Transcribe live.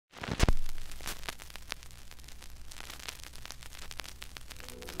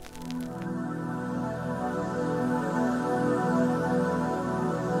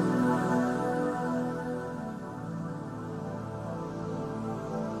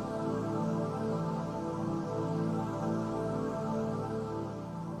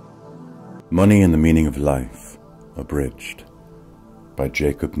Money and the Meaning of Life, abridged, by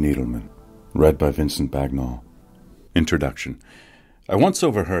Jacob Needleman, read by Vincent Bagnall. Introduction. I once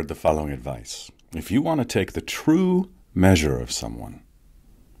overheard the following advice. If you want to take the true measure of someone,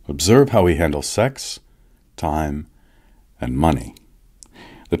 observe how he handles sex, time, and money.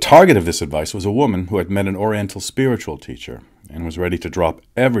 The target of this advice was a woman who had met an Oriental spiritual teacher and was ready to drop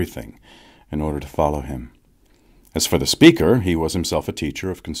everything in order to follow him. As for the speaker, he was himself a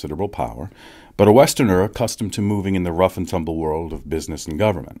teacher of considerable power, but a Westerner accustomed to moving in the rough-and-tumble world of business and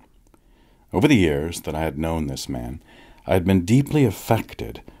government. Over the years that I had known this man, I had been deeply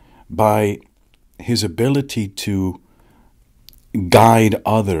affected by his ability to guide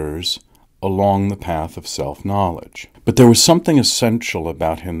others along the path of self-knowledge. But there was something essential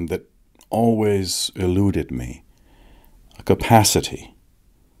about him that always eluded me, a capacity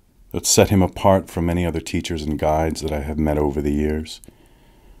that set him apart from many other teachers and guides that I have met over the years.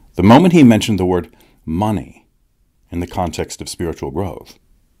 The moment he mentioned the word money in the context of spiritual growth,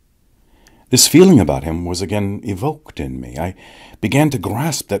 this feeling about him was again evoked in me. I began to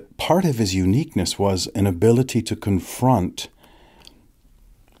grasp that part of his uniqueness was an ability to confront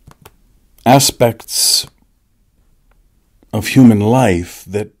aspects of human life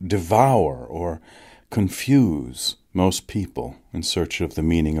that devour or confuse most people in search of the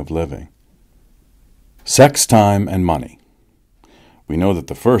meaning of living. Sex, time, and money. We know that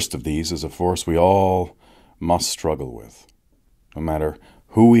the first of these is a force we all must struggle with, no matter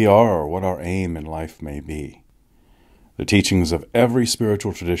who we are or what our aim in life may be. The teachings of every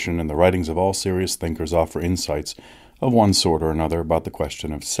spiritual tradition and the writings of all serious thinkers offer insights of one sort or another about the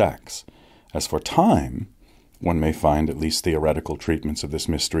question of sex. As for time, one may find at least theoretical treatments of this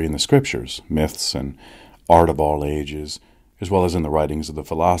mystery in the scriptures, myths, and art of all ages, as well as in the writings of the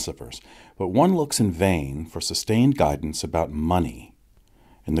philosophers. But one looks in vain for sustained guidance about money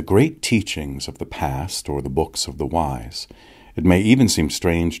in the great teachings of the past or the books of the wise. It may even seem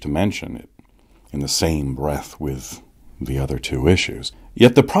strange to mention it in the same breath with the other two issues.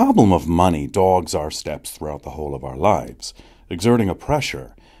 Yet the problem of money dogs our steps throughout the whole of our lives, exerting a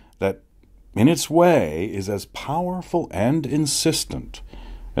pressure that, in its way, is as powerful and insistent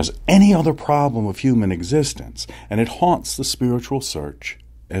as any other problem of human existence, and it haunts the spiritual search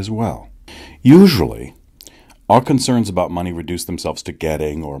as well. Usually, our concerns about money reduce themselves to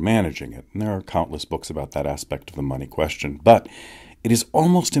getting or managing it, and there are countless books about that aspect of the money question, but it is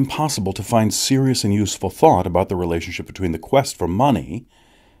almost impossible to find serious and useful thought about the relationship between the quest for money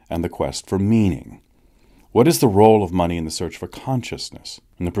and the quest for meaning. What is the role of money in the search for consciousness,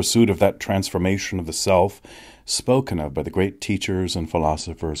 in the pursuit of that transformation of the self spoken of by the great teachers and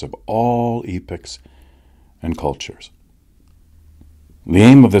philosophers of all epochs and cultures? The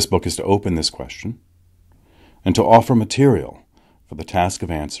aim of this book is to open this question and to offer material for the task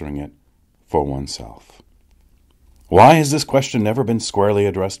of answering it for oneself. Why has this question never been squarely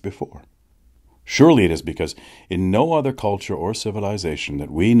addressed before? Surely it is because in no other culture or civilization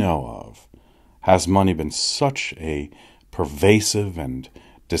that we know of has money been such a pervasive and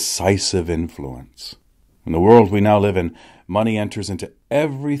decisive influence. In the world we now live in, money enters into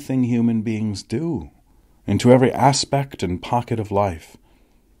everything human beings do, into every aspect and pocket of life.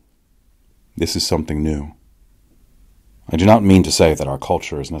 This is something new. I do not mean to say that our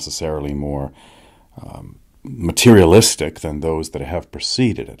culture is necessarily more materialistic than those that have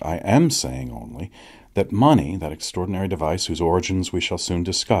preceded it. I am saying only that money, that extraordinary device whose origins we shall soon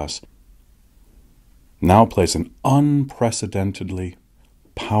discuss, now plays an unprecedentedly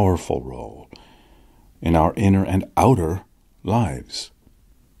powerful role in our inner and outer lives,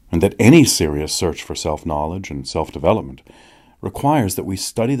 and that any serious search for self-knowledge and self-development requires that we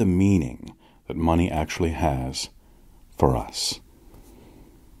study the meaning that money actually has for us.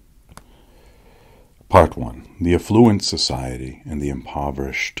 Part 1. The Affluent Society and the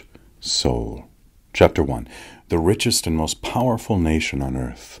Impoverished Soul. Chapter 1. The Richest and Most Powerful Nation on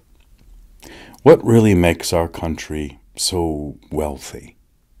Earth. What really makes our country so wealthy?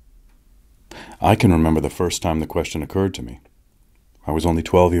 I can remember the first time the question occurred to me. I was only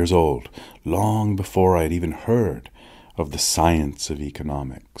 12 years old, long before I had even heard of the science of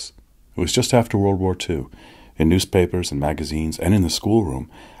economics. It was just after World War II. In newspapers and magazines and in the schoolroom,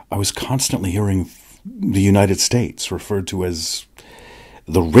 I was constantly hearing the United States referred to as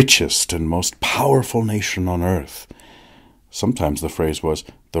the richest and most powerful nation on earth. Sometimes the phrase was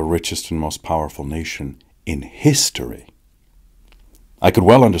the richest and most powerful nation in history. I could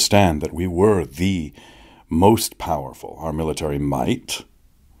well understand that we were the most powerful. Our military might,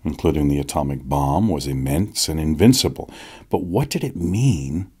 including the atomic bomb, was immense and invincible. But what did it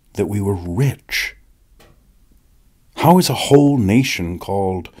mean that we were rich? How is a whole nation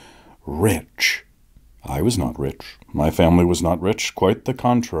called rich. I was not rich. My family was not rich. Quite the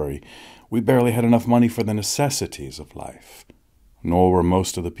contrary. We barely had enough money for the necessities of life. Nor were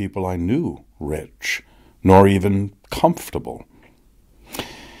most of the people I knew rich, nor even comfortable.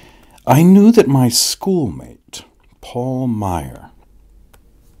 I knew that my schoolmate, Paul Meyer,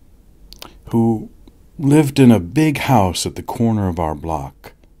 who lived in a big house at the corner of our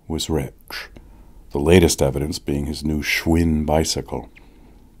block, was rich, the latest evidence being his new Schwinn bicycle.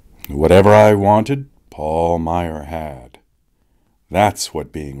 Whatever I wanted, Paul Meyer had. That's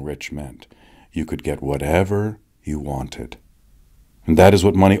what being rich meant. You could get whatever you wanted. And that is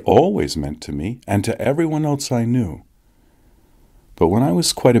what money always meant to me and to everyone else I knew. But when I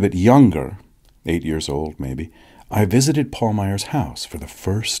was quite a bit younger, 8 years old maybe, I visited Paul Meyer's house for the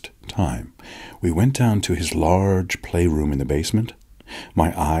first time. We went down to his large playroom in the basement.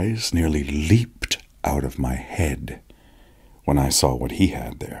 My eyes nearly leaped out of my head when I saw what he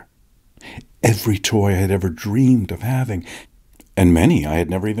had there. Every toy I had ever dreamed of having, and many I had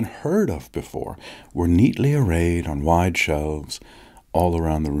never even heard of before, were neatly arrayed on wide shelves all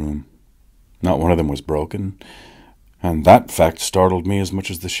around the room. Not one of them was broken, and that fact startled me as much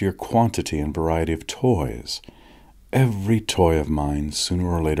as the sheer quantity and variety of toys. Every toy of mine sooner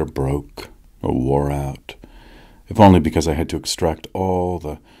or later broke or wore out, if only because I had to extract all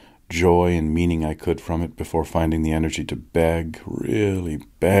the joy and meaning I could from it before finding the energy to beg, really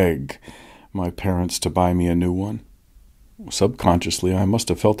beg, my parents to buy me a new one. Subconsciously, I must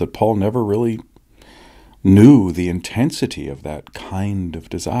have felt that Paul never really knew the intensity of that kind of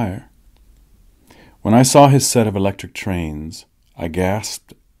desire. When I saw his set of electric trains, I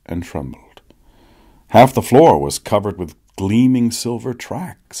gasped and trembled. Half the floor was covered with gleaming silver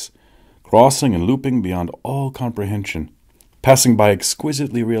tracks, crossing and looping beyond all comprehension, passing by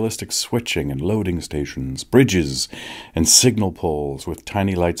exquisitely realistic switching and loading stations, bridges and signal poles with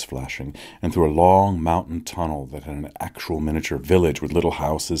tiny lights flashing, and through a long mountain tunnel that had an actual miniature village with little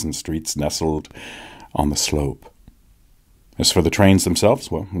houses and streets nestled on the slope. As for the trains themselves,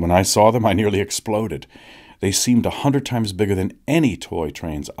 well, when I saw them, I nearly exploded. They seemed 100 times bigger than any toy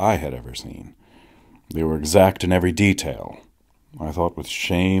trains I had ever seen. They were exact in every detail. I thought with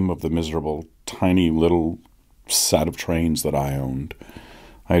shame of the miserable, tiny little set of trains that I owned.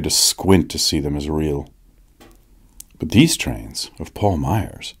 I had to squint to see them as real. But these trains of Paul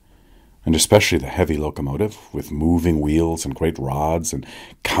Meyer's, and especially the heavy locomotive with moving wheels and great rods and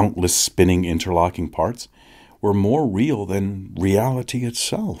countless spinning interlocking parts, were more real than reality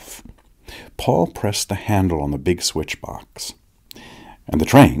itself. Paul pressed the handle on the big switch box, and the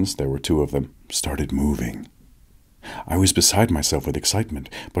trains, there were 2 of them, started moving. I was beside myself with excitement,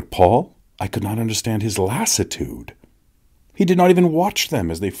 but Paul, I could not understand his lassitude. He did not even watch them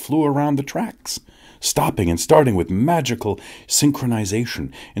as they flew around the tracks, stopping and starting with magical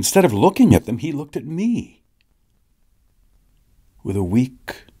synchronization. Instead of looking at them, he looked at me with a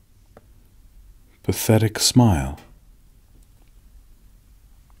weak, pathetic smile.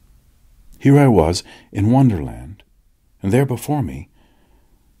 Here I was in Wonderland, and there before me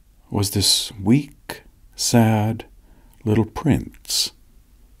was this weak, sad little prince.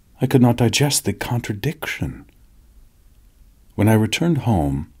 I could not digest the contradiction. When I returned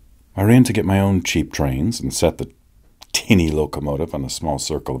home, I ran to get my own cheap trains and set the tinny locomotive on a small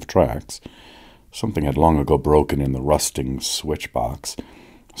circle of tracks. Something had long ago broken in the rusting switch box,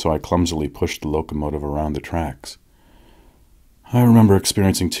 so I clumsily pushed the locomotive around the tracks. I remember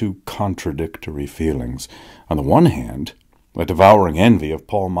experiencing 2 contradictory feelings. On the one hand, a devouring envy of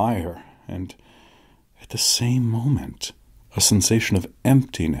Paul Meyer, and at the same moment, a sensation of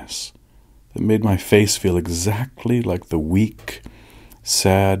emptiness that made my face feel exactly like the weak,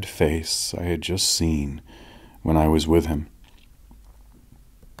 sad face I had just seen when I was with him,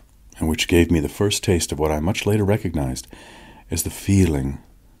 and which gave me the first taste of what I much later recognized as the feeling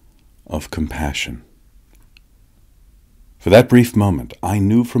of compassion. For that brief moment, I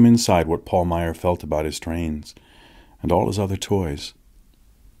knew from inside what Paul Meyer felt about his trains and all his other toys.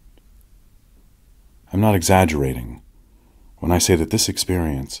 I'm not exaggerating when I say that this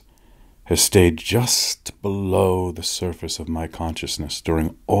experience has stayed just below the surface of my consciousness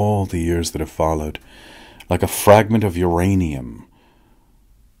during all the years that have followed, like a fragment of uranium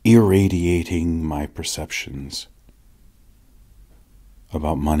irradiating my perceptions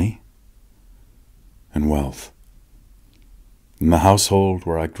about money and wealth. In the household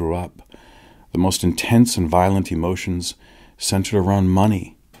where I grew up, the most intense and violent emotions centered around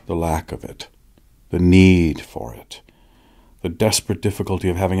money, the lack of it, the need for it, the desperate difficulty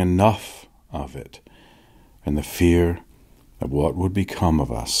of having enough of it, and the fear of what would become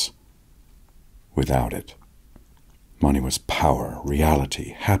of us without it. Money was power,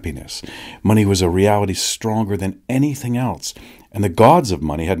 reality, happiness. Money was a reality stronger than anything else. And the gods of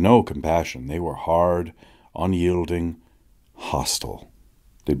money had no compassion. They were hard, unyielding, hostile.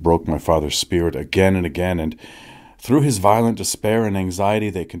 They broke my father's spirit again and again, and through his violent despair and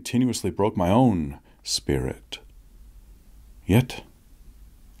anxiety, they continuously broke my own spirit. Yet,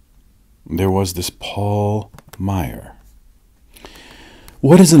 there was this Paul Meyer.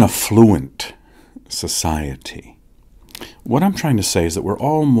 What is an affluent society? What I'm trying to say is that we're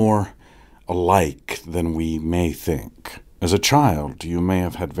all more alike than we may think. As a child, you may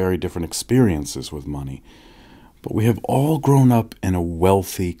have had very different experiences with money, but we have all grown up in a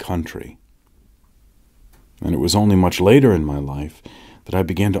wealthy country. And it was only much later in my life that I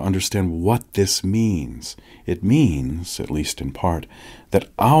began to understand what this means. It means, at least in part, that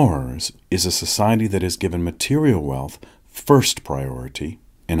ours is a society that has given material wealth first priority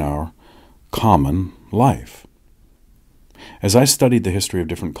in our common life. As I studied the history of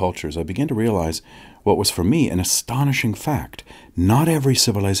different cultures, I began to realize what was for me an astonishing fact. Not every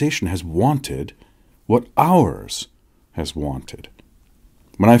civilization has wanted what ours has wanted.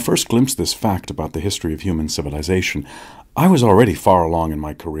 When I first glimpsed this fact about the history of human civilization, I was already far along in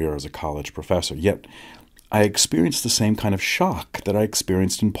my career as a college professor, yet I experienced the same kind of shock that I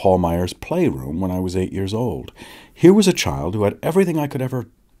experienced in Paul Meyer's playroom when I was 8 years old. Here was a child who had everything I could ever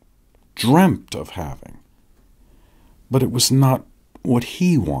dreamt of having, but it was not what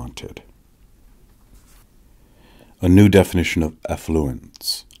he wanted. A new definition of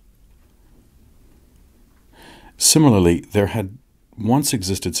affluence. Similarly, there had once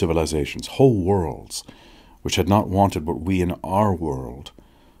existed civilizations, whole worlds, which had not wanted what we in our world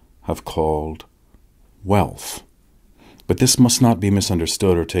have called wealth. But this must not be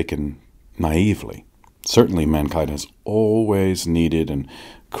misunderstood or taken naively. Certainly mankind has always needed and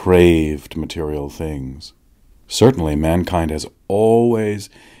craved material things. Certainly mankind has always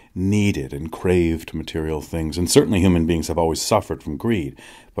needed and craved material things, and certainly human beings have always suffered from greed.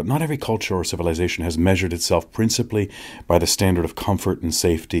 But not every culture or civilization has measured itself principally by the standard of comfort and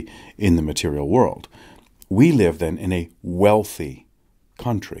safety in the material world. We live then in a wealthy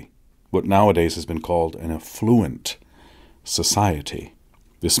country, what nowadays has been called an affluent society.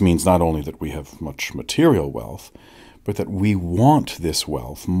 This means not only that we have much material wealth, but that we want this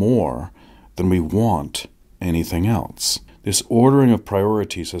wealth more than we want anything else. This ordering of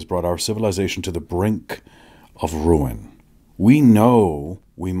priorities has brought our civilization to the brink of ruin. We know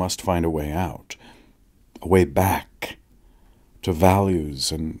we must find a way out, a way back to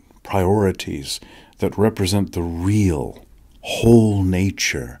values and priorities that represent the real, whole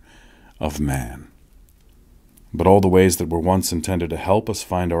nature of man. But all the ways that were once intended to help us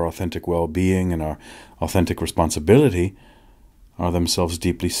find our authentic well-being and our authentic responsibility are themselves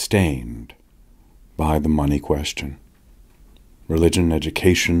deeply stained by the money question. Religion,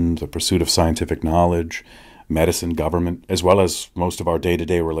 education, the pursuit of scientific knowledge, medicine, government, as well as most of our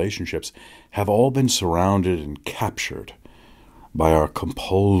day-to-day relationships, have all been surrounded and captured by our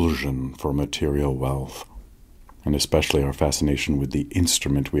compulsion for material wealth, and especially our fascination with the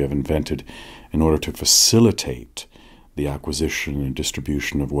instrument we have invented in order to facilitate the acquisition and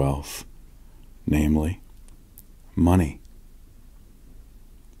distribution of wealth, namely, money.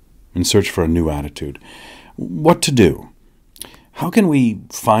 In search for a new attitude, what to do? How can we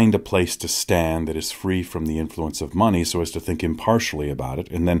find a place to stand that is free from the influence of money so as to think impartially about it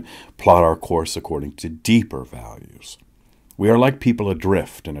and then plot our course according to deeper values? We are like people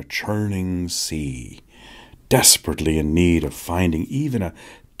adrift in a churning sea, desperately in need of finding even a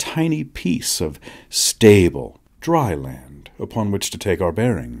tiny piece of stable, dry land upon which to take our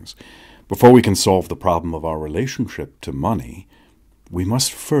bearings. Before we can solve the problem of our relationship to money, we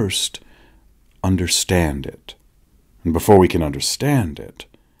must first understand it. And before we can understand it,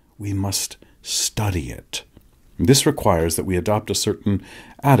 we must study it. This requires that we adopt a certain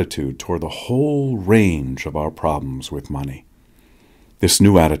attitude toward the whole range of our problems with money. This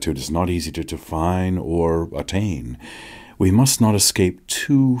new attitude is not easy to define or attain. We must not escape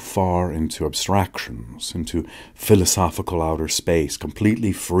too far into abstractions, into philosophical outer space,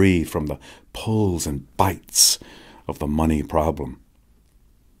 completely free from the pulls and bites of the money problem.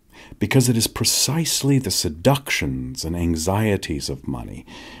 Because it is precisely the seductions and anxieties of money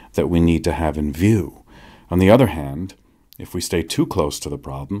that we need to have in view. On the other hand, if we stay too close to the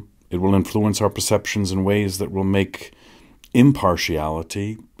problem, it will influence our perceptions in ways that will make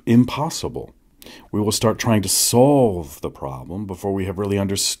impartiality impossible. We will start trying to solve the problem before we have really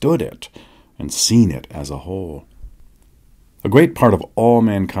understood it and seen it as a whole. A great part of all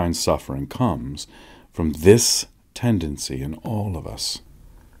mankind's suffering comes from this tendency in all of us.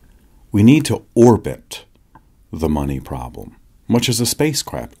 We need to orbit the money problem, much as a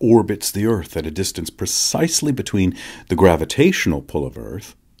spacecraft orbits the Earth at a distance precisely between the gravitational pull of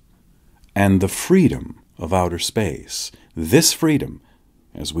Earth and the freedom of outer space. This freedom,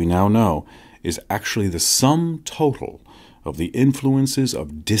 as we now know, is actually the sum total of the influences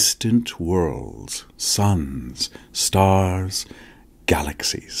of distant worlds, suns, stars,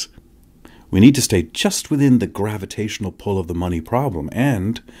 galaxies. We need to stay just within the gravitational pull of the money problem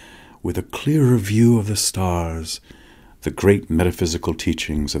and, with a clearer view of the stars, the great metaphysical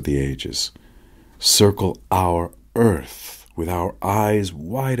teachings of the ages, circle our Earth with our eyes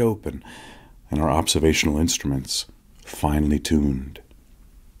wide open and our observational instruments finely tuned.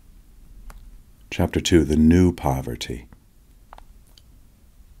 Chapter 2, The New Poverty.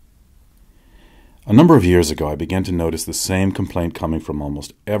 A number of years ago, I began to notice the same complaint coming from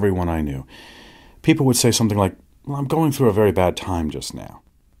almost everyone I knew. People would say something like, "Well, I'm going through a very bad time just now."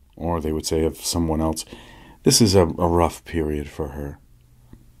 Or they would say of someone else, "This is a rough period for her."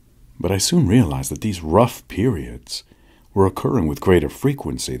 But I soon realized that these rough periods were occurring with greater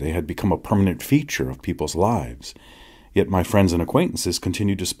frequency. They had become a permanent feature of people's lives. Yet my friends and acquaintances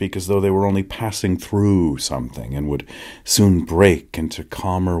continued to speak as though they were only passing through something and would soon break into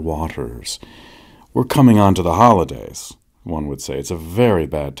calmer waters. "We're coming on to the holidays," one would say. "It's a very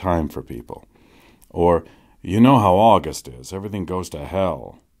bad time for people." Or, "You know how August is. Everything goes to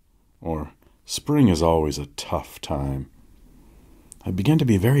hell." Or, "Spring is always a tough time." I began to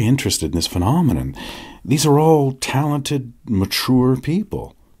be very interested in this phenomenon. These are all talented, mature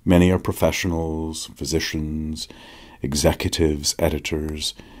people. Many are professionals, physicians, executives,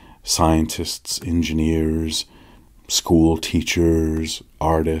 editors, scientists, engineers, school teachers,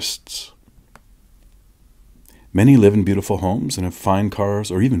 artists. Many live in beautiful homes and have fine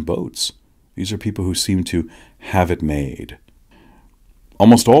cars or even boats. These are people who seem to have it made.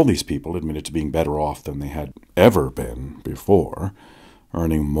 Almost all these people admitted to being better off than they had ever been before,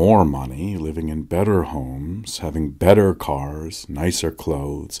 earning more money, living in better homes, having better cars, nicer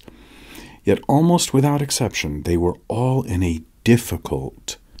clothes. Yet almost without exception, they were all in a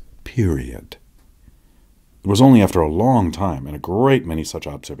difficult period. It was only after a long time and a great many such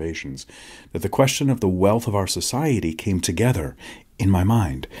observations that the question of the wealth of our society came together in my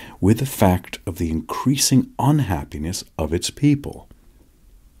mind with the fact of the increasing unhappiness of its people.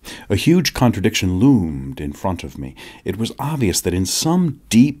 A huge contradiction loomed in front of me. It was obvious that in some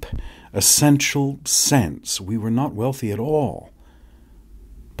deep, essential sense we were not wealthy at all,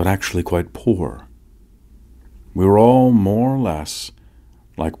 but actually quite poor. We were all more or less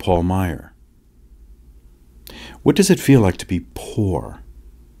like Paul Meyer. What does it feel like to be poor?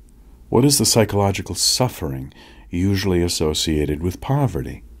 What is the psychological suffering usually associated with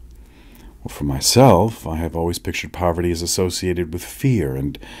poverty? Well, for myself, I have always pictured poverty as associated with fear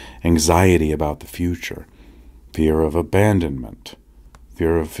and anxiety about the future, fear of abandonment,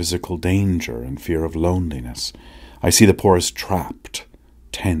 fear of physical danger, and fear of loneliness. I see the poor as trapped,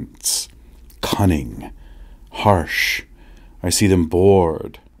 tense, cunning, harsh. I see them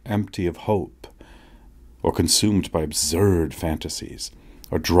bored, empty of hope, or consumed by absurd fantasies,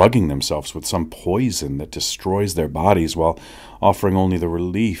 or drugging themselves with some poison that destroys their bodies while offering only the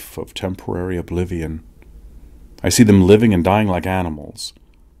relief of temporary oblivion. I see them living and dying like animals.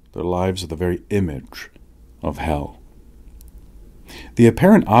 Their lives are the very image of hell. The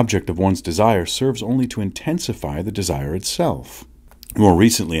apparent object of one's desire serves only to intensify the desire itself. More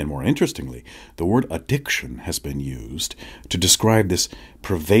recently and more interestingly, the word addiction has been used to describe this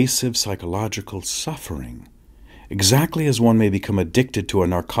pervasive psychological suffering. Exactly as one may become addicted to a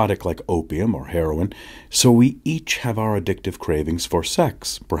narcotic like opium or heroin, so we each have our addictive cravings for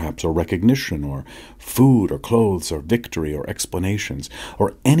sex, perhaps, or recognition, or food, or clothes, or victory, or explanations,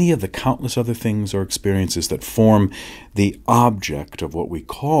 or any of the countless other things or experiences that form the object of what we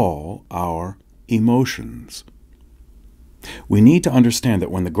call our emotions. We need to understand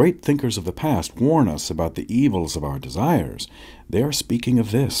that when the great thinkers of the past warn us about the evils of our desires, they are speaking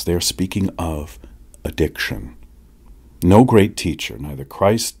of this. They are speaking of addiction. No great teacher, neither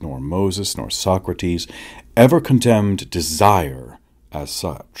Christ nor Moses nor Socrates, ever condemned desire as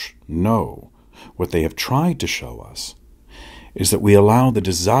such. No, what they have tried to show us is that we allow the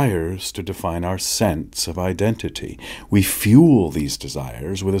desires to define our sense of identity. We fuel these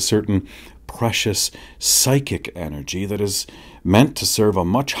desires with a certain precious psychic energy that is meant to serve a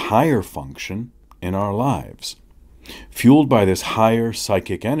much higher function in our lives. Fueled by this higher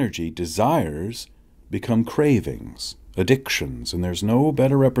psychic energy, desires become cravings, addictions, and there's no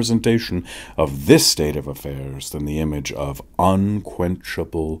better representation of this state of affairs than the image of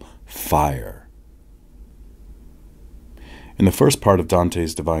unquenchable fire. In the first part of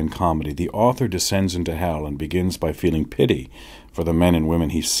Dante's Divine Comedy, the author descends into hell and begins by feeling pity for the men and women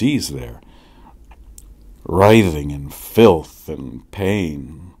he sees there, writhing in filth and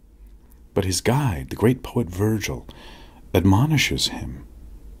pain. But his guide, the great poet Virgil, admonishes him.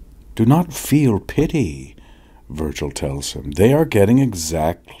 Do not feel pity, Virgil tells him. They are getting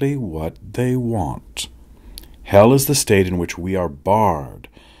exactly what they want. Hell is the state in which we are barred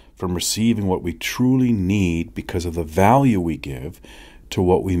from receiving what we truly need because of the value we give to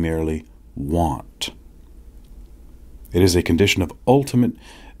what we merely want. It is a condition of ultimate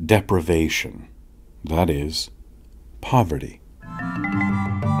deprivation, that is, poverty.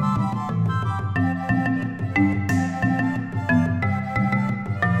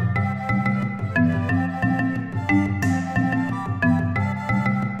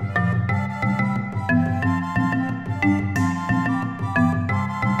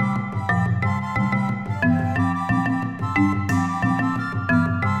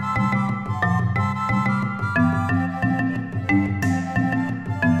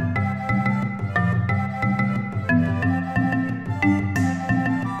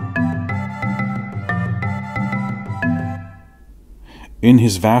 In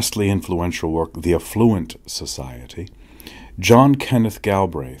his vastly influential work, The Affluent Society, John Kenneth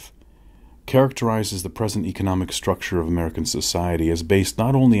Galbraith characterizes the present economic structure of American society as based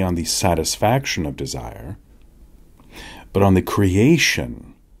not only on the satisfaction of desire, but on the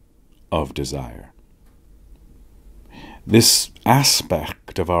creation of desire. This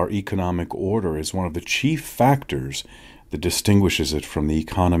aspect of our economic order is one of the chief factors that distinguishes it from the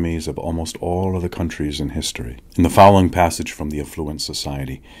economies of almost all other countries in history. In the following passage from The Affluent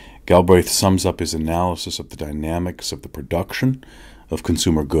Society, Galbraith sums up his analysis of the dynamics of the production of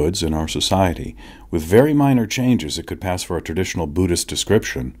consumer goods in our society. With very minor changes, it could pass for a traditional Buddhist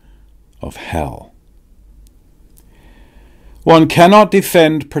description of hell. One cannot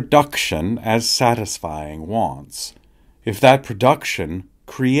defend production as satisfying wants if that production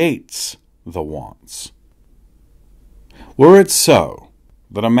creates the wants. Were it so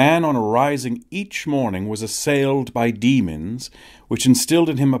that a man on arising each morning was assailed by demons which instilled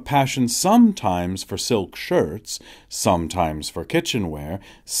in him a passion sometimes for silk shirts, sometimes for kitchenware,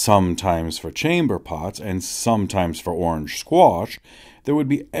 sometimes for chamber pots, and sometimes for orange squash, there would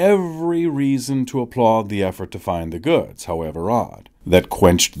be every reason to applaud the effort to find the goods, however odd, that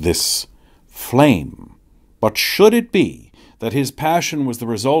quenched this flame. But should it be that his passion was the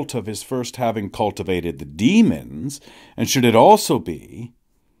result of his first having cultivated the demons, and should it also be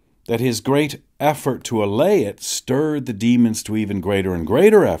that his great effort to allay it stirred the demons to even greater and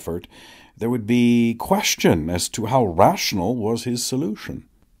greater effort, there would be question as to how rational was his solution.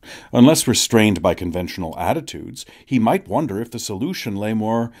 Unless restrained by conventional attitudes, he might wonder if the solution lay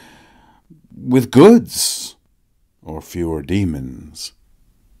more with goods or fewer demons.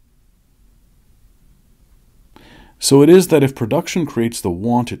 So it is that if production creates the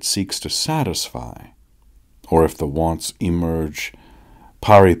want it seeks to satisfy, or if the wants emerge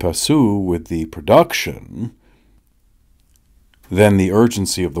pari passu with the production, then the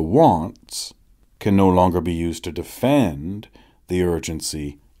urgency of the wants can no longer be used to defend the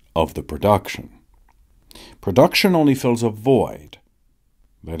urgency of the production. Production only fills a void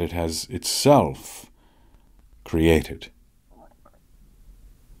that it has itself created.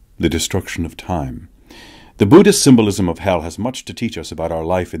 The destruction of time. The Buddhist symbolism of hell has much to teach us about our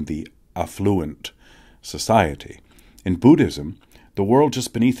life in the affluent society. In Buddhism, the world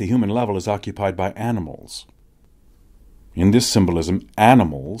just beneath the human level is occupied by animals. In this symbolism,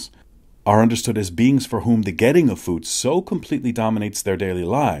 animals are understood as beings for whom the getting of food so completely dominates their daily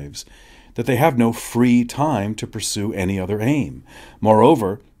lives that they have no free time to pursue any other aim.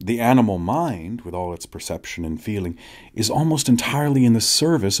 Moreover, the animal mind, with all its perception and feeling, is almost entirely in the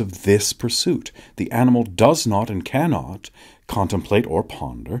service of this pursuit. The animal does not and cannot contemplate or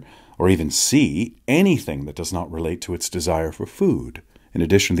ponder, or even see anything that does not relate to its desire for food. In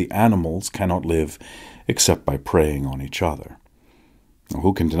addition, the animals cannot live except by preying on each other. Now,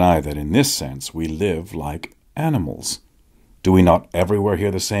 who can deny that in this sense we live like animals? Do we not everywhere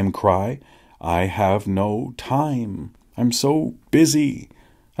hear the same cry? I have no time. I'm so busy.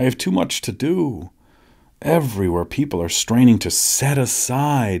 I have too much to do. Everywhere people are straining to set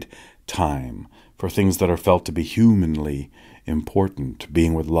aside time for things that are felt to be humanly important,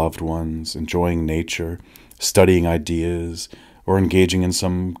 being with loved ones, enjoying nature, studying ideas, or engaging in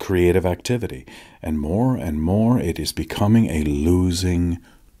some creative activity. And more it is becoming a losing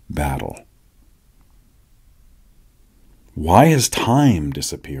battle. Why has time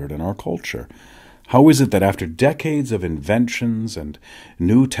disappeared in our culture? How is it that after decades of inventions and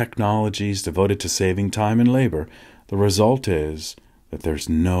new technologies devoted to saving time and labor, the result is that there's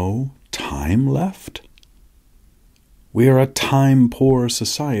no time left. We are a time-poor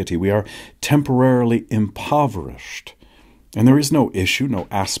society. We are temporarily impoverished. And there is no issue, no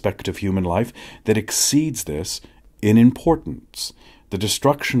aspect of human life that exceeds this in importance. The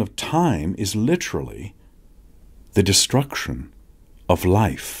destruction of time is literally the destruction of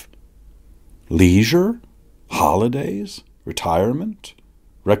life. Leisure, holidays, retirement,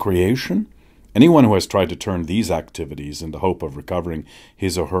 recreation. Anyone who has tried to turn these activities in the hope of recovering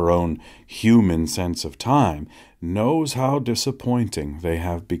his or her own human sense of time knows how disappointing they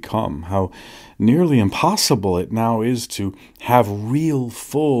have become, how nearly impossible it now is to have real,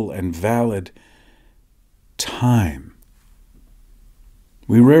 full, and valid time.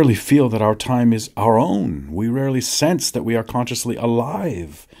 We rarely feel that our time is our own. We rarely sense that we are consciously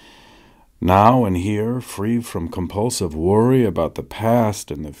alive. Now and here, free from compulsive worry about the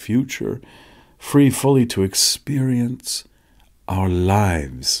past and the future, free fully to experience our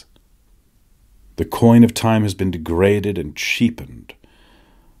lives. The coin of time has been degraded and cheapened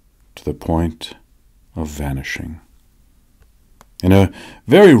to the point of vanishing. In a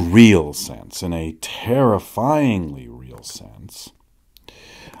very real sense, in a terrifyingly real sense,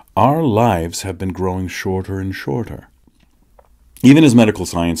 our lives have been growing shorter and shorter. Even as medical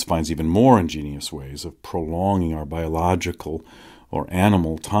science finds even more ingenious ways of prolonging our biological or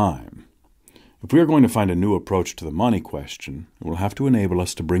animal time, if we are going to find a new approach to the money question, it will have to enable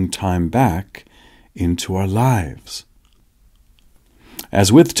us to bring time back into our lives.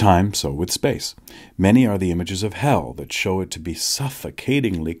 As with time, so with space. Many are the images of hell that show it to be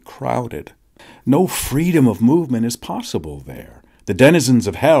suffocatingly crowded. No freedom of movement is possible there. The denizens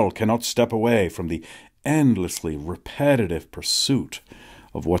of hell cannot step away from the endlessly repetitive pursuit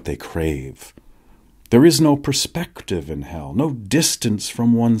of what they crave. There is no perspective in hell, no distance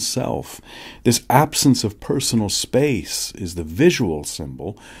from oneself. This absence of personal space is the visual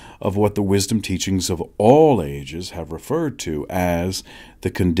symbol of what the wisdom teachings of all ages have referred to as the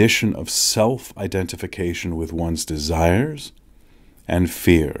condition of self-identification with one's desires and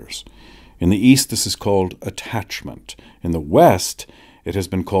fears. In the East, this is called attachment. In the West, it has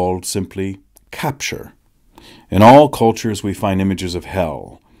been called simply capture. In all cultures, we find images of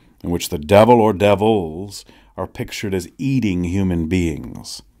hell, in which the devil or devils are pictured as eating human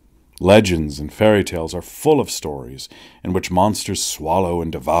beings. Legends and fairy tales are full of stories in which monsters swallow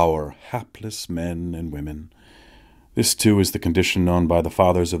and devour hapless men and women. This, too, is the condition known by the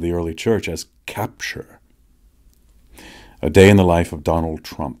fathers of the early church as capture. A day in the life of Donald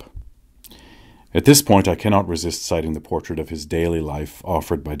Trump. At this point, I cannot resist citing the portrait of his daily life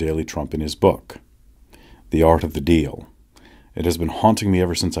offered by Daily Trump in his book, The Art of the Deal. It has been haunting me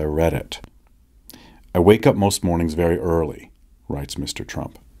ever since I read it. I wake up most mornings very early, writes Mr.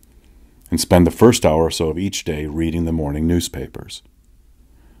 Trump, and spend the first hour or so of each day reading the morning newspapers.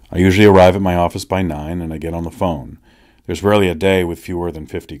 I usually arrive at my office by 9 and I get on the phone. There's rarely a day with fewer than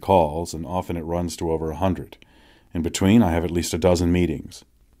 50 calls, and often it runs to over 100. In between, I have at least a dozen meetings.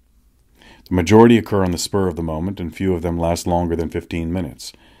 The majority occur on the spur of the moment, and few of them last longer than 15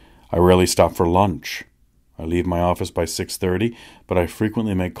 minutes. I rarely stop for lunch. I leave my office by 6:30, but I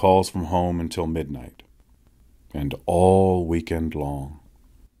frequently make calls from home until midnight. And all weekend long.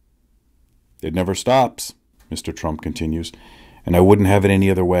 It never stops, Mr. Trump continues, and I wouldn't have it any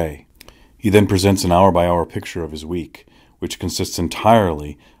other way. He then presents an hour-by-hour picture of his week, which consists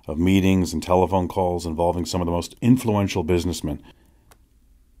entirely of meetings and telephone calls involving some of the most influential businessmen.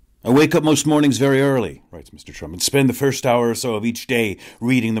 I wake up most mornings very early, writes Mr. Trump, and spend the first hour or so of each day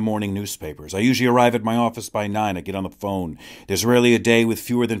reading the morning newspapers. I usually arrive at my office by 9. I get on the phone. There's rarely a day with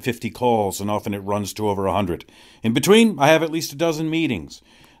fewer than 50 calls, and often it runs to over 100. In between, I have at least a dozen meetings.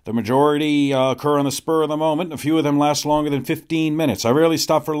 The majority occur on the spur of the moment, and a few of them last longer than 15 minutes. I rarely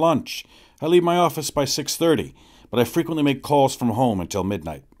stop for lunch. I leave my office by 6:30, but I frequently make calls from home until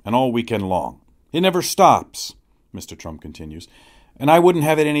midnight, and all weekend long. It never stops, Mr. Trump continues, and I wouldn't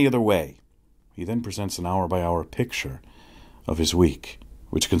have it any other way. He then presents an hour-by-hour picture of his week,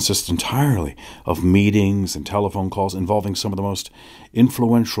 which consists entirely of meetings and telephone calls involving some of the most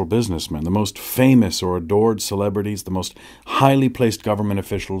influential businessmen, the most famous or adored celebrities, the most highly placed government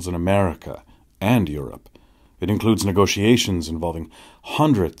officials in America and Europe. It includes negotiations involving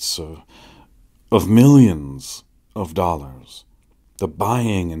hundreds of millions of dollars, the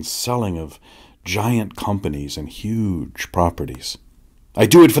buying and selling of giant companies and huge properties. I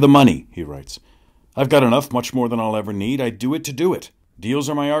do it for the money, he writes. I've got enough, much more than I'll ever need. I do it to do it. Deals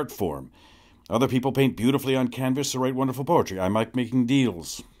are my art form. Other people paint beautifully on canvas or write wonderful poetry. I like making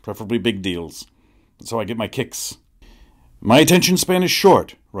deals, preferably big deals. That's how I get my kicks. My attention span is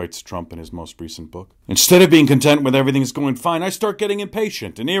short, writes Trump in his most recent book. Instead of being content with everything's going fine, I start getting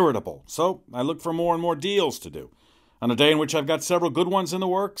impatient and irritable. So I look for more and more deals to do. On a day in which I've got several good ones in the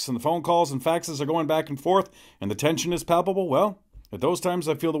works, and the phone calls and faxes are going back and forth, and the tension is palpable, well, at those times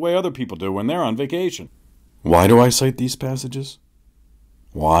I feel the way other people do when they're on vacation. Why do I cite these passages?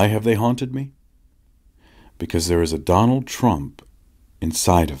 Why have they haunted me? Because there is a Donald Trump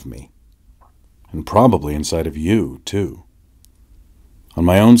inside of me, and probably inside of you, too. On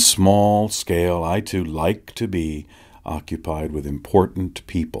my own small scale, I too like to be occupied with important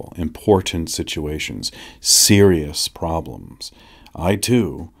people, important situations, serious problems. I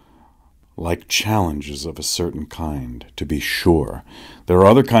too like challenges of a certain kind, to be sure. There are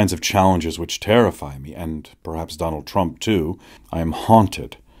other kinds of challenges which terrify me, and perhaps Donald Trump too. I am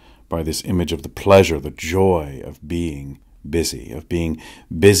haunted by this image of the pleasure, the joy of being busy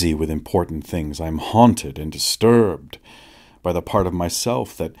with important things. I am haunted and disturbed by the part of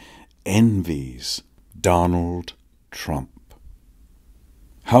myself that envies Donald Trump.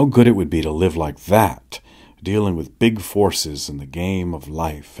 How good it would be to live like that, dealing with big forces in the game of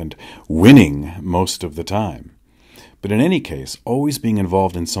life and winning most of the time. But in any case, always being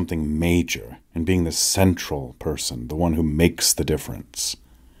involved in something major and being the central person, the one who makes the difference.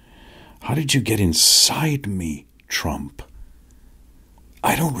 How did you get inside me, Trump?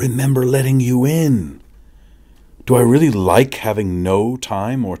 I don't remember letting you in. Do I really like having no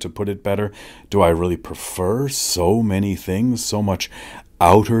time, or to put it better, do I really prefer so many things, so much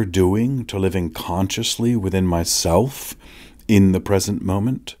outer doing, to living consciously within myself in the present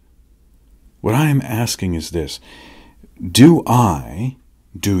moment? What I am asking is this: do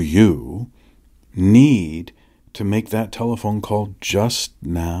you need to make that telephone call just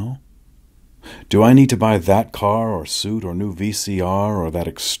now? Do I need to buy that car or suit or new VCR or that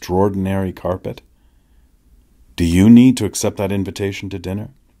extraordinary carpet? Do you need to accept that invitation to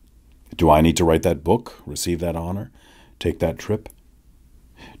dinner? Do I need to write that book, receive that honor, take that trip?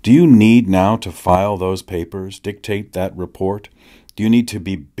 Do you need now to file those papers, dictate that report? Do you need to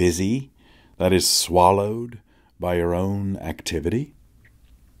be busy, that is, swallowed by your own activity?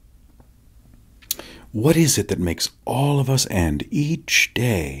 What is it that makes all of us end each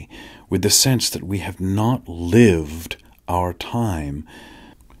day with the sense that we have not lived our time,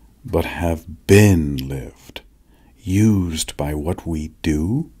 but have been lived, used by what we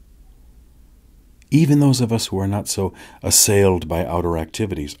do? Even those of us who are not so assailed by outer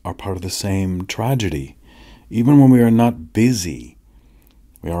activities are part of the same tragedy. Even when we are not busy,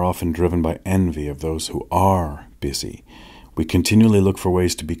 we are often driven by envy of those who are busy. We continually look for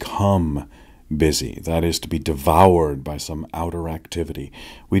ways to become busy, that is, to be devoured by some outer activity.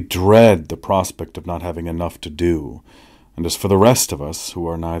 We dread the prospect of not having enough to do. And as for the rest of us, who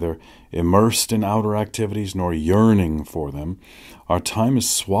are neither immersed in outer activities nor yearning for them, our time is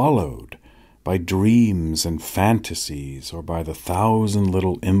swallowed by dreams and fantasies, or by the 1,000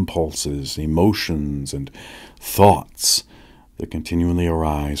 little impulses, emotions, and thoughts that continually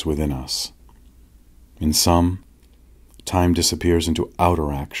arise within us. In some, time disappears into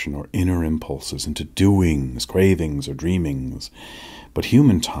outer action or inner impulses, into doings, cravings, or dreamings. But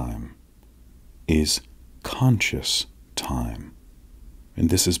human time is conscious time, and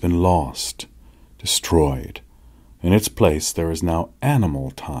this has been lost, destroyed. In its place, there is now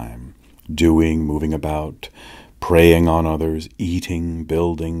animal time, doing, moving about, preying on others, eating,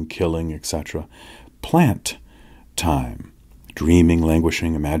 building, killing, etc. Plant time, dreaming,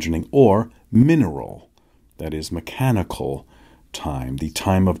 languishing, imagining, or mineral, that is, mechanical time, the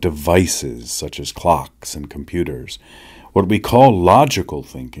time of devices such as clocks and computers. What we call logical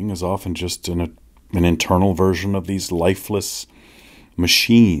thinking is often just an internal version of these lifeless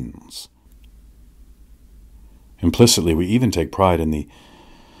machines. Implicitly, we even take pride in the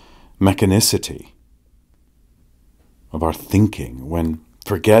mechanicity of our thinking when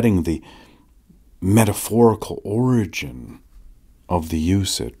forgetting the metaphorical origin of the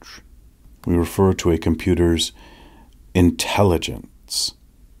usage. We refer to a computer's intelligence.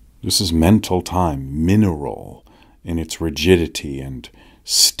 This is mental time, mineral in its rigidity and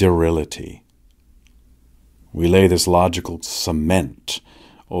sterility. We lay this logical cement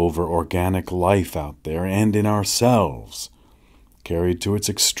over organic life out there and in ourselves, carried to its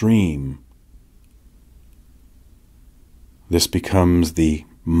extreme. This becomes the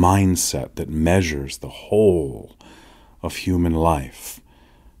mindset that measures the whole of human life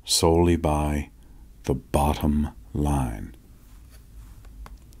solely by the bottom line.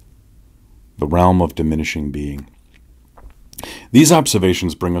 The realm of diminishing being. These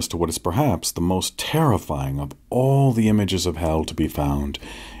observations bring us to what is perhaps the most terrifying of all the images of hell to be found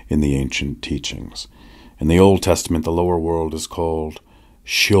in the ancient teachings. In the Old Testament, the lower world is called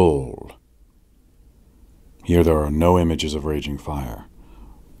Sheol. Here there are no images of raging fire,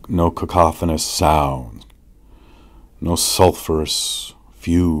 no cacophonous sounds, no sulphurous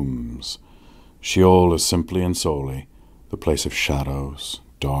fumes. Sheol is simply and solely the place of shadows,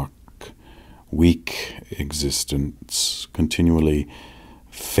 dark, weak existence, continually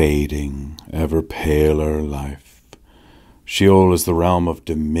fading, ever paler life. Sheol is the realm of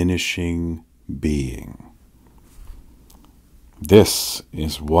diminishing being. This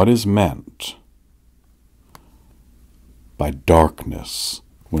is what is meant by darkness,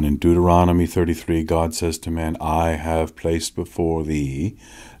 when in Deuteronomy 33 God says to man, I have placed before thee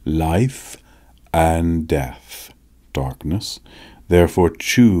life and death, darkness, therefore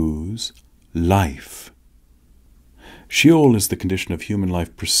choose life. Sheol is the condition of human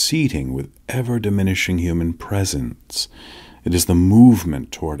life proceeding with ever-diminishing human presence. It is the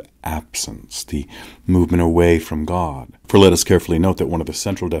movement toward absence, the movement away from God. For let us carefully note that one of the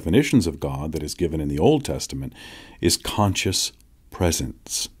central definitions of God that is given in the Old Testament is conscious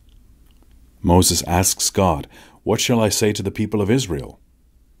presence. Moses asks God, what shall I say to the people of Israel?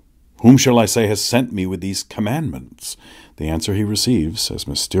 Whom shall I say has sent me with these commandments? The answer he receives, as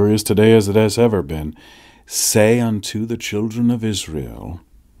mysterious today as it has ever been, say unto the children of Israel,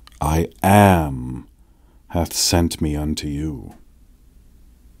 I am hath sent me unto you.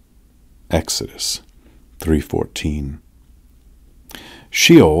 Exodus 3:14.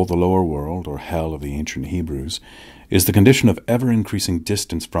 Sheol, the lower world, or hell of the ancient Hebrews, is the condition of ever-increasing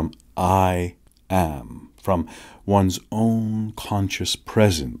distance from I am, from one's own conscious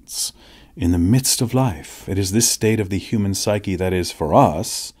presence in the midst of life. It is this state of the human psyche that is, for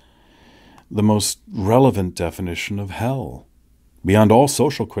us, the most relevant definition of hell. Beyond all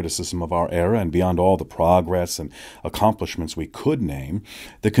social criticism of our era and beyond all the progress and accomplishments we could name,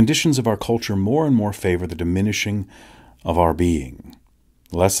 the conditions of our culture more and more favor the diminishing of our being.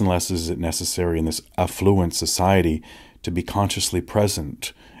 Less and less is it necessary in this affluent society to be consciously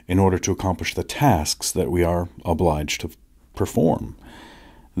present in order to accomplish the tasks that we are obliged to perform.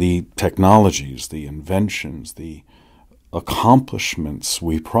 The technologies, the inventions, the accomplishments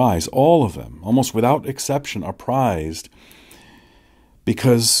we prize, all of them, almost without exception, are prized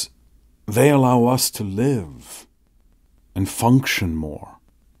because they allow us to live and function more,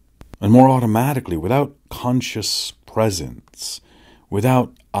 and more automatically, without conscious presence,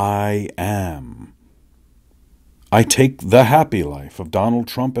 without I am. I take the happy life of Donald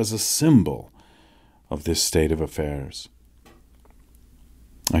Trump as a symbol of this state of affairs.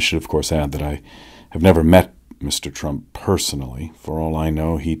 I should, of course, add that I have never met Mr. Trump personally. For all I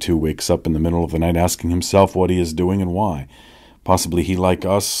know, he too wakes up in the middle of the night asking himself what he is doing and why. Possibly he, like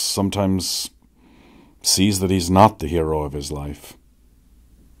us, sometimes sees that he's not the hero of his life,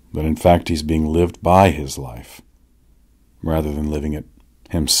 that in fact he's being lived by his life, rather than living it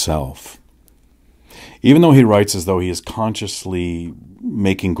himself. Even though he writes as though he is consciously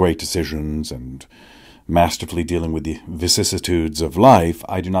making great decisions and masterfully dealing with the vicissitudes of life,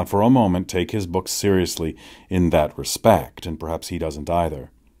 I do not for a moment take his books seriously in that respect, and perhaps he doesn't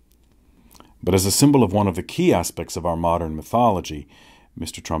either. But as a symbol of one of the key aspects of our modern mythology,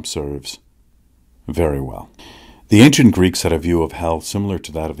 Mr. Trump serves very well. The ancient Greeks had a view of hell similar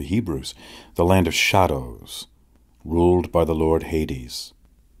to that of the Hebrews, the land of shadows, ruled by the lord Hades.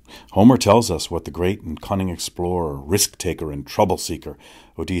 Homer tells us what the great and cunning explorer, risk-taker, and trouble-seeker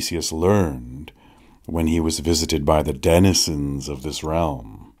Odysseus learned when he was visited by the denizens of this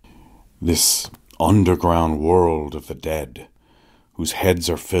realm, this underground world of the dead, whose heads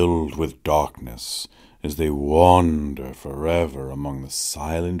are filled with darkness as they wander forever among the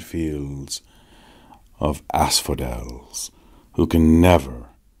silent fields of asphodels, who can never,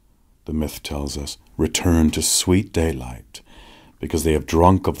 the myth tells us, return to sweet daylight, because they have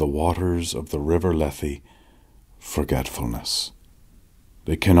drunk of the waters of the river Lethe, forgetfulness.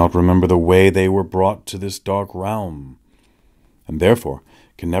 They cannot remember the way they were brought to this dark realm, and therefore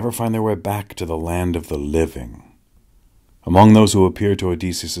can never find their way back to the land of the living. Among those who appear to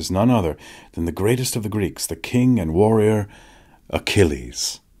Odysseus is none other than the greatest of the Greeks, the king and warrior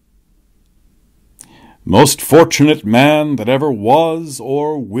Achilles. Most fortunate man that ever was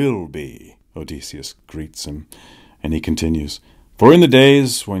or will be, Odysseus greets him, and he continues, for in the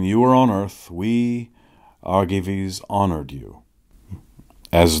days when you were on earth, we, Argives, honored you,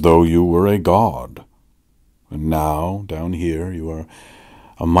 as though you were a god. And now, down here, you are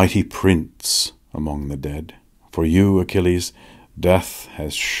a mighty prince among the dead. For you, Achilles, death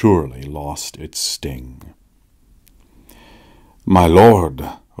has surely lost its sting. My lord,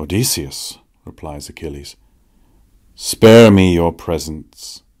 Odysseus, replies Achilles, spare me your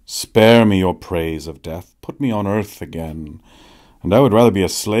presence, spare me your praise of death, put me on earth again, and I would rather be a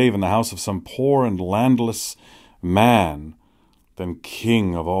slave in the house of some poor and landless man than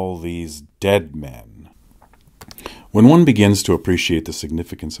king of all these dead men. When one begins to appreciate the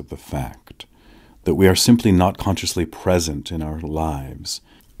significance of the fact that we are simply not consciously present in our lives,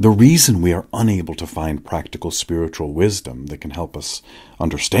 the reason we are unable to find practical spiritual wisdom that can help us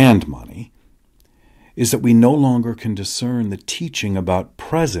understand money is that we no longer can discern the teaching about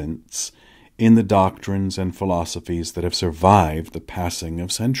presence in the doctrines and philosophies that have survived the passing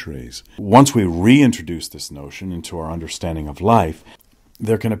of centuries. Once we reintroduce this notion into our understanding of life,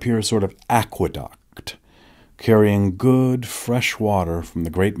 there can appear a sort of aqueduct carrying good, fresh water from the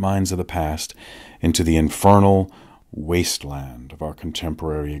great minds of the past into the infernal wasteland of our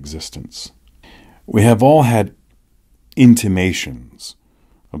contemporary existence. We have all had intimations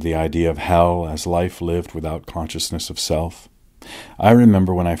of the idea of hell as life lived without consciousness of self. I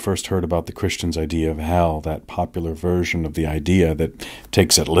remember when I first heard about the Christians' idea of hell, that popular version of the idea that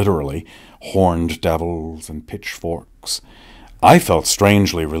takes it literally, horned devils and pitchforks. I felt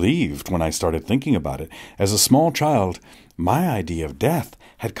strangely relieved when I started thinking about it. As a small child, my idea of death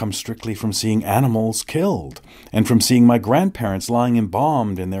had come strictly from seeing animals killed and from seeing my grandparents lying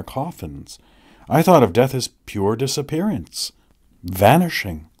embalmed in their coffins. I thought of death as pure disappearance,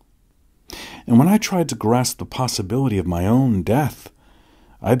 vanishing. And when I tried to grasp the possibility of my own death,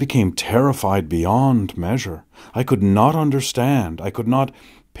 I became terrified beyond measure. I could not understand, I could not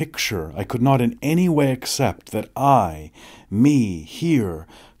picture, I could not in any way accept that I, me, here,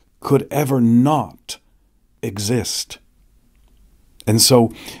 could ever not exist. And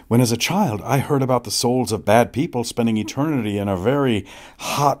so, when as a child I heard about the souls of bad people spending eternity in a very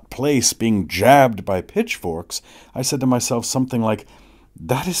hot place being jabbed by pitchforks, I said to myself something like,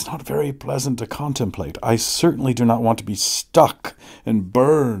 "That is not very pleasant to contemplate. I certainly do not want to be stuck and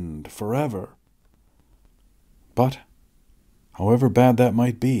burned forever." But, however bad that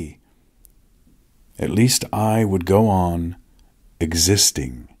might be, at least I would go on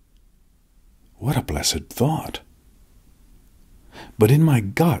existing. What a blessed thought! But in my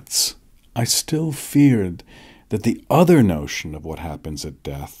guts, I still feared that the other notion of what happens at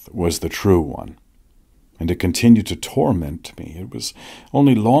death was the true one, and it continued to torment me. It was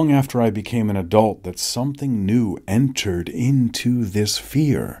only long after I became an adult that something new entered into this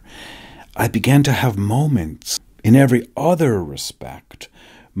fear. I began to have moments, in every other respect,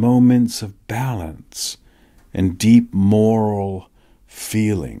 moments of balance and deep moral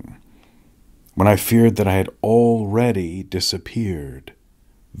feeling, when I feared that I had already disappeared,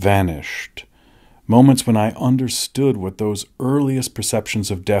 vanished, moments when I understood what those earliest perceptions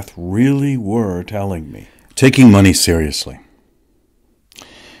of death really were telling me. Taking money seriously.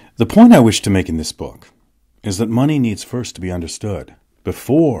 The point I wish to make in this book is that money needs first to be understood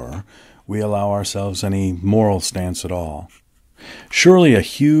before we allow ourselves any moral stance at all. Surely a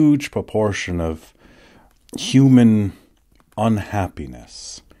huge proportion of human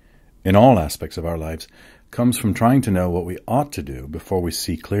unhappiness in all aspects of our lives comes from trying to know what we ought to do before we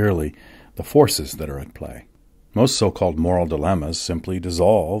see clearly the forces that are at play. Most so-called moral dilemmas simply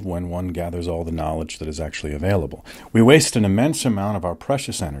dissolve when one gathers all the knowledge that is actually available. We waste an immense amount of our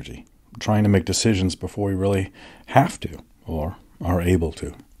precious energy trying to make decisions before we really have to or are able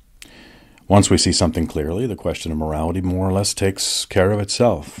to. Once we see something clearly, the question of morality more or less takes care of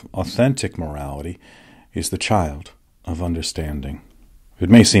itself. Authentic morality is the child of understanding. It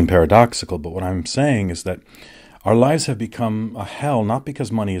may seem paradoxical, but what I'm saying is that our lives have become a hell not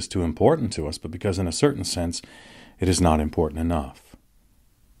because money is too important to us, but because in a certain sense it is not important enough.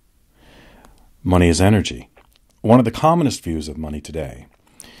 Money is energy. One of the commonest views of money today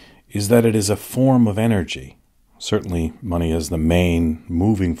is that it is a form of energy. Certainly money is the main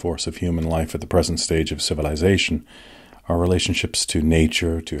moving force of human life at the present stage of civilization. Our relationships to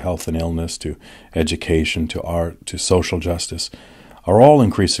nature, to health and illness, to education, to art, to social justice are all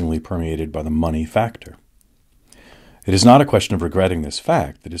increasingly permeated by the money factor. It is not a question of regretting this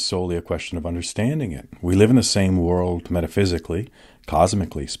fact. It is solely a question of understanding it. We live in the same world metaphysically,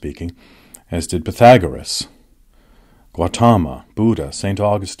 cosmically speaking, as did Pythagoras, Gautama, Buddha, St.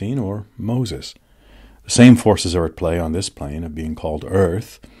 Augustine, or Moses. The same forces are at play on this plane of being called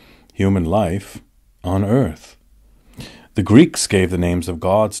Earth, human life on Earth. The Greeks gave the names of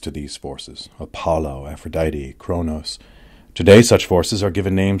gods to these forces: Apollo, Aphrodite, Kronos. Today, such forces are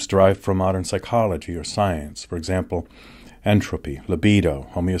given names derived from modern psychology or science, for example, entropy, libido,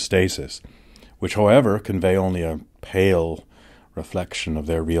 homeostasis, which, however, convey only a pale reflection of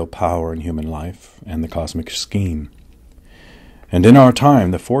their real power in human life and the cosmic scheme. And in our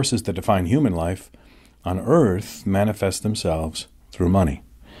time, the forces that define human life on Earth manifest themselves through money.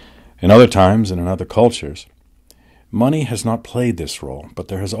 In other times and in other cultures, Money has not played this role, but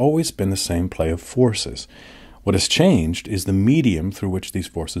there has always been the same play of forces. What has changed is the medium through which these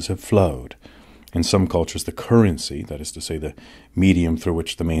forces have flowed. In some cultures, the currency, that is to say the medium through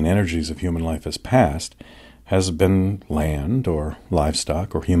which the main energies of human life has passed, has been land or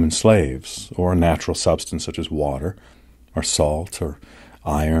livestock or human slaves or a natural substance such as water or salt or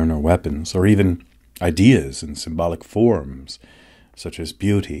iron or weapons or even ideas in symbolic forms such as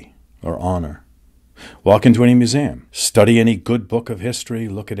beauty or honor. Walk into any museum, study any good book of history,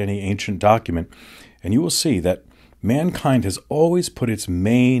 look at any ancient document, and you will see that mankind has always put its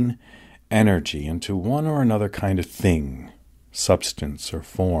main energy into one or another kind of thing, substance or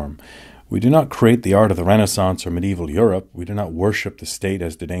form. We do not create the art of the Renaissance or medieval Europe. We do not worship the state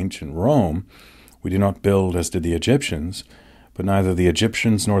as did ancient Rome. We do not build as did the Egyptians. But neither the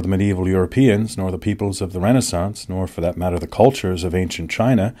Egyptians nor the medieval Europeans, nor the peoples of the Renaissance, nor for that matter the cultures of ancient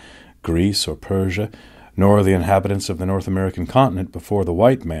China, Greece or Persia, nor the inhabitants of the North American continent before the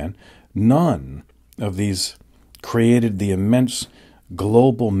white man, none of these created the immense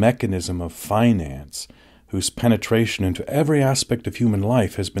global mechanism of finance whose penetration into every aspect of human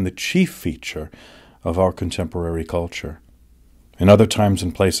life has been the chief feature of our contemporary culture. In other times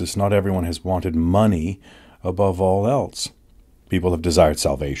and places, not everyone has wanted money above all else. People have desired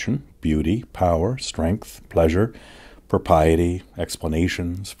salvation, beauty, power, strength, pleasure, propriety,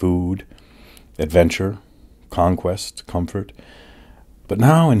 explanations, food, adventure, conquest, comfort. But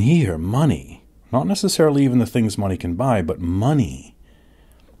now and here, money, not necessarily even the things money can buy, but money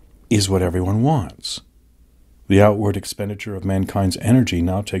is what everyone wants. The outward expenditure of mankind's energy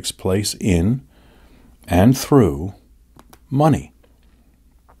now takes place in and through money.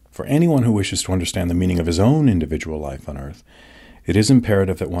 For anyone who wishes to understand the meaning of his own individual life on earth, it is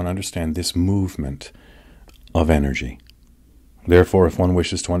imperative that one understand this movement of energy. Therefore, if one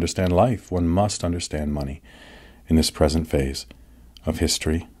wishes to understand life, one must understand money in this present phase of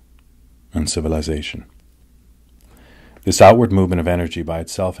history and civilization. This outward movement of energy by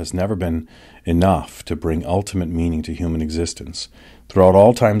itself has never been enough to bring ultimate meaning to human existence. Throughout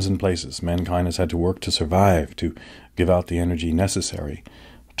all times and places, mankind has had to work to survive, to give out the energy necessary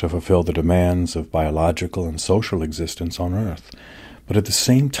to fulfill the demands of biological and social existence on earth. But at the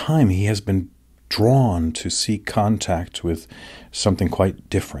same time, he has been drawn to seek contact with something quite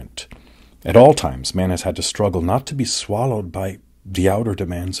different. At all times, man has had to struggle not to be swallowed by the outer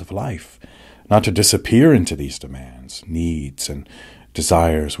demands of life, not to disappear into these demands, needs, and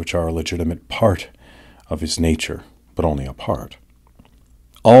desires which are a legitimate part of his nature, but only a part.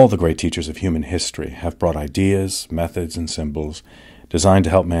 All the great teachers of human history have brought ideas, methods, and symbols designed to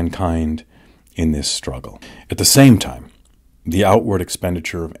help mankind in this struggle. At the same time, the outward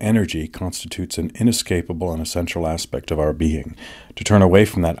expenditure of energy constitutes an inescapable and essential aspect of our being. To turn away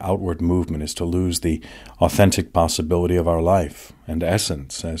from that outward movement is to lose the authentic possibility of our life and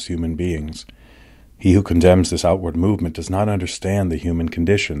essence as human beings. He who condemns this outward movement does not understand the human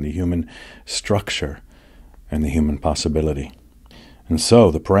condition, the human structure, and the human possibility. And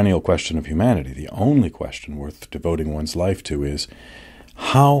so the perennial question of humanity, the only question worth devoting one's life to, is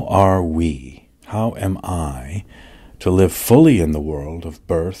how are we, how am I, to live fully in the world of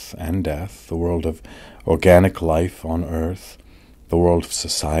birth and death, the world of organic life on earth, the world of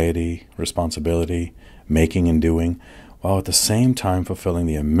society, responsibility, making and doing, while at the same time fulfilling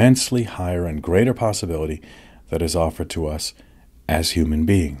the immensely higher and greater possibility that is offered to us as human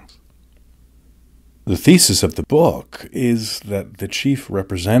beings. The thesis of the book is that the chief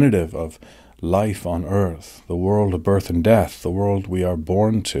representative of life on earth, the world of birth and death, the world we are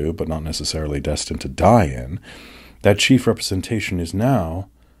born to but not necessarily destined to die in, that chief representation is now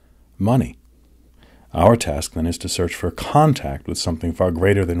money. Our task then is to search for contact with something far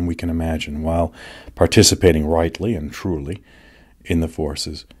greater than we can imagine while participating rightly and truly in the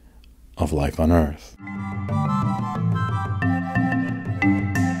forces of life on earth.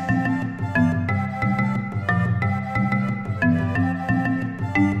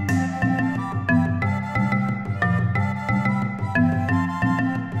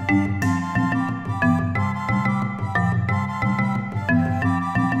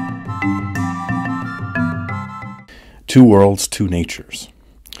 Two worlds, two natures.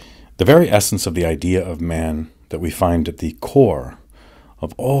 The very essence of the idea of man that we find at the core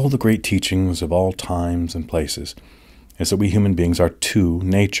of all the great teachings of all times and places is that we human beings are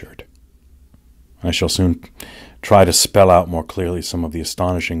two-natured. I shall soon try to spell out more clearly some of the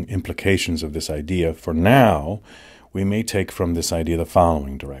astonishing implications of this idea. For now, we may take from this idea the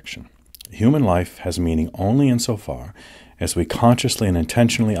following direction. Human life has meaning only insofar as we consciously and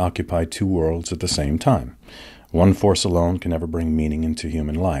intentionally occupy two worlds at the same time. One force alone can never bring meaning into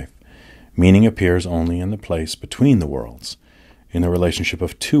human life. Meaning appears only in the place between the worlds, in the relationship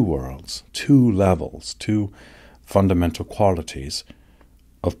of two worlds, two levels, two fundamental qualities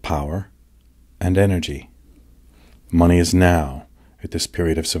of power and energy. Money is now, at this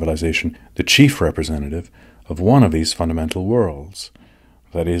period of civilization, the chief representative of one of these fundamental worlds.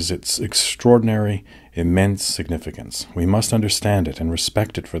 That is, its extraordinary, immense significance. We must understand it and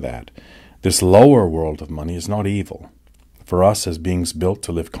respect it for that. This lower world of money is not evil. For us, as beings built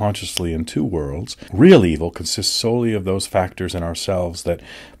to live consciously in two worlds, real evil consists solely of those factors in ourselves that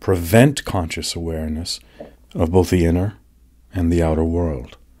prevent conscious awareness of both the inner and the outer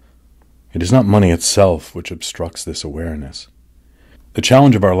world. It is not money itself which obstructs this awareness. The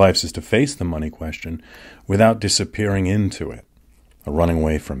challenge of our lives is to face the money question without disappearing into it, or running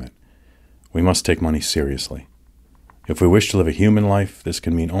away from it. We must take money seriously. If we wish to live a human life, this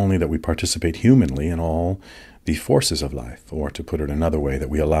can mean only that we participate humanly in all the forces of life, or to put it another way, that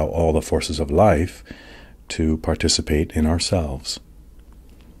we allow all the forces of life to participate in ourselves,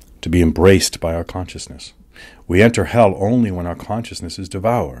 to be embraced by our consciousness. We enter hell only when our consciousness is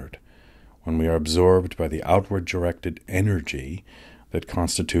devoured, when we are absorbed by the outward directed energy that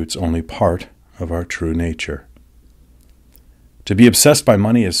constitutes only part of our true nature. To be obsessed by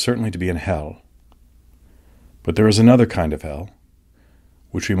money is certainly to be in hell. But there is another kind of hell,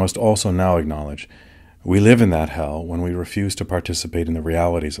 which we must also now acknowledge. We live in that hell when we refuse to participate in the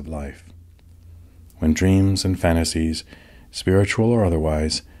realities of life. When dreams and fantasies, spiritual or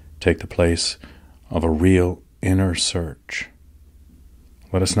otherwise, take the place of a real inner search.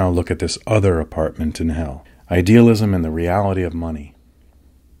 Let us now look at this other apartment in hell. Idealism and the reality of money.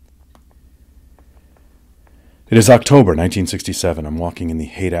 It is October 1967. I'm walking in the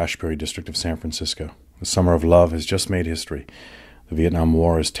Haight-Ashbury district of San Francisco. The summer of love has just made history. The Vietnam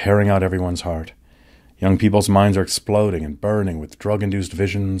War is tearing out everyone's heart. Young people's minds are exploding and burning with drug-induced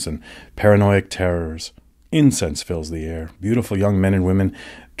visions and paranoid terrors. Incense fills the air. Beautiful young men and women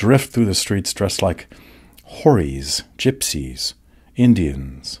drift through the streets dressed like houris, gypsies,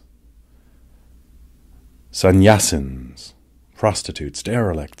 Indians, sannyasins, prostitutes,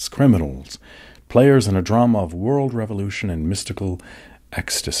 derelicts, criminals, players in a drama of world revolution and mystical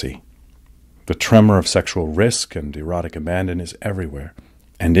ecstasy. The tremor of sexual risk and erotic abandon is everywhere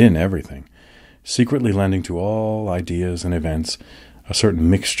and in everything, secretly lending to all ideas and events a certain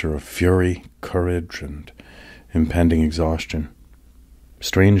mixture of fury, courage, and impending exhaustion.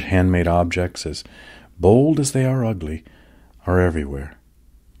 Strange handmade objects, as bold as they are ugly, are everywhere.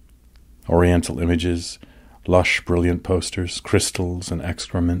 Oriental images, lush, brilliant posters, crystals and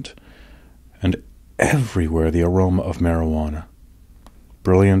excrement, and everywhere the aroma of marijuana.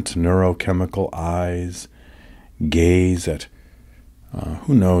 Brilliant neurochemical eyes gaze at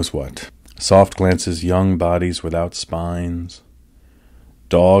who knows what. Soft glances, young bodies without spines,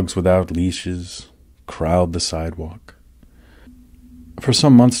 dogs without leashes crowd the sidewalk. For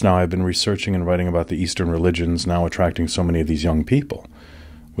some months now, I've been researching and writing about the Eastern religions now attracting so many of these young people.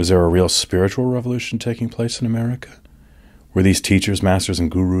 Was there a real spiritual revolution taking place in America? Were these teachers, masters,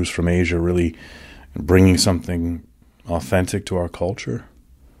 and gurus from Asia really bringing something authentic to our culture?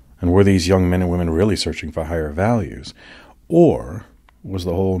 And were these young men and women really searching for higher values? Or was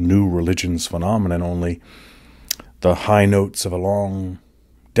the whole new religions phenomenon only the high notes of a long,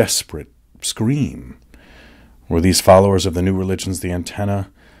 desperate scream? Were these followers of the new religions the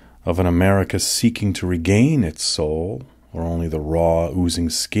antenna of an America seeking to regain its soul, or only the raw, oozing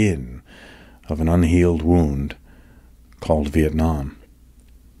skin of an unhealed wound called Vietnam?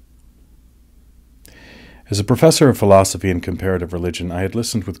 As a professor of philosophy and comparative religion, I had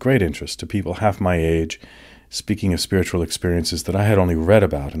listened with great interest to people half my age speaking of spiritual experiences that I had only read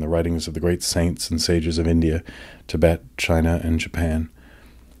about in the writings of the great saints and sages of India, Tibet, China, and Japan.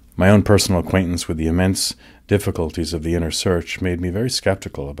 My own personal acquaintance with the immense difficulties of the inner search made me very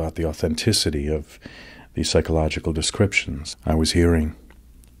skeptical about the authenticity of the psychological descriptions I was hearing.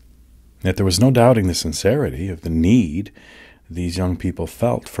 Yet there was no doubting the sincerity of the need these young people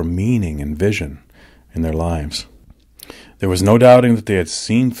felt for meaning and vision in their lives. There was no doubting that they had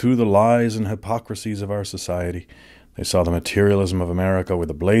seen through the lies and hypocrisies of our society. They saw the materialism of America with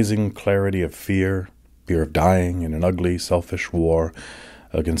the blazing clarity of fear of dying in an ugly, selfish war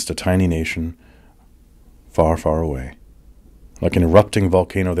against a tiny nation far, far away. Like an erupting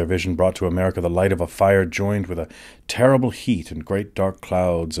volcano, their vision brought to America the light of a fire joined with a terrible heat and great dark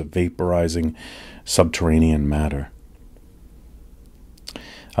clouds of vaporizing subterranean matter.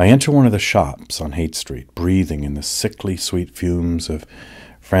 I enter one of the shops on Haight Street, breathing in the sickly sweet fumes of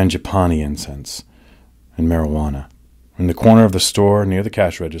frangipani incense and marijuana. In the corner of the store, near the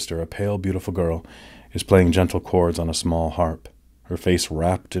cash register, a pale, beautiful girl is playing gentle chords on a small harp. her face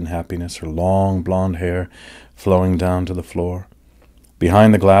wrapped in happiness, her long blonde hair flowing down to the floor.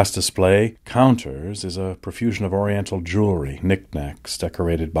 Behind the glass display counters is a profusion of oriental jewelry, knickknacks,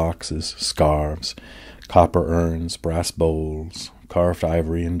 decorated boxes, scarves, copper urns, brass bowls, carved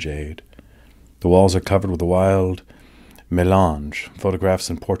ivory and jade. The walls are covered with a wild mélange, photographs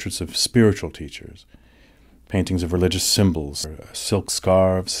and portraits of spiritual teachers, paintings of religious symbols, silk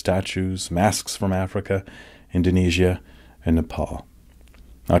scarves, statues, masks from Africa, Indonesia, and Nepal.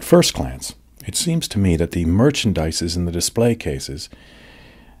 Now, at first glance, it seems to me that the merchandise is in the display cases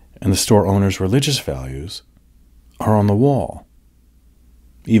and the store owner's religious values are on the wall.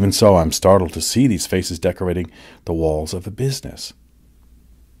 Even so, I'm startled to see these faces decorating the walls of a business.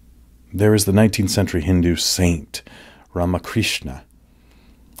 There is the 19th century Hindu saint, Ramakrishna.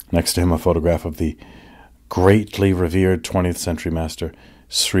 Next to him, a photograph of the greatly revered 20th century master,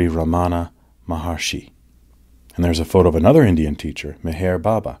 Sri Ramana Maharshi. And there's a photo of another Indian teacher, Meher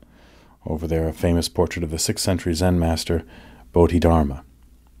Baba. Over there, a famous portrait of the 6th century Zen master, Bodhidharma.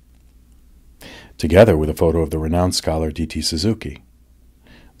 Together with a photo of the renowned scholar D.T. Suzuki.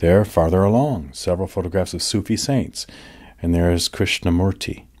 There, farther along, several photographs of Sufi saints, and there is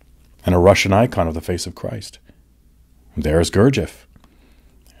Krishnamurti, and a Russian icon of the face of Christ. And there is Gurdjieff,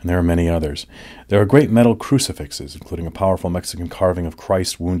 and there are many others. There are great metal crucifixes, including a powerful Mexican carving of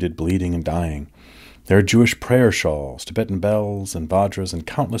Christ wounded, bleeding, and dying. There are Jewish prayer shawls, Tibetan bells, and vajras, and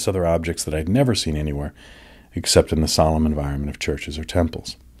countless other objects that I'd never seen anywhere, except in the solemn environment of churches or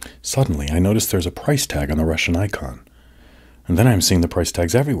temples. Suddenly, I noticed there's a price tag on the Russian icon. And then I'm seeing the price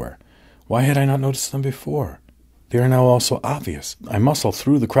tags everywhere. Why had I not noticed them before? They are now also obvious. I muscle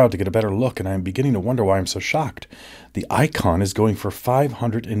through the crowd to get a better look, and I am beginning to wonder why I'm so shocked. The icon is going for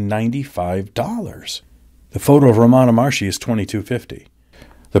 $595. The photo of Ramana Maharshi is $22.50.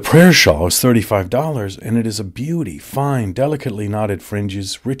 The prayer shawl is $35, and it is a beauty, fine, delicately knotted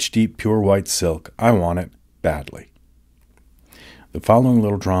fringes, rich, deep, pure white silk. I want it badly. The following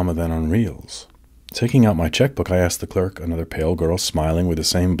little drama then unreels. Taking out my checkbook, I asked the clerk, another pale girl smiling with the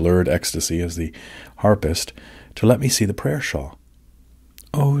same blurred ecstasy as the harpist, to let me see the prayer shawl.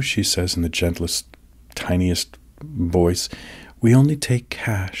 "Oh," she says in the gentlest, tiniest voice, "we only take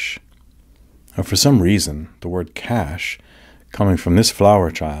cash." Now, for some reason, the word cash, coming from this flower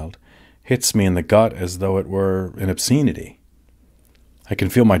child, hits me in the gut as though it were an obscenity. I can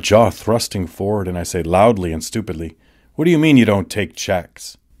feel my jaw thrusting forward, and I say loudly and stupidly, "What do you mean you don't take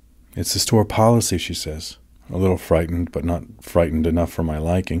checks?" "It's the store policy," she says, a little frightened, but not frightened enough for my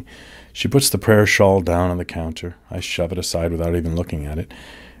liking. She puts the prayer shawl down on the counter. I shove it aside without even looking at it,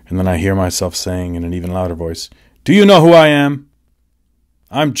 and then I hear myself saying in an even louder voice, "Do you know who I am?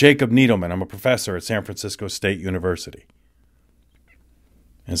 I'm Jacob Needleman. I'm a professor at San Francisco State University."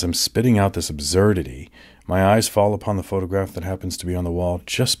 As I'm spitting out this absurdity, my eyes fall upon the photograph that happens to be on the wall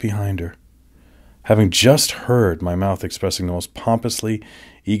just behind her. Having just heard my mouth expressing the most pompously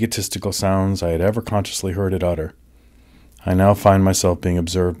egotistical sounds I had ever consciously heard it utter, I now find myself being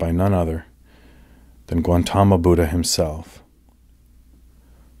observed by none other than Gautama Buddha himself,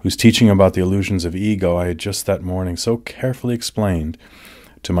 whose teaching about the illusions of ego I had just that morning so carefully explained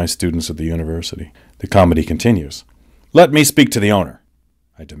to my students at the university. The comedy continues. "Let me speak to the owner,"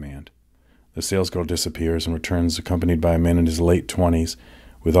 I demand. The salesgirl disappears and returns accompanied by a man in his late 20s,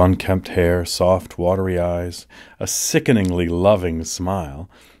 with unkempt hair, soft, watery eyes, a sickeningly loving smile,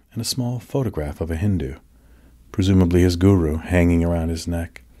 and a small photograph of a Hindu, presumably his guru, hanging around his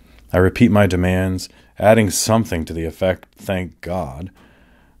neck. I repeat my demands, adding something to the effect, "Thank God."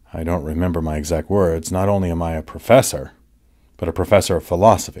 I don't remember my exact words. Not only am I a professor, but a professor of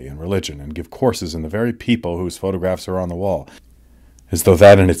philosophy and religion, and give courses in the very people whose photographs are on the wall, as though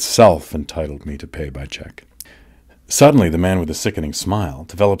that in itself entitled me to pay by check. Suddenly, the man with the sickening smile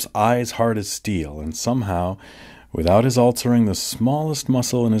develops eyes hard as steel, and somehow, without his altering the smallest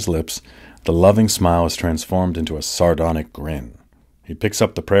muscle in his lips, the loving smile is transformed into a sardonic grin. He picks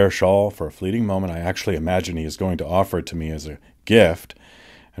up the prayer shawl. For a fleeting moment, I actually imagine he is going to offer it to me as a gift,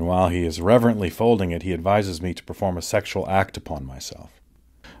 and while he is reverently folding it, he advises me to perform a sexual act upon myself.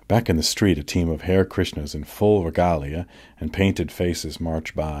 Back in the street, a team of Hare Krishnas in full regalia and painted faces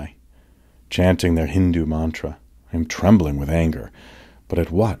march by, chanting their Hindu mantra. I am trembling with anger. But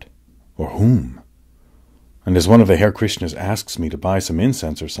at what? Or whom? And as one of the Hare Krishnas asks me to buy some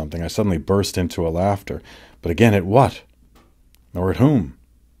incense or something, I suddenly burst into a laughter. But again, at what? Or at whom?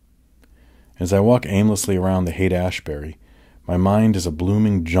 As I walk aimlessly around the Haight-Ashbury, my mind is a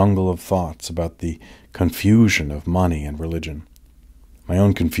blooming jungle of thoughts about the confusion of money and religion, my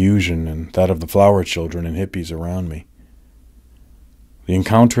own confusion and that of the flower children and hippies around me. The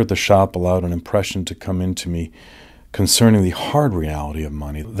encounter at the shop allowed an impression to come into me concerning the hard reality of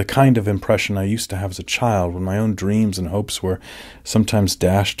money, the kind of impression I used to have as a child when my own dreams and hopes were sometimes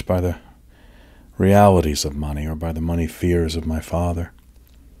dashed by the realities of money or by the money fears of my father.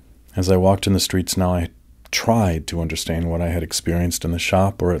 As I walked in the streets now, I tried to understand what I had experienced in the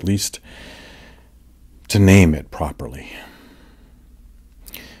shop, or at least to name it properly.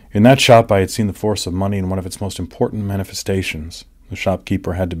 In that shop, I had seen the force of money in one of its most important manifestations. The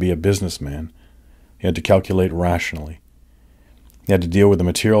shopkeeper had to be a businessman. He had to calculate rationally. He had to deal with the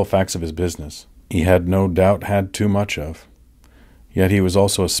material facts of his business. He had no doubt had too much of. Yet he was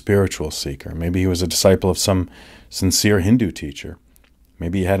also a spiritual seeker. Maybe he was a disciple of some sincere Hindu teacher.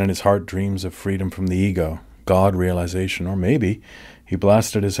 Maybe he had in his heart dreams of freedom from the ego, God realization, or maybe he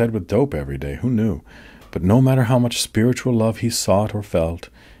blasted his head with dope every day. Who knew? But no matter how much spiritual love he sought or felt,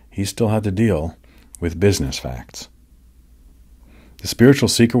 he still had to deal with business facts. The spiritual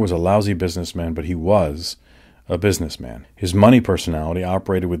seeker was a lousy businessman, but he was a businessman. His money personality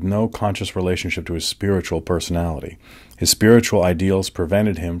operated with no conscious relationship to his spiritual personality. His spiritual ideals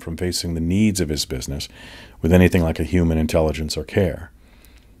prevented him from facing the needs of his business with anything like a human intelligence or care.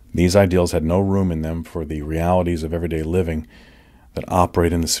 These ideals had no room in them for the realities of everyday living that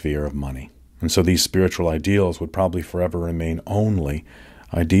operate in the sphere of money. And so these spiritual ideals would probably forever remain only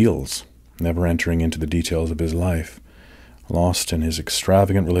ideals, never entering into the details of his life. Lost in his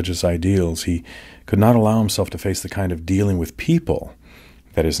extravagant religious ideals, he could not allow himself to face the kind of dealing with people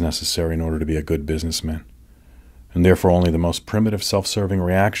that is necessary in order to be a good businessman. And therefore only the most primitive self-serving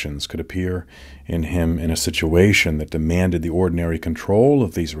reactions could appear in him in a situation that demanded the ordinary control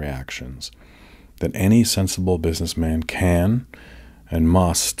of these reactions that any sensible businessman can and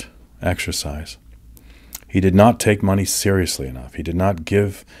must exercise. He did not take money seriously enough. He did not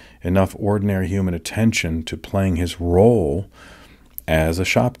give enough ordinary human attention to playing his role as a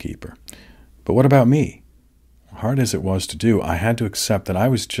shopkeeper. But what about me? Hard as it was to do, I had to accept that I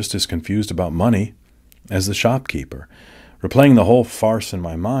was just as confused about money as the shopkeeper. Replaying the whole farce in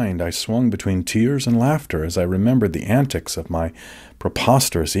my mind, I swung between tears and laughter as I remembered the antics of my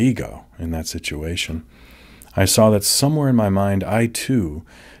preposterous ego in that situation. I saw that somewhere in my mind I, too,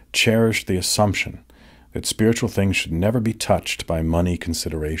 cherished the assumption that spiritual things should never be touched by money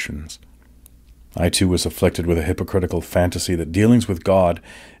considerations. I, too, was afflicted with a hypocritical fantasy that dealings with God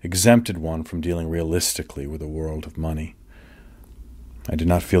exempted one from dealing realistically with a world of money. I did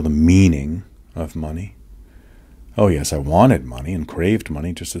not feel the meaning of money. Oh, yes, I wanted money and craved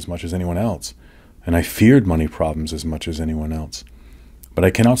money just as much as anyone else, and I feared money problems as much as anyone else. But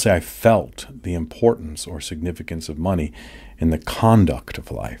I cannot say I felt the importance or significance of money in the conduct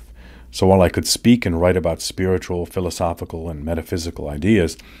of life. So while I could speak and write about spiritual, philosophical, and metaphysical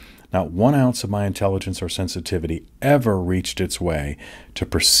ideas, not 1 ounce of my intelligence or sensitivity ever reached its way to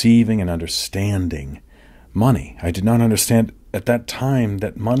perceiving and understanding money. I did not understand at that time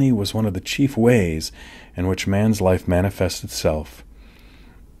that money was one of the chief ways in which man's life manifests itself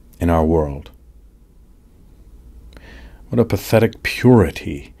in our world. What a pathetic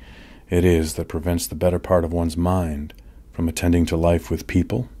purity it is that prevents the better part of one's mind from attending to life with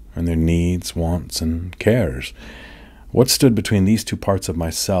people and their needs, wants, and cares. What stood between these two parts of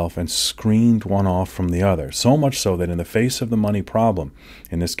myself and screened one off from the other, so much so that in the face of the money problem,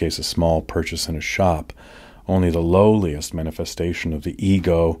 in this case a small purchase in a shop, only the lowliest manifestation of the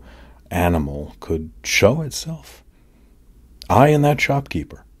ego animal could show itself? I and that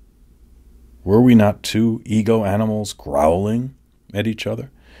shopkeeper. Were we not two ego animals growling at each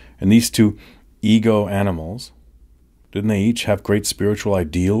other? And these two ego animals, didn't they each have great spiritual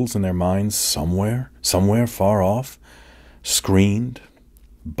ideals in their minds somewhere far off, screened,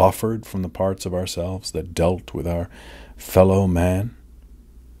 buffered from the parts of ourselves that dealt with our fellow man?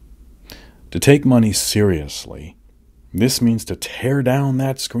 To take money seriously, this means to tear down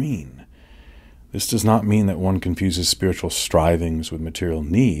that screen. This does not mean that one confuses spiritual strivings with material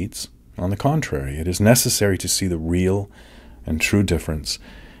needs. On the contrary, it is necessary to see the real and true difference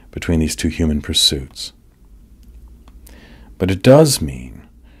between these two human pursuits. But it does mean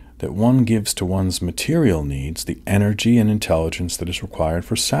that one gives to one's material needs the energy and intelligence that is required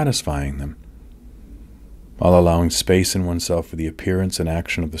for satisfying them, while allowing space in oneself for the appearance and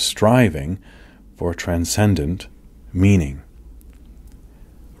action of the striving for transcendent meaning.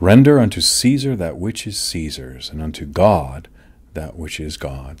 Render unto Caesar that which is Caesar's, and unto God that which is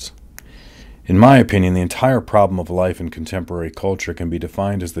God's. In my opinion, the entire problem of life in contemporary culture can be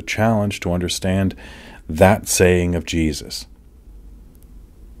defined as the challenge to understand that saying of Jesus.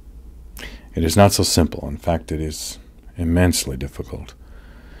 It is not so simple. In fact, it is immensely difficult.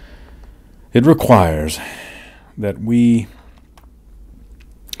 It requires that we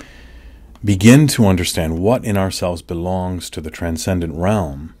begin to understand what in ourselves belongs to the transcendent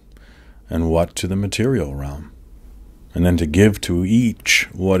realm and what to the material realm, and then to give to each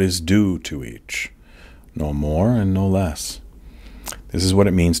what is due to each, no more and no less. This is what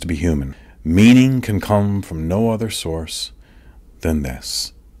it means to be human. Meaning can come from no other source than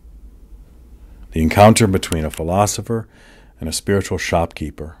this. The encounter between a philosopher and a spiritual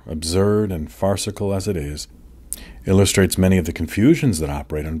shopkeeper, absurd and farcical as it is, illustrates many of the confusions that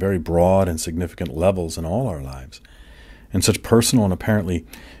operate on very broad and significant levels in all our lives. In such personal and apparently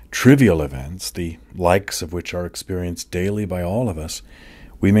trivial events, the likes of which are experienced daily by all of us,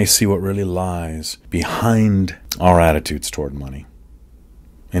 we may see what really lies behind our attitudes toward money.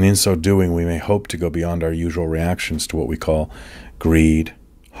 And in so doing, we may hope to go beyond our usual reactions to what we call greed,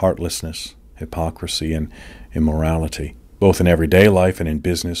 heartlessness, hypocrisy, and immorality, both in everyday life and in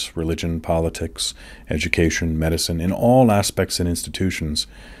business, religion, politics, education, medicine, in all aspects and institutions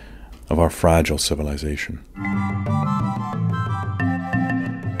of our fragile civilization.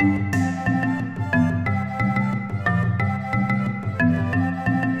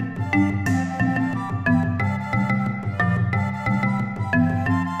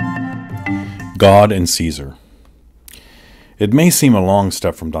 God and Caesar. It may seem a long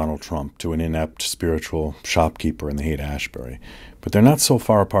step from Donald Trump to an inept spiritual shopkeeper in the Haight-Ashbury, but they're not so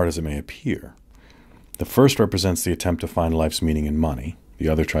far apart as it may appear. The first represents the attempt to find life's meaning in money. The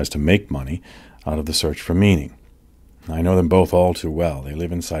other tries to make money out of the search for meaning. I know them both all too well. They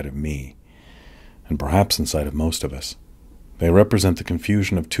live inside of me, and perhaps inside of most of us. They represent the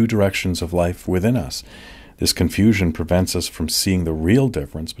confusion of two directions of life within us. This confusion prevents us from seeing the real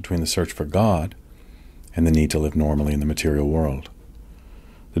difference between the search for God and the need to live normally in the material world.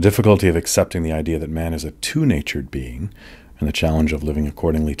 The difficulty of accepting the idea that man is a two-natured being and the challenge of living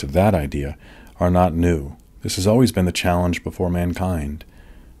accordingly to that idea are not new. This has always been the challenge before mankind.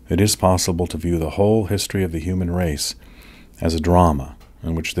 It is possible to view the whole history of the human race as a drama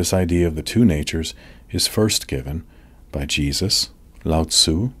in which this idea of the two natures is first given by Jesus, Lao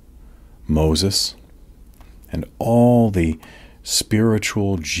Tzu, Moses, and all the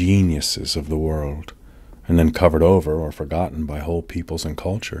spiritual geniuses of the world, and then covered over or forgotten by whole peoples and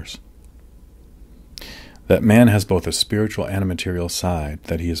cultures. That man has both a spiritual and a material side,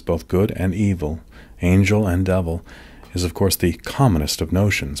 that he is both good and evil, angel and devil, is of course the commonest of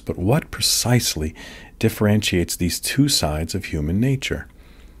notions, but what precisely differentiates these two sides of human nature?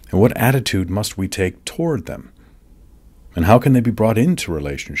 And what attitude must we take toward them? And how can they be brought into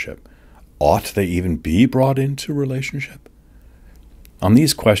relationship? Ought they even be brought into relationship? On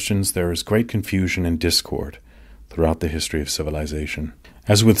these questions there is great confusion and discord throughout the history of civilization.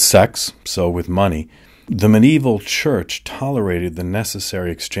 As with sex, so with money, the medieval church tolerated the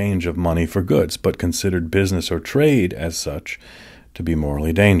necessary exchange of money for goods, but considered business or trade as such to be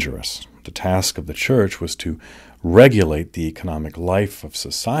morally dangerous. The task of the church was to regulate the economic life of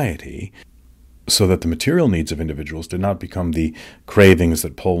society so that the material needs of individuals did not become the cravings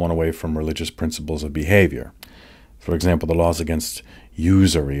that pull one away from religious principles of behavior. For example, the laws against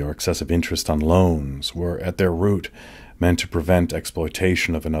usury or excessive interest on loans were, at their root, meant to prevent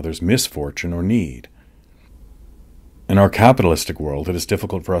exploitation of another's misfortune or need. In our capitalistic world, it is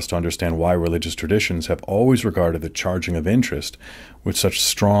difficult for us to understand why religious traditions have always regarded the charging of interest with such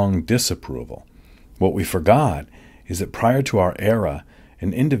strong disapproval. What we forgot is that prior to our era,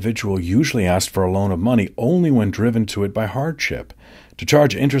 an individual usually asked for a loan of money only when driven to it by hardship. To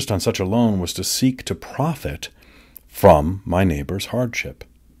charge interest on such a loan was to seek to profit from my neighbor's hardship.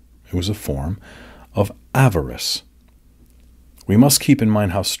 It was a form of avarice. We must keep in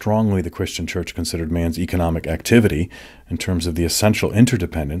mind how strongly the Christian church considered man's economic activity in terms of the essential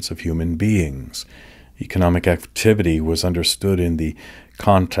interdependence of human beings. Economic activity was understood in the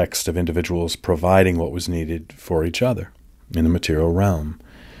context of individuals providing what was needed for each other in the material realm.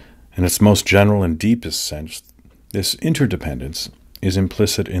 In its most general and deepest sense, this interdependence is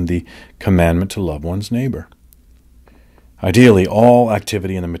implicit in the commandment to love one's neighbor. Ideally, all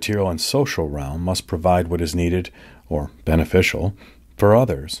activity in the material and social realm must provide what is needed or beneficial for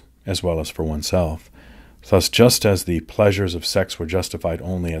others, as well as for oneself. Thus, just as the pleasures of sex were justified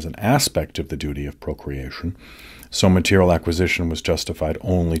only as an aspect of the duty of procreation, so material acquisition was justified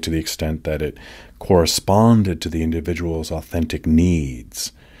only to the extent that it corresponded to the individual's authentic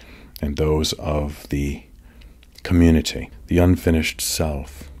needs and those of the community, the unfinished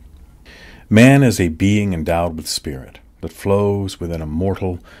self. Man is a being endowed with spirit that flows within a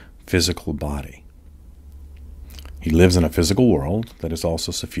mortal physical body. He lives in a physical world that is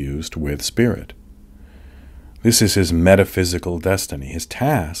also suffused with spirit. This is his metaphysical destiny. His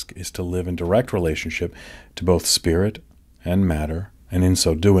task is to live in direct relationship to both spirit and matter, and in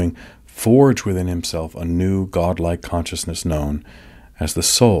so doing, forge within himself a new godlike consciousness known as the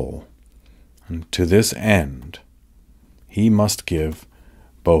soul. And to this end, he must give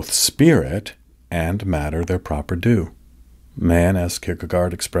both spirit and matter their proper due. Man, as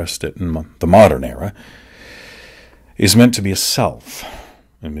Kierkegaard expressed it in the modern era, is meant to be a self,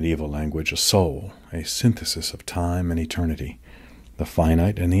 in medieval language a soul, a synthesis of time and eternity, the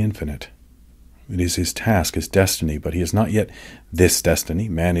finite and the infinite. It is his task, his destiny, but he is not yet this destiny.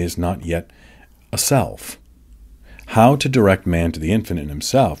 Man is not yet a self. How to direct man to the infinite in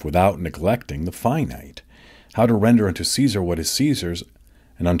himself without neglecting the finite? How to render unto Caesar what is Caesar's,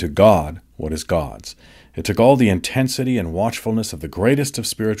 and unto God what is God's? It took all the intensity and watchfulness of the greatest of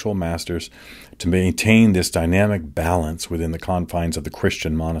spiritual masters to maintain this dynamic balance within the confines of the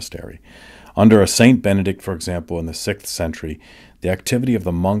Christian monastery. Under a Saint Benedict, for example, in the 6th century, the activity of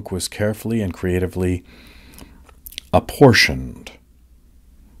the monk was carefully and creatively apportioned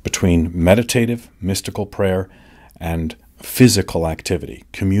between meditative, mystical prayer and physical activity,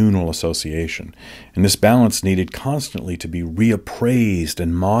 communal association. And this balance needed constantly to be reappraised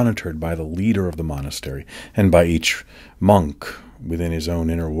and monitored by the leader of the monastery and by each monk within his own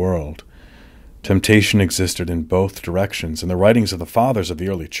inner world. Temptation existed in both directions, and the writings of the fathers of the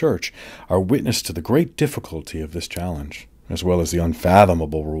early church are witness to the great difficulty of this challenge, as well as the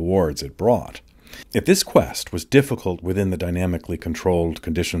unfathomable rewards it brought. If this quest was difficult within the dynamically controlled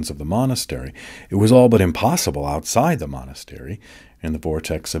conditions of the monastery, it was all but impossible outside the monastery in the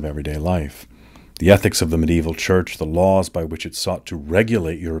vortex of everyday life. The ethics of the medieval church, the laws by which it sought to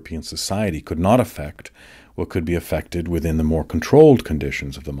regulate European society, could not affect what could be affected within the more controlled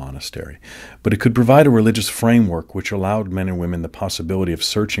conditions of the monastery, but it could provide a religious framework which allowed men and women the possibility of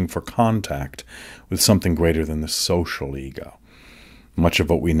searching for contact with something greater than the social ego. Much of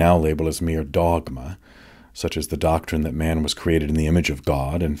what we now label as mere dogma, such as the doctrine that man was created in the image of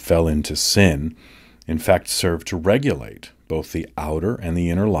God and fell into sin, in fact served to regulate both the outer and the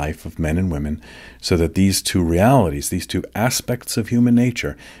inner life of men and women, so that these two realities, these two aspects of human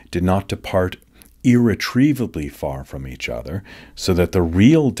nature, did not depart irretrievably far from each other, so that the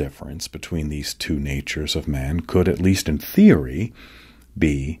real difference between these two natures of man could, at least in theory,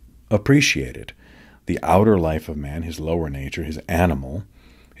 be appreciated. The outer life of man, his lower nature, his animal,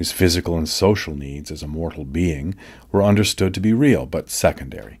 his physical and social needs as a mortal being, were understood to be real, but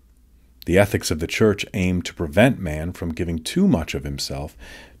secondary. The ethics of the church aimed to prevent man from giving too much of himself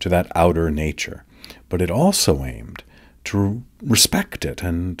to that outer nature, but it also aimed to respect it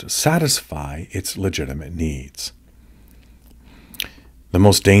and satisfy its legitimate needs. The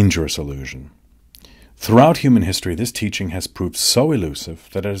most dangerous illusion. Throughout human history, this teaching has proved so elusive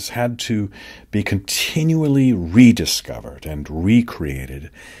that it has had to be continually rediscovered and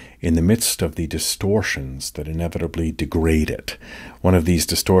recreated in the midst of the distortions that inevitably degrade it. One of these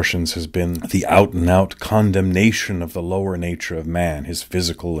distortions has been the out-and-out condemnation of the lower nature of man, his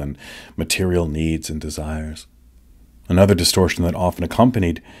physical and material needs and desires. Another distortion that often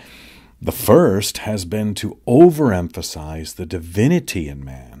accompanied the first has been to overemphasize the divinity in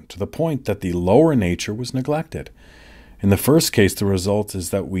man, to the point that the lower nature was neglected. In the first case, the result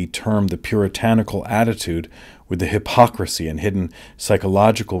is that we term the puritanical attitude with the hypocrisy and hidden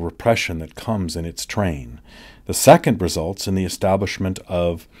psychological repression that comes in its train. The second results in the establishment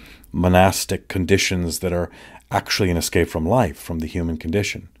of monastic conditions that are actually an escape from life, from the human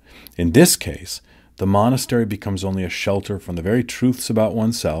condition. In this case, the monastery becomes only a shelter from the very truths about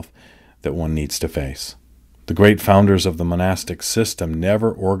oneself that one needs to face. The great founders of the monastic system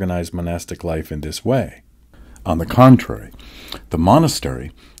never organized monastic life in this way. On the contrary, the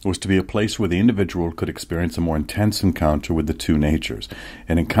monastery was to be a place where the individual could experience a more intense encounter with the two natures,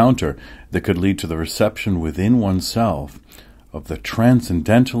 an encounter that could lead to the reception within oneself of the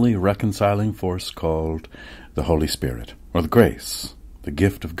transcendentally reconciling force called the Holy Spirit, or the grace, the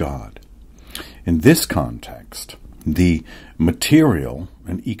gift of God. In this context, the material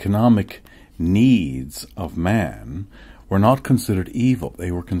and economic needs of man were not considered evil.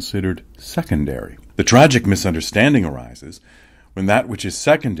 They were considered secondary. The tragic misunderstanding arises when that which is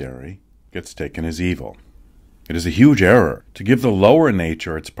secondary gets taken as evil. It is a huge error. To give the lower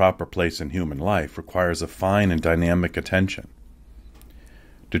nature its proper place in human life requires a fine and dynamic attention.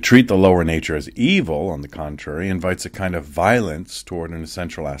 To treat the lower nature as evil, on the contrary, invites a kind of violence toward an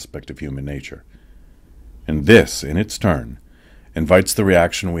essential aspect of human nature. And this, in its turn, invites the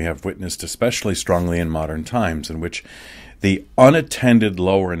reaction we have witnessed especially strongly in modern times, in which the unattended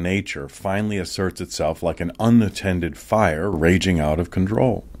lower nature finally asserts itself like an unattended fire raging out of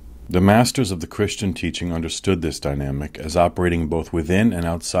control. The masters of the Christian teaching understood this dynamic as operating both within and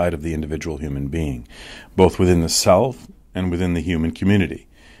outside of the individual human being, both within the self and within the human community.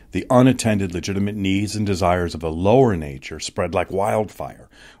 the unattended legitimate needs and desires of the lower nature spread like wildfire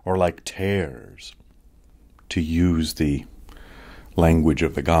or like tares, to use the language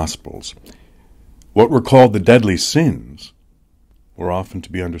of the Gospels. What were called the deadly sins were often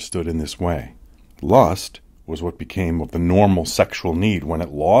to be understood in this way. Lust was what became of the normal sexual need when it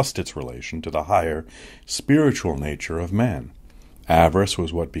lost its relation to the higher spiritual nature of man. Avarice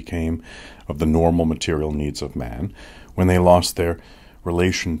was what became of the normal material needs of man when they lost their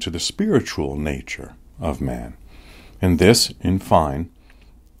relation to the spiritual nature of man. And this, in fine,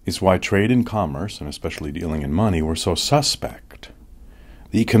 is why trade and commerce, and especially dealing in money, were so suspect.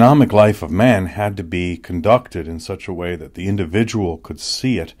 The economic life of man had to be conducted in such a way that the individual could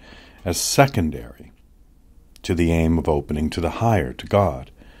see it as secondary to the aim of opening to the higher, to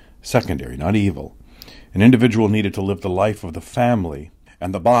God. Secondary, not evil. An individual needed to live the life of the family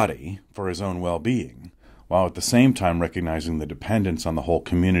and the body for his own well-being, while at the same time recognizing the dependence on the whole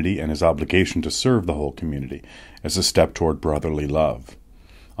community and his obligation to serve the whole community as a step toward brotherly love.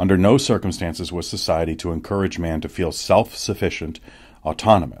 Under no circumstances was society to encourage man to feel self-sufficient,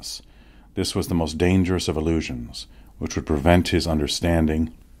 autonomous. This was the most dangerous of illusions, which would prevent his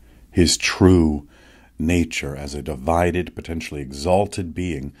understanding his true nature as a divided, potentially exalted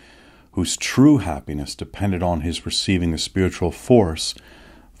being whose true happiness depended on his receiving the spiritual force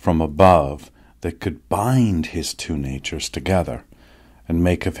from above that could bind his two natures together and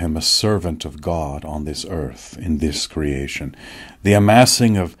make of him a servant of God on this earth, in this creation. The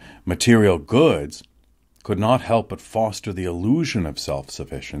amassing of material goods could not help but foster the illusion of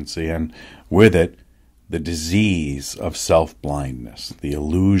self-sufficiency, and with it, the disease of self-blindness, the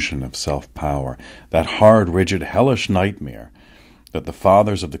illusion of self-power, that hard, rigid, hellish nightmare that the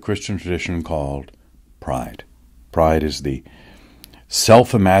fathers of the Christian tradition called pride. Pride is the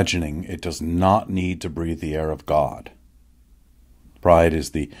self-imagining it does not need to breathe the air of God. Pride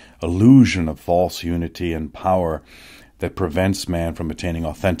is the illusion of false unity and power that prevents man from attaining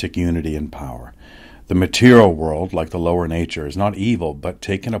authentic unity and power. The material world, like the lower nature, is not evil, but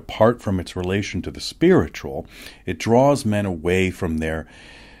taken apart from its relation to the spiritual, it draws men away from their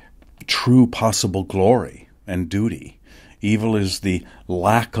true possible glory and duty. Evil is the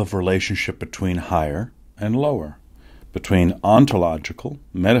lack of relationship between higher and lower, between ontological,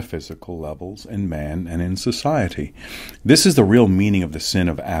 metaphysical levels in man and in society. This is the real meaning of the sin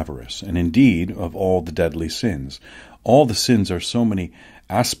of avarice, and indeed of all the deadly sins. All the sins are so many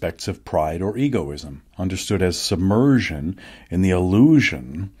aspects of pride or egoism, understood as submersion in the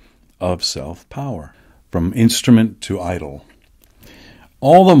illusion of self-power, from instrument to idol.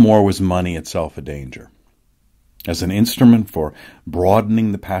 All the more was money itself a danger. As an instrument for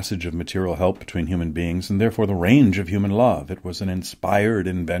broadening the passage of material help between human beings, and therefore the range of human love, it was an inspired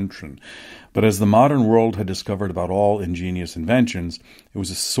invention. But as the modern world had discovered about all ingenious inventions, it was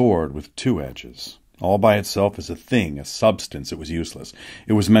a sword with two edges. All by itself as a thing, a substance, it was useless.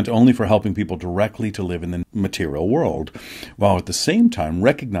 It was meant only for helping people directly to live in the material world, while at the same time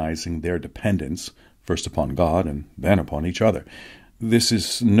recognizing their dependence, first upon God and then upon each other. This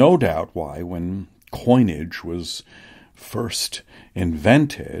is no doubt why, when coinage was first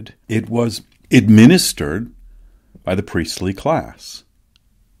invented, it was administered by the priestly class.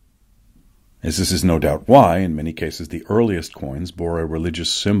 As this is no doubt why, in many cases, the earliest coins bore a religious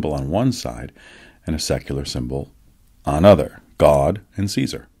symbol on one side and a secular symbol on other, God and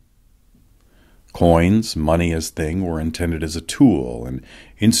Caesar. Coins, money as thing, were intended as a tool, an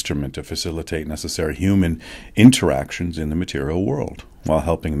instrument to facilitate necessary human interactions in the material world, while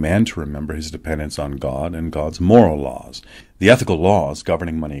helping man to remember his dependence on God and God's moral laws. The ethical laws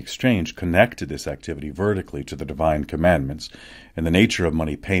governing money exchange connected this activity vertically to the divine commandments, and the nature of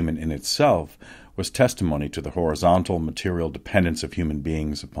money payment in itself was testimony to the horizontal material dependence of human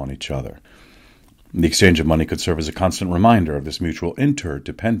beings upon each other. The exchange of money could serve as a constant reminder of this mutual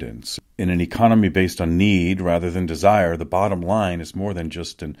interdependence. In an economy based on need rather than desire, the bottom line is more than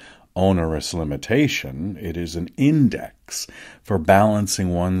just an onerous limitation. It is an index for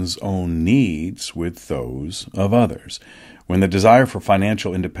balancing one's own needs with those of others. When the desire for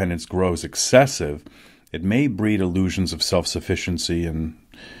financial independence grows excessive, it may breed illusions of self-sufficiency and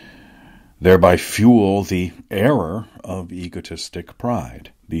thereby fuel the error of egotistic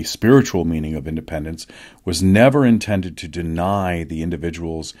pride. The spiritual meaning of independence was never intended to deny the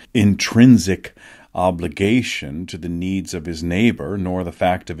individual's intrinsic obligation to the needs of his neighbor, nor the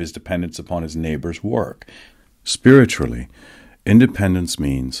fact of his dependence upon his neighbor's work. Spiritually, independence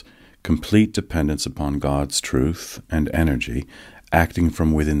means complete dependence upon God's truth and energy, acting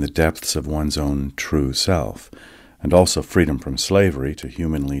from within the depths of one's own true self, and also freedom from slavery to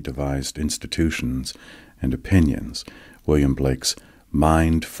humanly devised institutions and opinions. William Blake's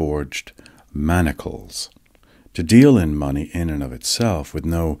mind-forged manacles. To deal in money in and of itself, with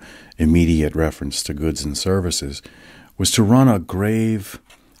no immediate reference to goods and services, was to run a grave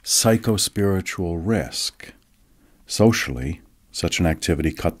psycho-spiritual risk. Socially, such an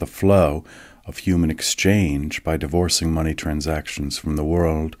activity cut the flow of human exchange by divorcing money transactions from the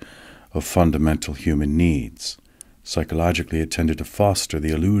world of fundamental human needs. Psychologically, it tended to foster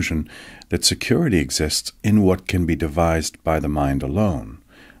the illusion that security exists in what can be devised by the mind alone,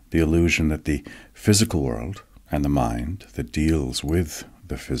 the illusion that the physical world and the mind that deals with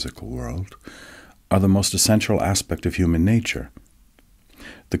the physical world are the most essential aspect of human nature.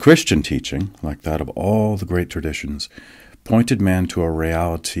 The Christian teaching, like that of all the great traditions, pointed man to a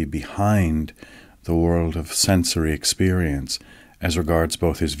reality behind the world of sensory experience as regards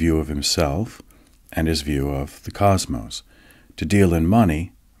both his view of himself and his view of the cosmos. To deal in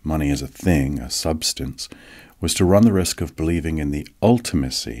money, money as a thing, a substance, was to run the risk of believing in the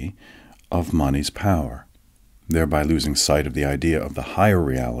ultimacy of money's power, thereby losing sight of the idea of the higher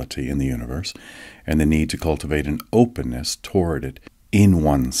reality in the universe and the need to cultivate an openness toward it in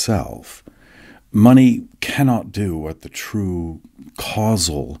oneself. Money cannot do what the true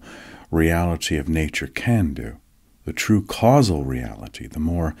causal reality of nature can do. The true causal reality, the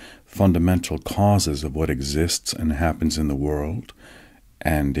more fundamental causes of what exists and happens in the world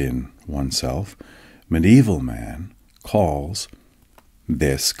and in oneself, medieval man calls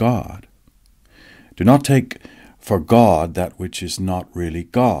this God. Do not take for God that which is not really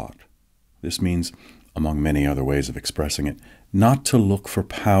God. This means, among many other ways of expressing it, not to look for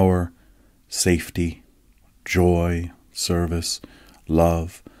power, safety, joy, service,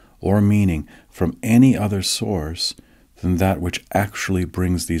 love, or meaning from any other source than that which actually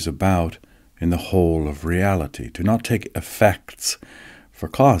brings these about in the whole of reality. Do not take effects for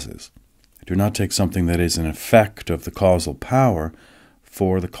causes. Do not take something that is an effect of the causal power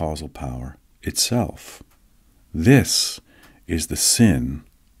for the causal power itself. This is the sin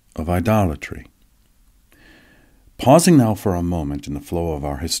of idolatry. Pausing now for a moment in the flow of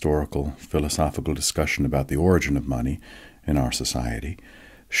our historical, philosophical discussion about the origin of money in our society,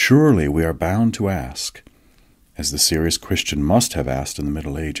 surely we are bound to ask, as the serious Christian must have asked in the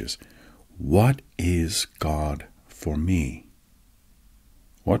Middle Ages, what is God for me?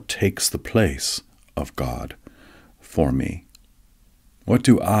 What takes the place of God for me? What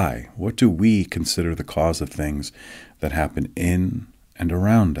do we consider the cause of things that happen in and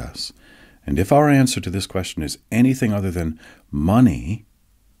around us? And if our answer to this question is anything other than money,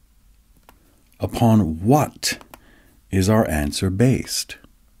 upon what is our answer based?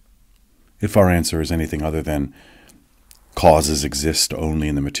 If our answer is anything other than causes exist only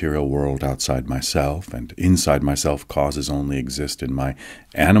in the material world outside myself, and inside myself causes only exist in my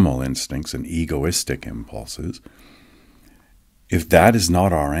animal instincts and egoistic impulses, if that is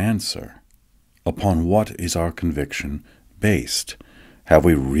not our answer, upon what is our conviction based? Have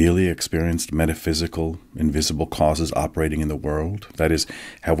we really experienced metaphysical, invisible causes operating in the world? That is,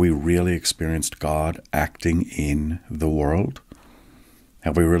 have we really experienced God acting in the world?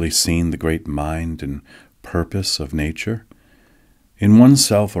 Have we really seen the great mind and purpose of nature? In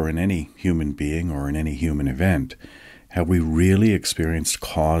oneself or in any human being or in any human event, have we really experienced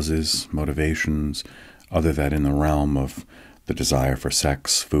causes, motivations, other than in the realm of the desire for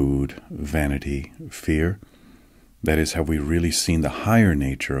sex, food, vanity, fear? That is, have we really seen the higher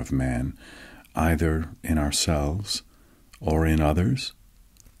nature of man, either in ourselves or in others?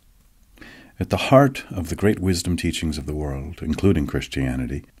 At the heart of the great wisdom teachings of the world, including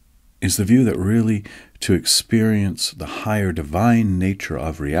Christianity, is the view that really to experience the higher divine nature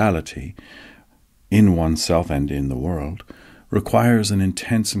of reality in oneself and in the world requires an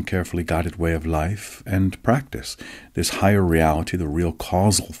intense and carefully guided way of life and practice. This higher reality, the real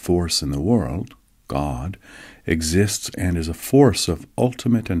causal force in the world, God, exists and is a force of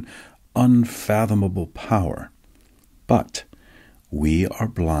ultimate and unfathomable power. But we are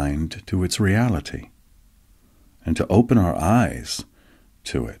blind to its reality. And to open our eyes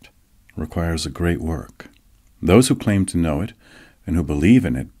to it requires a great work. Those who claim to know it and who believe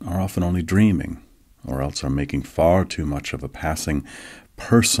in it are often only dreaming, or else are making far too much of a passing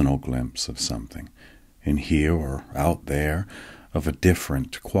personal glimpse of something, in here or out there, of a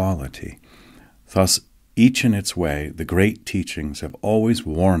different quality. Thus, each in its way, the great teachings have always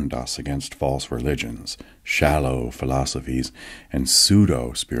warned us against false religions, shallow philosophies, and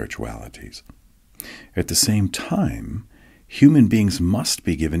pseudo-spiritualities. At the same time, human beings must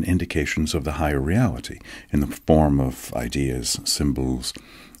be given indications of the higher reality in the form of ideas, symbols,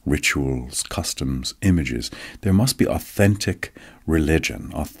 rituals, customs, images. There must be authentic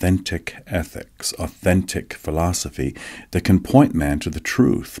religion, authentic ethics, authentic philosophy that can point man to the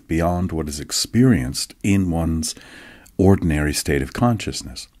truth beyond what is experienced in one's ordinary state of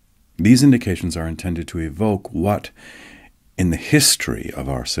consciousness. These indications are intended to evoke what, in the history of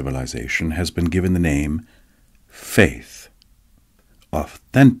our civilization, has been given the name faith.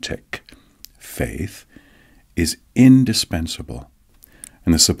 Authentic faith is indispensable,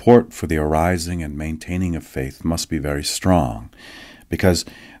 and the support for the arising and maintaining of faith must be very strong, because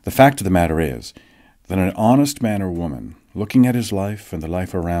the fact of the matter is that an honest man or woman, looking at his life and the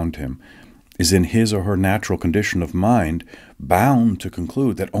life around him, is in his or her natural condition of mind bound to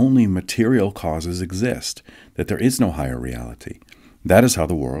conclude that only material causes exist, that there is no higher reality. That is how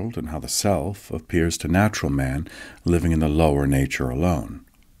the world and how the self appears to natural man living in the lower nature alone,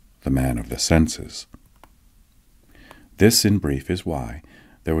 the man of the senses. This, in brief, is why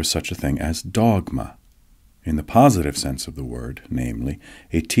there was such a thing as dogma, in the positive sense of the word, namely,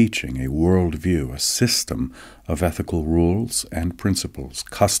 a teaching, a worldview, a system of ethical rules and principles,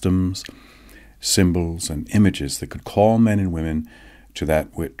 customs, symbols, and images that could call men and women to that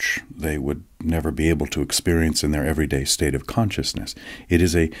which they would never be able to experience in their everyday state of consciousness. It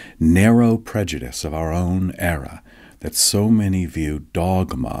is a narrow prejudice of our own era that so many view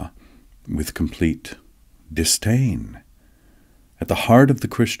dogma with complete disdain. At the heart of the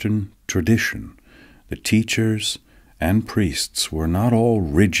Christian tradition, the teachers and priests were not all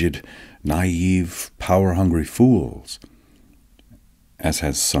rigid, naive, power-hungry fools, as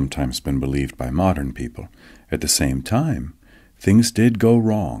has sometimes been believed by modern people. At the same time, things did go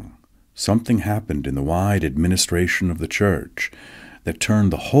wrong. Something happened in the wide administration of the church that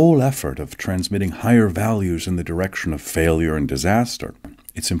turned the whole effort of transmitting higher values in the direction of failure and disaster.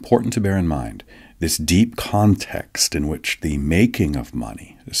 It's important to bear in mind this deep context in which the making of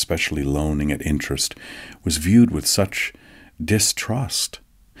money, especially loaning at interest, was viewed with such distrust.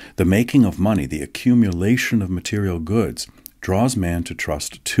 The making of money, the accumulation of material goods, draws man to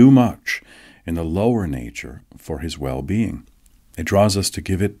trust too much in the lower nature for his well-being. It draws us to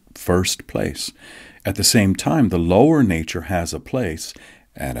give it first place. At the same time, the lower nature has a place,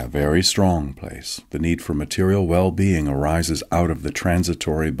 and a very strong place. The need for material well-being arises out of the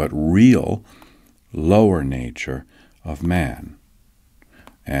transitory but real lower nature of man.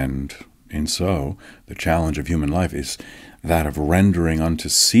 And in so, the challenge of human life is that of rendering unto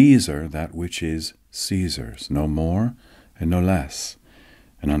Caesar that which is Caesar's, no more and no less,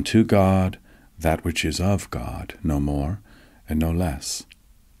 and unto God that which is of God, no more and no less.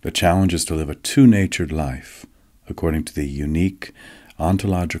 The challenge is to live a two-natured life according to the unique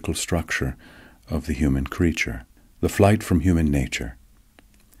ontological structure of the human creature, the flight from human nature.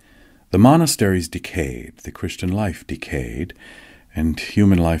 The monasteries decayed, the Christian life decayed, and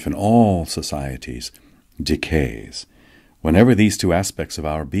human life in all societies decays, whenever these two aspects of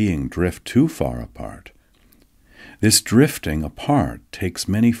our being drift too far apart. This drifting apart takes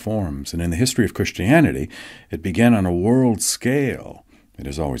many forms, and in the history of Christianity, it began on a world scale. It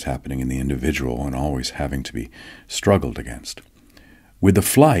is always happening in the individual and always having to be struggled against, with the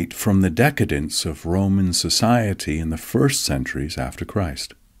flight from the decadence of Roman society in the first centuries after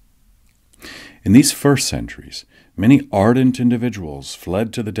Christ. In these first centuries, many ardent individuals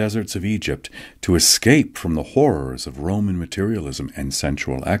fled to the deserts of Egypt to escape from the horrors of Roman materialism and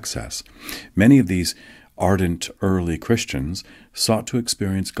sensual excess. Many of these ardent early Christians sought to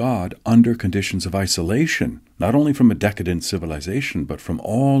experience God under conditions of isolation, not only from a decadent civilization, but from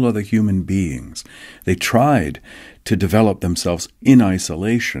all other human beings. They tried to develop themselves in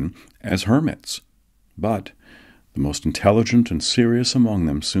isolation as hermits, but the most intelligent and serious among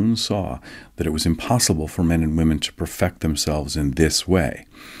them soon saw that it was impossible for men and women to perfect themselves in this way.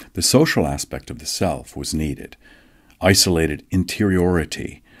 The social aspect of the self was needed. Isolated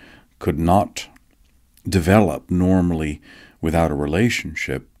interiority could not develop normally without a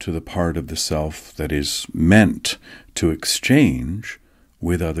relationship to the part of the self that is meant to exchange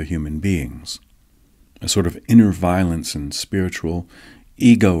with other human beings. A sort of inner violence and spiritual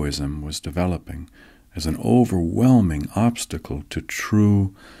egoism was developing as an overwhelming obstacle to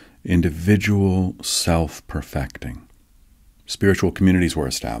true individual self-perfecting. Spiritual communities were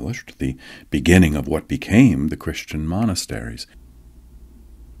established, the beginning of what became the Christian monasteries.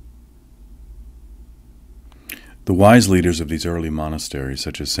 The wise leaders of these early monasteries,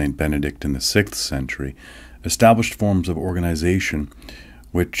 such as Saint Benedict in the 6th century, established forms of organization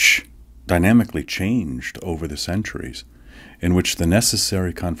which dynamically changed over the centuries, in which the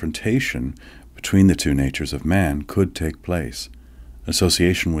necessary confrontation between the two natures of man could take place.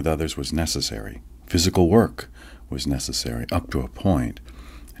 Association with others was necessary. Physical work was necessary up to a point.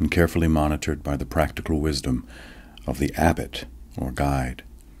 and carefully monitored by the practical wisdom of the abbot or guide.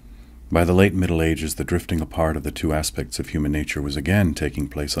 By the late Middle Ages, the drifting apart of the two aspects of human nature was again taking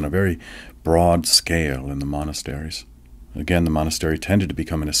place on a very broad scale in the monasteries. Again, the monastery tended to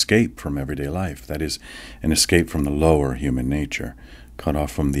become an escape from everyday life, that is, an escape from the lower human nature, cut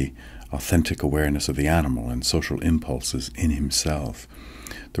off from the authentic awareness of the animal and social impulses in himself.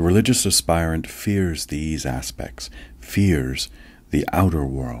 The religious aspirant fears these aspects, fears the outer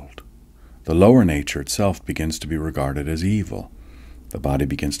world. The lower nature itself begins to be regarded as evil. The body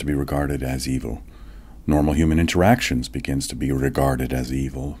begins to be regarded as evil. Normal human interactions begins to be regarded as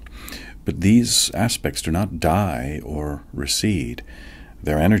evil. But these aspects do not die or recede.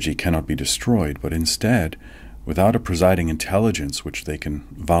 Their energy cannot be destroyed, but instead, without a presiding intelligence which they can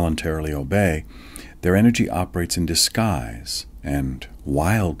voluntarily obey, their energy operates in disguise and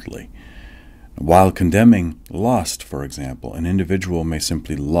wildly. While condemning lust, for example, an individual may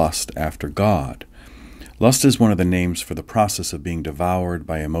simply lust after God. Lust is one of the names for the process of being devoured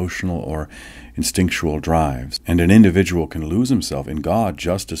by emotional or instinctual drives, and an individual can lose himself in God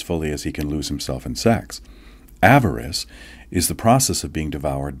just as fully as he can lose himself in sex. Avarice is the process of being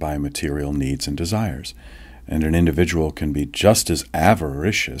devoured by material needs and desires, and an individual can be just as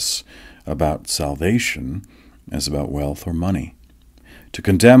avaricious about salvation as about wealth or money. To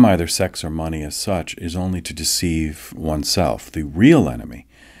condemn either sex or money as such is only to deceive oneself. The real enemy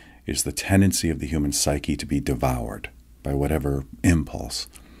is the tendency of the human psyche to be devoured by whatever impulse.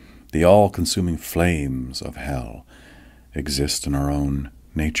 The all-consuming flames of hell exist in our own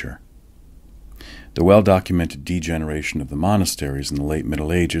nature. The well-documented degeneration of the monasteries in the late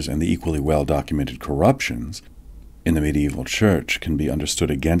Middle Ages and the equally well-documented corruptions in the medieval church can be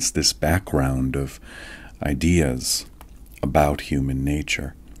understood against this background of ideas about human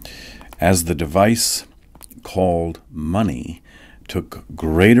nature. As the device called money took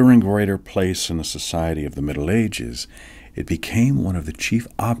greater and greater place in the society of the Middle Ages, it became one of the chief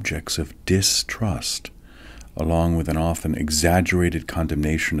objects of distrust, along with an often exaggerated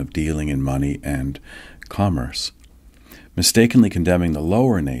condemnation of dealing in money and commerce. Mistakenly condemning the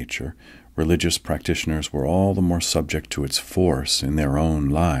lower nature, religious practitioners were all the more subject to its force in their own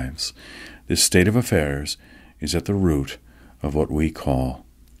lives. This state of affairs is at the root of what we call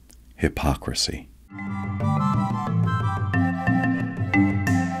hypocrisy.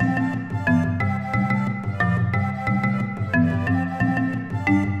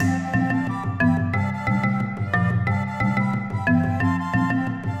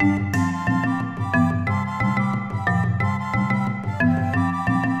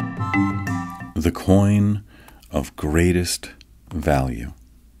 The coin of greatest value.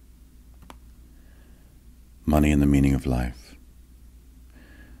 Money and the meaning of life.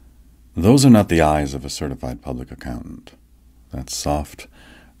 Those are not the eyes of a certified public accountant. That soft,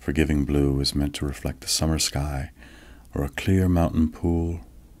 forgiving blue is meant to reflect the summer sky or a clear mountain pool,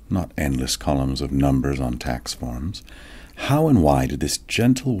 not endless columns of numbers on tax forms. How and why did this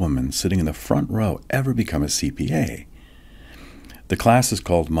gentle woman sitting in the front row ever become a CPA? The class is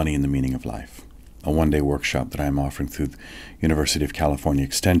called Money and the Meaning of Life, a one-day workshop that I am offering through the University of California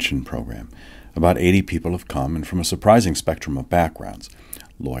Extension program. About 80 people have come, and from a surprising spectrum of backgrounds: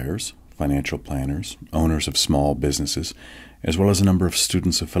 lawyers, financial planners, owners of small businesses, as well as a number of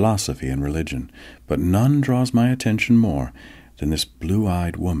students of philosophy and religion. But none draws my attention more than this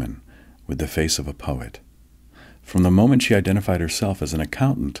blue-eyed woman with the face of a poet. From the moment she identified herself as an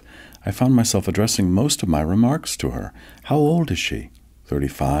accountant, I found myself addressing most of my remarks to her. How old is she?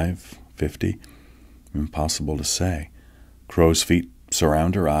 35? 50? Impossible to say. Crow's feet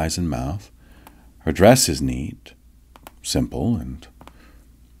surround her eyes and mouth. Her dress is neat, simple, and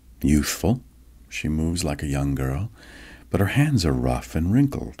youthful. She moves like a young girl, but her hands are rough and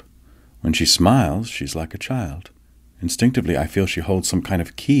wrinkled. When she smiles, she's like a child. Instinctively, I feel she holds some kind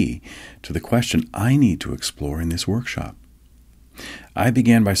of key to the question I need to explore in this workshop. I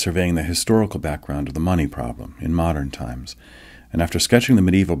began by surveying the historical background of the money problem in modern times, and after sketching the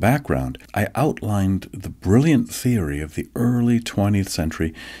medieval background, I outlined the brilliant theory of the early 20th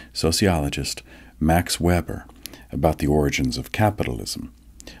century sociologist Max Weber about the origins of capitalism.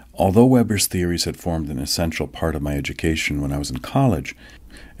 Although Weber's theories had formed an essential part of my education when I was in college,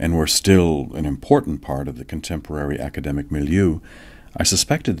 and were still an important part of the contemporary academic milieu, I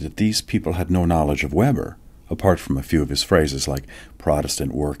suspected that these people had no knowledge of Weber, apart from a few of his phrases like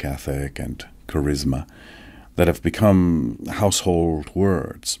Protestant work ethic and charisma, that have become household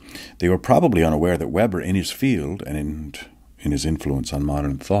words. They were probably unaware that Weber, in his field and in his influence on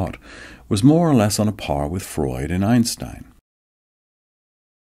modern thought, was more or less on a par with Freud and Einstein.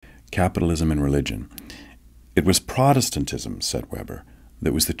 Capitalism and religion. It was Protestantism, said Weber,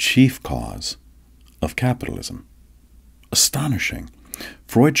 that was the chief cause of capitalism. Astonishing.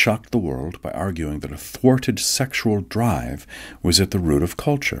 Freud shocked the world by arguing that a thwarted sexual drive was at the root of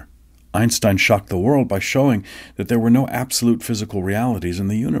culture. Einstein shocked the world by showing that there were no absolute physical realities in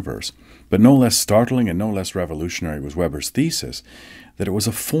the universe. But no less startling and no less revolutionary was Weber's thesis that it was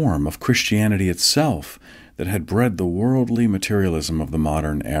a form of Christianity itself that had bred the worldly materialism of the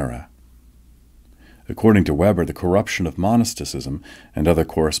modern era. According to Weber, the corruption of monasticism and other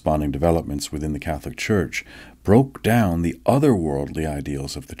corresponding developments within the Catholic Church broke down the otherworldly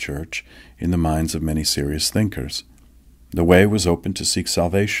ideals of the Church in the minds of many serious thinkers. The way was open to seek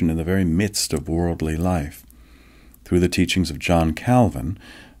salvation in the very midst of worldly life. Through the teachings of John Calvin,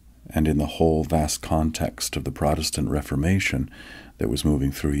 and in the whole vast context of the Protestant Reformation that was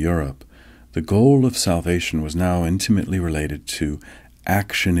moving through Europe, the goal of salvation was now intimately related to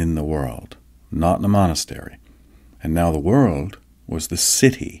action in the world, not in a monastery. And now the world was the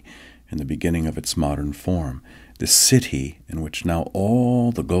city in the beginning of its modern form, the city in which now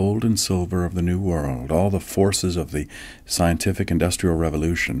all the gold and silver of the New World, all the forces of the scientific industrial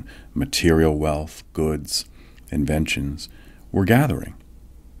revolution, material wealth, goods, inventions, were gathering.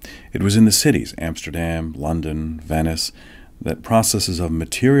 It was in the cities, Amsterdam, London, Venice, that processes of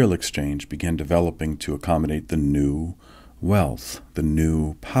material exchange began developing to accommodate the new wealth, the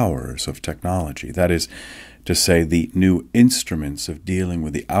new powers of technology. That is to say, the new instruments of dealing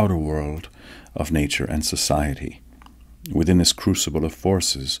with the outer world of nature and society. Within this crucible of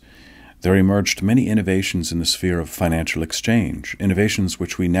forces, there emerged many innovations in the sphere of financial exchange, innovations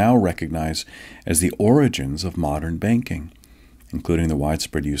which we now recognize as the origins of modern banking, including the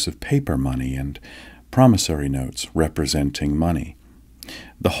widespread use of paper money and promissory notes representing money.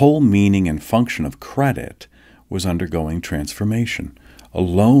 The whole meaning and function of credit was undergoing transformation. A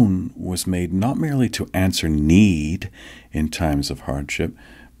loan was made not merely to answer need in times of hardship,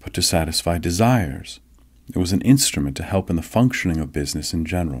 but to satisfy desires. It was an instrument to help in the functioning of business in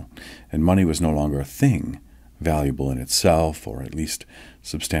general, and money was no longer a thing, valuable in itself, or at least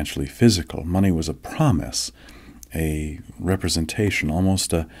substantially physical. Money was a promise, a representation,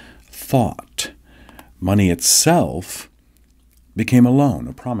 almost a thought. Money itself became a loan,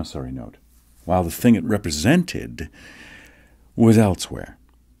 a promissory note, while the thing it represented was elsewhere.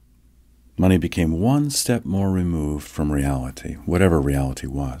 Money became one step more removed from reality, whatever reality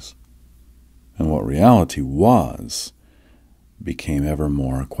was. And what reality was became ever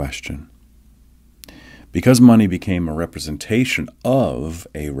more a question. Because money became a representation of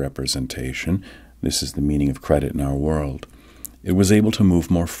a representation, this is the meaning of credit in our world, it was able to move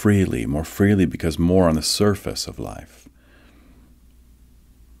more freely because more on the surface of life.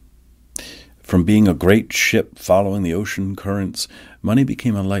 From being a great ship following the ocean currents, money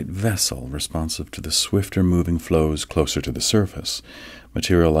became a light vessel responsive to the swifter moving flows closer to the surface.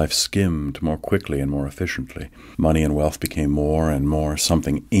 Material life skimmed more quickly and more efficiently. Money and wealth became more and more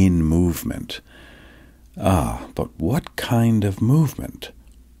something in movement. But what kind of movement?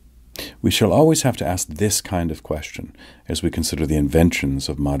 We shall always have to ask this kind of question as we consider the inventions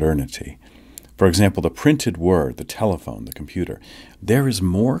of modernity. For example, the printed word, the telephone, the computer. There is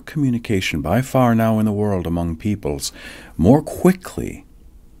more communication by far now in the world among peoples, more quickly,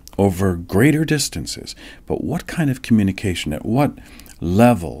 over greater distances. But what kind of communication? At what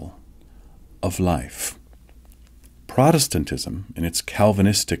level of life? Protestantism, in its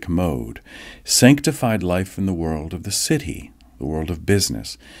Calvinistic mode, sanctified life in the world of the city, the world of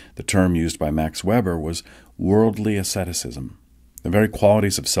business. The term used by Max Weber was worldly asceticism. The very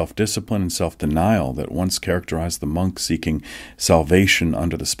qualities of self-discipline and self-denial that once characterized the monk seeking salvation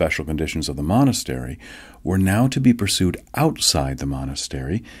under the special conditions of the monastery were now to be pursued outside the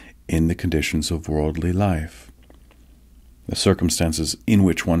monastery in the conditions of worldly life. The circumstances in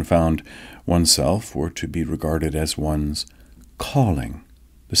which one found oneself were to be regarded as one's calling,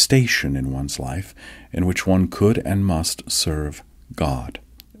 the station in one's life in which one could and must serve God.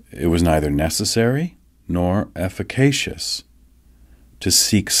 It was neither necessary nor efficacious to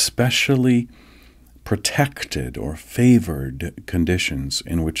seek specially protected or favored conditions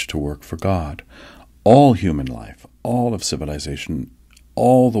in which to work for God. All human life, all of civilization,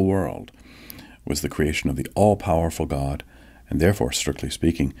 all the world was the creation of the all-powerful God, and therefore, strictly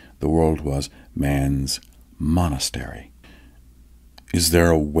speaking, the world was man's monastery. Is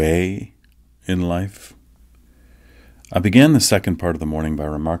there a way in life? I began the second part of the morning by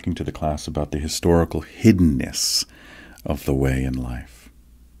remarking to the class about the historical hiddenness of the way in life.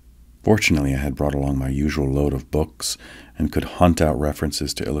 Fortunately, I had brought along my usual load of books and could hunt out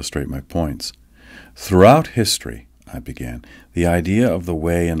references to illustrate my points. Throughout history, I began, the idea of the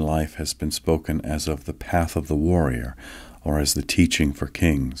way in life has been spoken as of the path of the warrior, or as the teaching for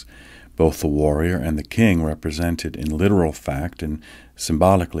kings. Both the warrior and the king represented in literal fact and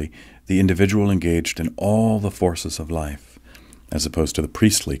symbolically the individual engaged in all the forces of life, as opposed to the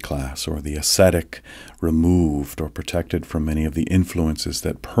priestly class or the ascetic, removed or protected from many of the influences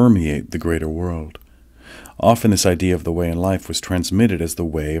that permeate the greater world. Often this idea of the way in life was transmitted as the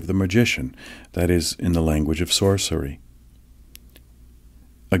way of the magician, that is, in the language of sorcery.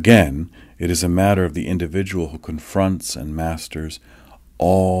 Again, it is a matter of the individual who confronts and masters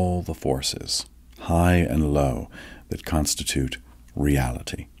all the forces, high and low, that constitute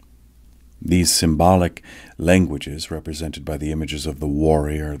reality. These symbolic languages, represented by the images of the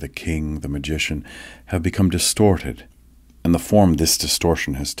warrior, the king, the magician, have become distorted, and the form this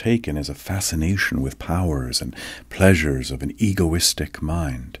distortion has taken is a fascination with powers and pleasures of an egoistic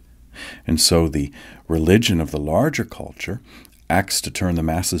mind. And so the religion of the larger culture acts to turn the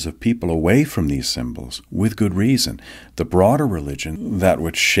masses of people away from these symbols, with good reason. The broader religion, that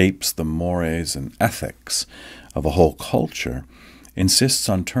which shapes the mores and ethics of a whole culture, insists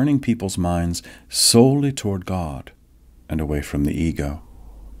on turning people's minds solely toward God and away from the ego.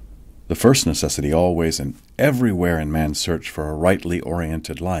 The first necessity always and everywhere in man's search for a rightly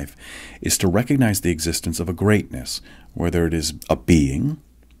oriented life is to recognize the existence of a greatness, whether it is a being,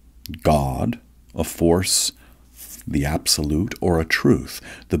 God, a force, the absolute, or a truth,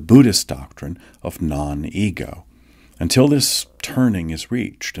 the Buddhist doctrine of non-ego. Until this turning is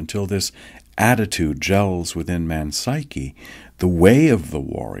reached, until this attitude gels within man's psyche, the way of the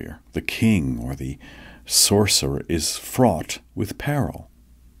warrior, the king, or the sorcerer is fraught with peril.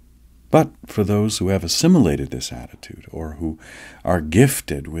 But for those who have assimilated this attitude, or who are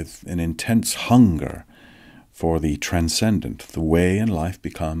gifted with an intense hunger for the transcendent, the way in life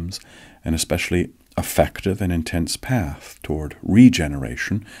becomes an especially effective and intense path toward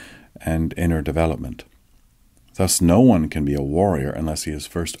regeneration and inner development. Thus, no one can be a warrior unless he is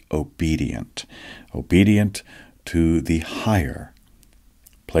first obedient to the higher.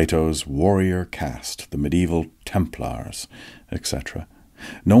 Plato's warrior caste, the medieval Templars, etc.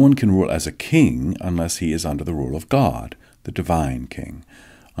 No one can rule as a king unless he is under the rule of God, the divine king,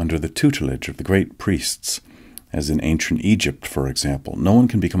 under the tutelage of the great priests, as in ancient Egypt, for example. No one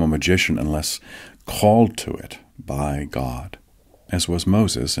can become a magician unless called to it by God, as was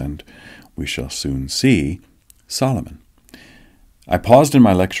Moses, and we shall soon see Solomon. I paused in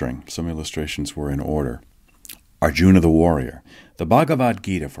my lecturing. Some illustrations were in order. Arjuna the warrior. The Bhagavad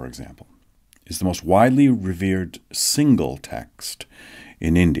Gita, for example, is the most widely revered single text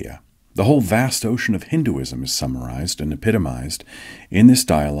in India. The whole vast ocean of Hinduism is summarized and epitomized in this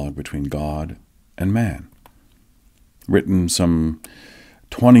dialogue between God and man. Written some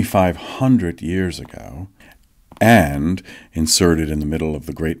 2,500 years ago and inserted in the middle of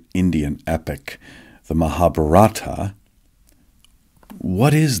the great Indian epic, the Mahabharata.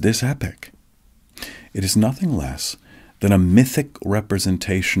 What is this epic? It is nothing less than a mythic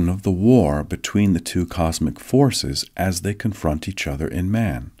representation of the war between the two cosmic forces as they confront each other in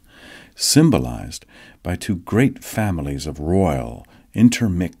man, symbolized by two great families of royal,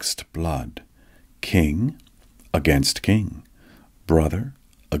 intermixed blood, king against king, brother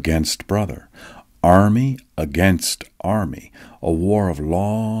against brother, army against army, a war of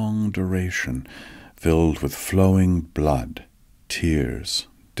long duration filled with flowing blood, tears,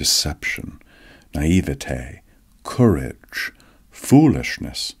 deception, naivete, courage,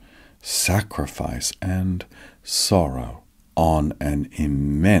 foolishness, sacrifice, and sorrow on an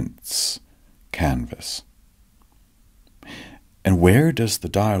immense canvas. And where does the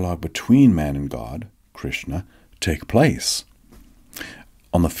dialogue between man and God, Krishna, take place?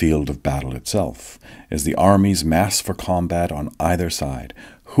 On the field of battle itself, as the armies mass for combat on either side.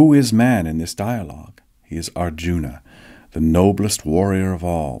 Who is man in this dialogue? He is Arjuna, the noblest warrior of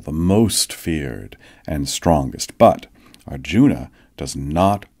all, the most feared and strongest. But Arjuna does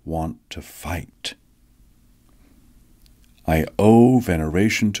not want to fight. I owe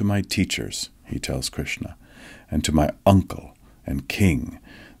veneration to my teachers, he tells Krishna, and to my uncle and king.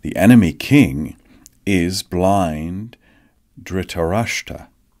 The enemy king is blind Dhritarashtra,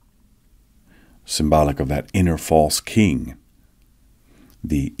 symbolic of that inner false king,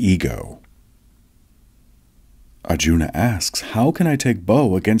 the ego. Arjuna asks, how can I take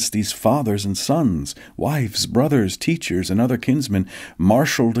bow against these fathers and sons, wives, brothers, teachers, and other kinsmen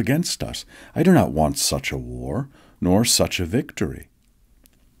marshaled against us? I do not want such a war, nor such a victory.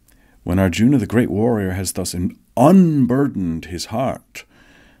 When Arjuna, the great warrior, has thus unburdened his heart,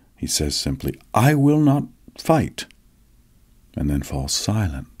 he says simply, I will not fight, and then falls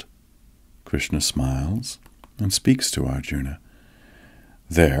silent. Krishna smiles and speaks to Arjuna.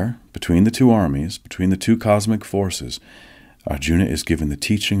 There, between the two armies, between the two cosmic forces, Arjuna is given the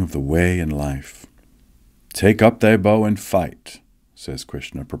teaching of the way in life. "Take up thy bow and fight," says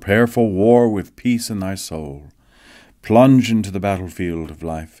Krishna. "Prepare for war with peace in thy soul. Plunge into the battlefield of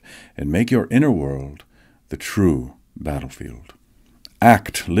life and make your inner world the true battlefield.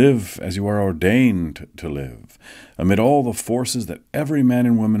 Act, live as you are ordained to live, amid all the forces that every man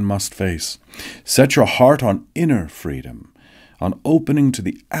and woman must face. Set your heart on inner freedom, on opening to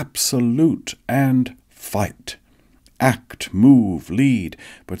the absolute, and fight. Act, move, lead,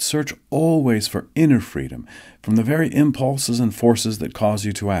 but search always for inner freedom from the very impulses and forces that cause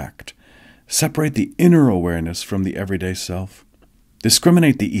you to act. Separate the inner awareness from the everyday self.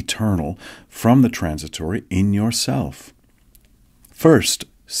 Discriminate the eternal from the transitory in yourself. First,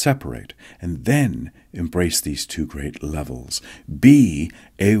 separate, and then embrace these two great levels. Be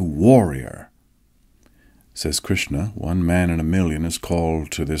a warrior." Says Krishna, 1 man in a million is called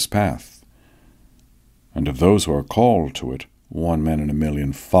to this path. And of those who are called to it, 1 man in a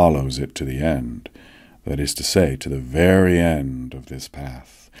million follows it to the end. That is to say, to the very end of this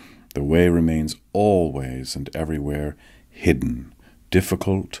path. The way remains always and everywhere hidden,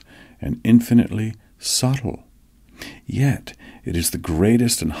 difficult, and infinitely subtle. Yet it is the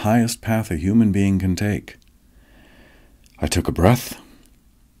greatest and highest path a human being can take. I took a breath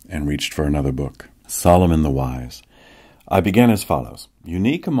and reached for another book, Solomon the Wise. I began as follows.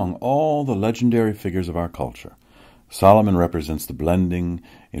 Unique among all the legendary figures of our culture, Solomon represents the blending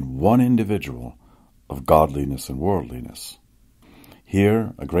in one individual of godliness and worldliness.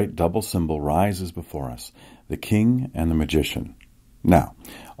 Here, a great double symbol rises before us, the king and the magician. Now,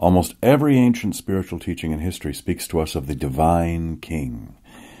 almost every ancient spiritual teaching in history speaks to us of the divine king.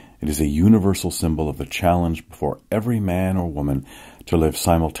 It is a universal symbol of the challenge before every man or woman to live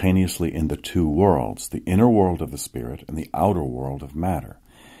simultaneously in the two worlds, the inner world of the spirit and the outer world of matter.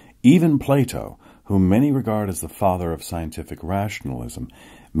 Even Plato, whom many regard as the father of scientific rationalism,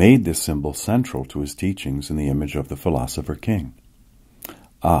 made this symbol central to his teachings in the image of the philosopher king.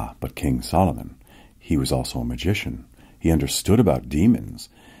 But King Solomon, he was also a magician. He understood about demons.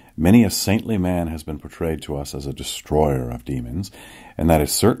 Many a saintly man has been portrayed to us as a destroyer of demons, and that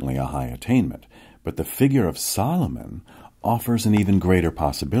is certainly a high attainment. But the figure of Solomon offers an even greater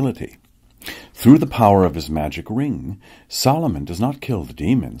possibility. Through the power of his magic ring, Solomon does not kill the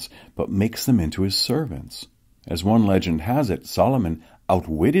demons, but makes them into his servants. As one legend has it, Solomon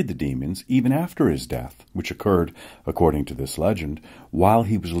outwitted the demons even after his death, which occurred, according to this legend, while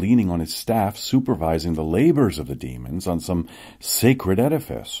he was leaning on his staff supervising the labors of the demons on some sacred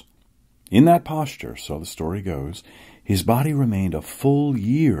edifice. In that posture, so the story goes, his body remained a full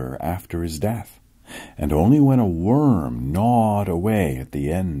year after his death, and only when a worm gnawed away at the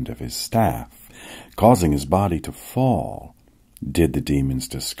end of his staff, causing his body to fall, did the demons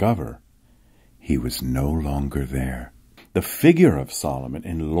discover he was no longer there. The figure of Solomon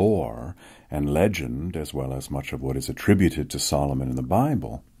in lore and legend, as well as much of what is attributed to Solomon in the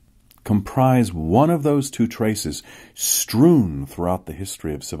Bible, comprise one of those two traces strewn throughout the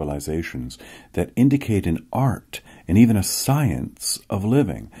history of civilizations that indicate an art and even a science of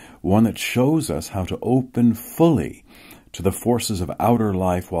living, one that shows us how to open fully to the forces of outer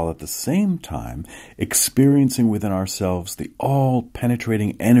life while at the same time experiencing within ourselves the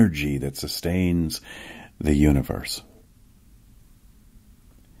all-penetrating energy that sustains the universe.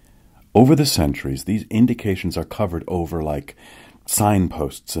 Over the centuries, these indications are covered over like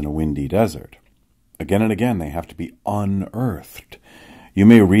signposts in a windy desert. Again and again, they have to be unearthed. You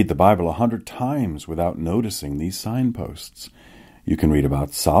may read the Bible 100 times without noticing these signposts. You can read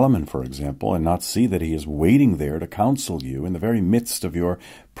about Solomon, for example, and not see that he is waiting there to counsel you in the very midst of your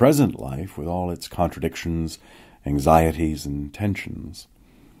present life with all its contradictions, anxieties, and tensions.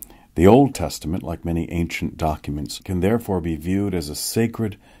 The Old Testament, like many ancient documents, can therefore be viewed as a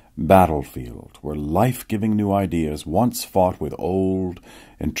sacred battlefield where life-giving new ideas once fought with old,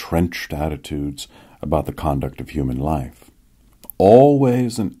 entrenched attitudes about the conduct of human life.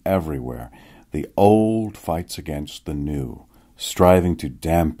 Always and everywhere, the old fights against the new, striving to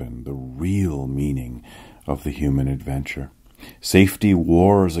dampen the real meaning of the human adventure. Safety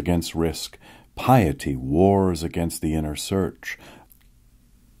wars against risk. Piety wars against the inner search.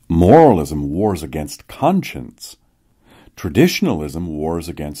 Moralism wars against conscience. Traditionalism wars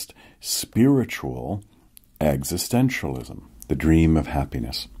against spiritual existentialism, the dream of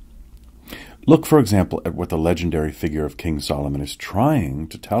happiness. Look, for example, at what the legendary figure of King Solomon is trying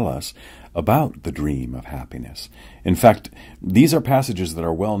to tell us about the dream of happiness. In fact, these are passages that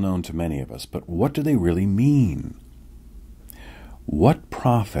are well known to many of us, but what do they really mean? What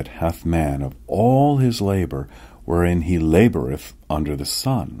profit hath man of all his labor wherein he laboureth under the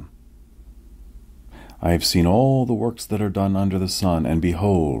sun. I have seen all the works that are done under the sun, and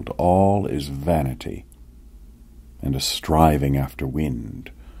behold, all is vanity, and a striving after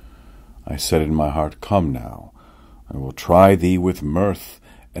wind. I said in my heart, Come now, I will try thee with mirth,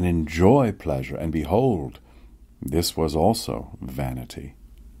 and enjoy pleasure, and behold, this was also vanity.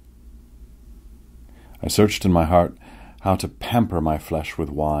 I searched in my heart how to pamper my flesh with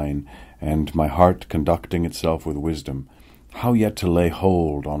wine, and my heart conducting itself with wisdom, how yet to lay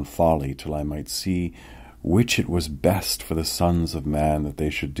hold on folly, till I might see which it was best for the sons of man that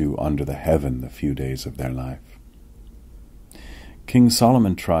they should do under the heaven the few days of their life. King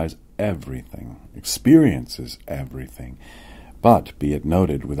Solomon tries everything, experiences everything, but, be it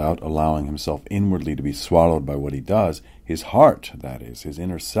noted, without allowing himself inwardly to be swallowed by what he does, his heart, that is, his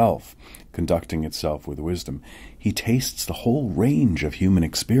inner self, conducting itself with wisdom, he tastes the whole range of human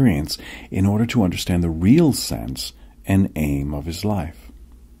experience in order to understand the real sense and aim of his life.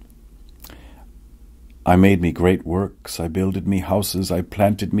 I made me great works, I builded me houses, I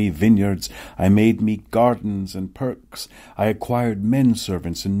planted me vineyards, I made me gardens and perks, I acquired men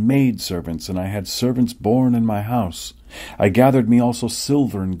servants and maid servants, and I had servants born in my house. I gathered me also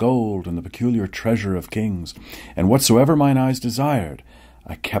silver and gold, and the peculiar treasure of kings, and whatsoever mine eyes desired,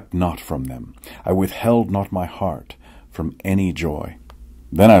 I kept not from them. I withheld not my heart from any joy.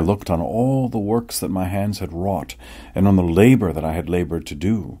 Then I looked on all the works that my hands had wrought, and on the labor that I had labored to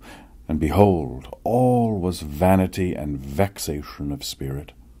do, and behold, all was vanity and vexation of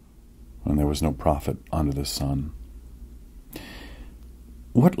spirit, and there was no profit under the sun.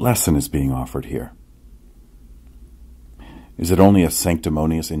 What lesson is being offered here? Is it only a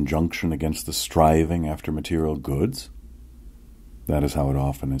sanctimonious injunction against the striving after material goods? That is how it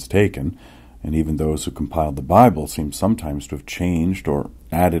often is taken, and even those who compiled the Bible seem sometimes to have changed or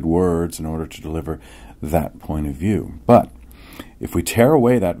added words in order to deliver that point of view. But if we tear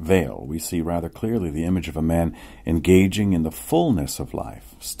away that veil, we see rather clearly the image of a man engaging in the fullness of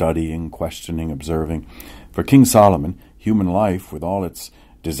life, studying, questioning, observing. For King Solomon, human life, with all its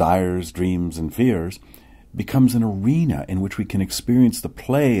desires, dreams, and fears, becomes an arena in which we can experience the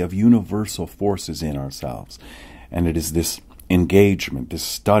play of universal forces in ourselves. And it is this engagement, this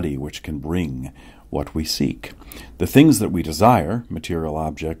study, which can bring what we seek. The things that we desire, material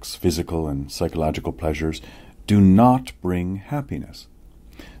objects, physical and psychological pleasures, do not bring happiness.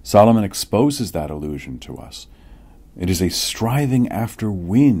 Solomon exposes that illusion to us. It is a striving after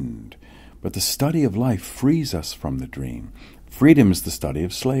wind, but the study of life frees us from the dream. Freedom is the study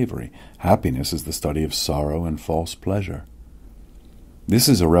of slavery. Happiness is the study of sorrow and false pleasure. This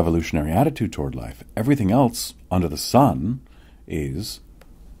is a revolutionary attitude toward life. Everything else under the sun is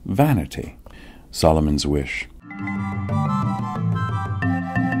vanity. Solomon's wish.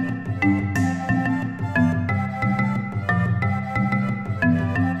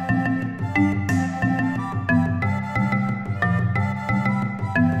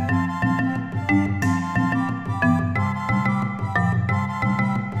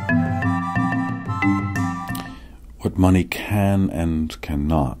 What money can and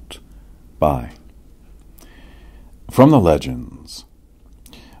cannot buy. From the legends.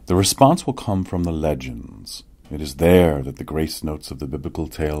 The response will come from the legends. It is there that the grace notes of the biblical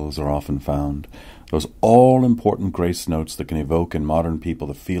tales are often found, those all-important grace notes that can evoke in modern people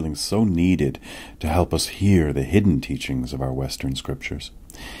the feelings so needed to help us hear the hidden teachings of our Western scriptures.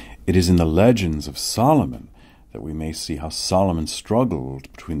 It is in the legends of Solomon that we may see how Solomon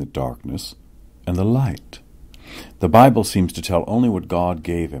struggled between the darkness and the light. The Bible seems to tell only what God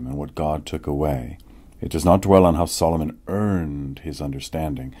gave him and what God took away. It does not dwell on how Solomon earned his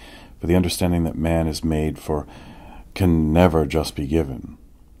understanding, for the understanding that man is made for can never just be given,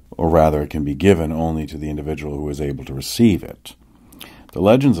 or rather it can be given only to the individual who is able to receive it. The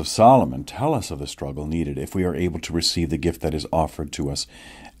legends of Solomon tell us of the struggle needed if we are able to receive the gift that is offered to us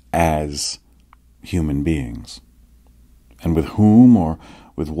as human beings. And with whom or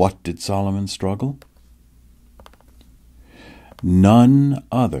with what did Solomon struggle? None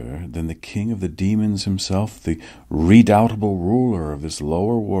other than the king of the demons himself, the redoubtable ruler of this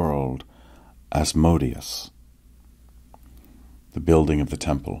lower world, Asmodeus. The building of the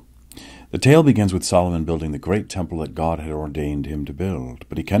temple. The tale begins with Solomon building the great temple that God had ordained him to build,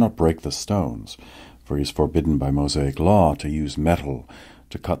 but he cannot break the stones, for he is forbidden by Mosaic law to use metal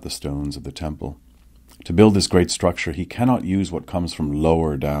to cut the stones of the temple. To build this great structure, he cannot use what comes from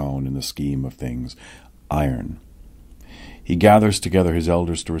lower down in the scheme of things, iron. He gathers together his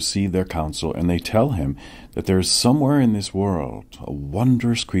elders to receive their counsel, and they tell him that there is somewhere in this world a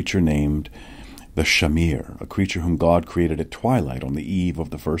wondrous creature named The shamir, a creature whom God created at twilight on the eve of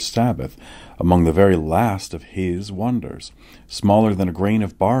the first Sabbath, among the very last of his wonders. Smaller than a grain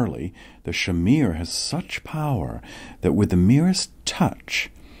of barley, the shamir has such power that with the merest touch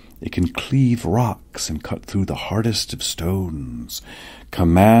it can cleave rocks and cut through the hardest of stones.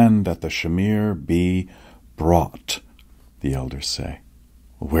 Command that the shamir be brought, the elders say.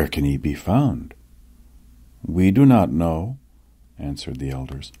 Where can he be found? We do not know, answered the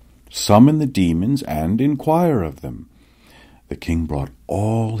elders. Summon the demons and inquire of them. The king brought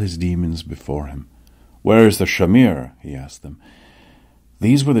all his demons before him. Where is the shamir? He asked them.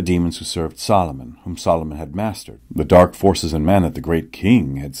 These were the demons who served Solomon, whom Solomon had mastered, the dark forces in man that the great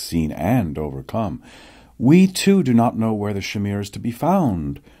king had seen and overcome. We too do not know where the shamir is to be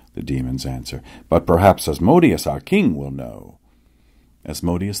found, the demons answer, but perhaps Asmodeus our king will know.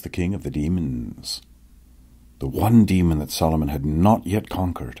 Asmodeus, the king of the demons, the one demon that Solomon had not yet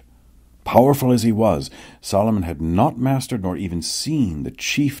conquered. Powerful as he was, Solomon had not mastered nor even seen the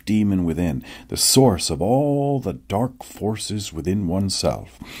chief demon within, the source of all the dark forces within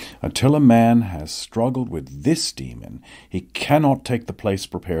oneself. Until a man has struggled with this demon, he cannot take the place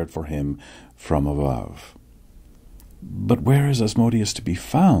prepared for him from above. But where is Asmodeus to be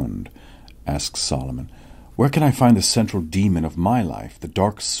found? Asked Solomon. Where can I find the central demon of my life, the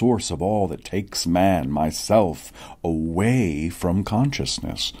dark source of all that takes man, myself, away from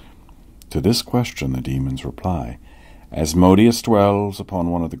consciousness? To this question the demons reply, Asmodeus dwells upon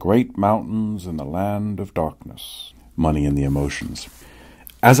one of the great mountains in the land of darkness. Money and the emotions.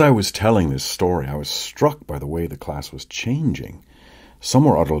 As I was telling this story, I was struck by the way the class was changing. Some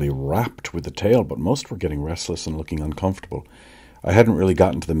were utterly rapt with the tale, but most were getting restless and looking uncomfortable. I hadn't really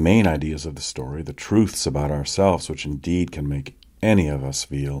gotten to the main ideas of the story, the truths about ourselves, which indeed can make any of us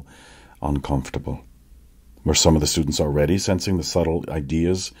feel uncomfortable. Were some of the students already sensing the subtle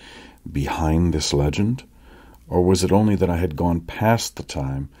ideas behind this legend? Or was it only that I had gone past the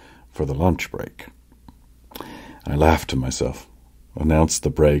time for the lunch break? I laughed to myself, announced the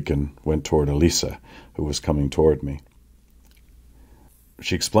break, and went toward Elisa, who was coming toward me.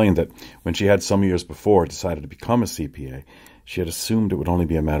 She explained that when she had some years before decided to become a CPA, she had assumed it would only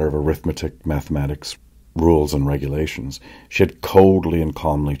be a matter of arithmetic, mathematics, rules, and regulations. She had coldly and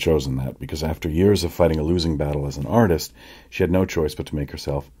calmly chosen that because after years of fighting a losing battle as an artist, she had no choice but to make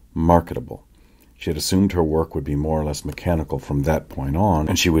herself marketable. She had assumed her work would be more or less mechanical from that point on,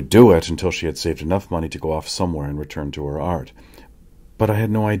 and she would do it until she had saved enough money to go off somewhere and return to her art. But I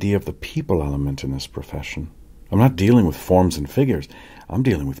had no idea of the people element in this profession. I'm not dealing with forms and figures. I'm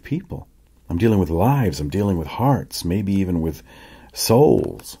dealing with people. I'm dealing with lives. I'm dealing with hearts, maybe even with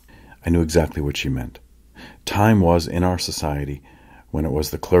souls. I knew exactly what she meant. Time was, in our society, when it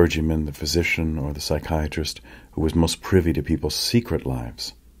was the clergyman, the physician, or the psychiatrist who was most privy to people's secret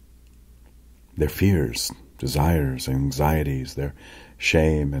lives. Their fears, desires, anxieties, their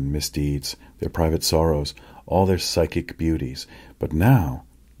shame and misdeeds, their private sorrows, all their psychic beauties. But now,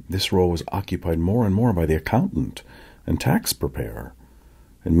 this role was occupied more and more by the accountant and tax preparer.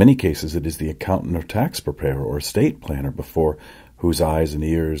 In many cases, it is the accountant or tax preparer or estate planner before whose eyes and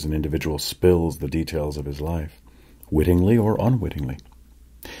ears an individual spills the details of his life, wittingly or unwittingly.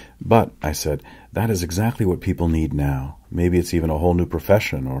 But, I said, that is exactly what people need now. Maybe it's even a whole new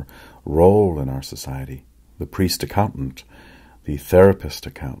profession or role in our society. The priest-accountant, the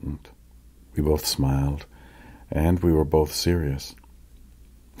therapist-accountant. We both smiled, and we were both serious.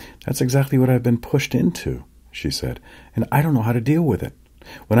 That's exactly what I've been pushed into, she said, and I don't know how to deal with it.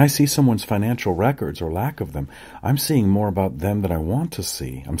 When I see someone's financial records or lack of them, I'm seeing more about them than I want to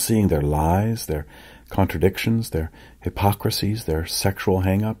see. I'm seeing their lies, their contradictions, their hypocrisies, their sexual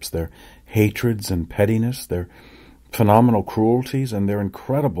hang-ups, their hatreds and pettiness, their phenomenal cruelties, and their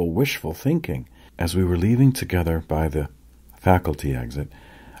incredible wishful thinking. As we were leaving together by the faculty exit,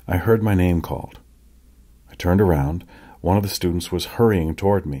 I heard my name called. I turned around. One of the students was hurrying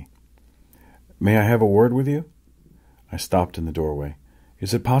toward me. "May I have a word with you?" I stopped in the doorway.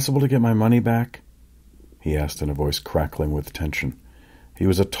 "Is it possible to get my money back?" he asked in a voice crackling with tension. He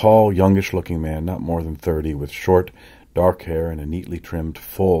was a tall, youngish-looking man, not more than 30, with short, dark hair and a neatly trimmed,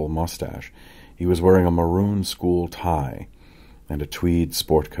 full mustache. He was wearing a maroon school tie and a tweed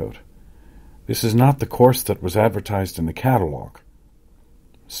sport coat. "This is not the course that was advertised in the catalog."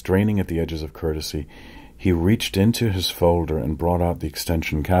 Straining at the edges of courtesy, he reached into his folder and brought out the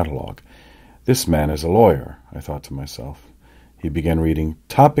extension catalog. This man is a lawyer, I thought to myself. He began reading,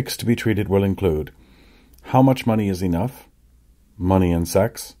 "Topics to be treated will include, how much money is enough? Money and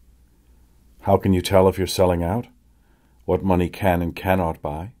sex? How can you tell if you're selling out? What money can and cannot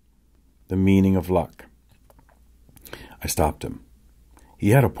buy? The meaning of luck." I stopped him. He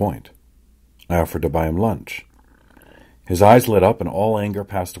had a point. I offered to buy him lunch. His eyes lit up and all anger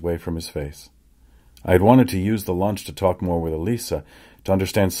passed away from his face. I had wanted to use the lunch to talk more with Elisa, to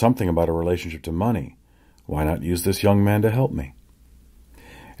understand something about her relationship to money. Why not use this young man to help me?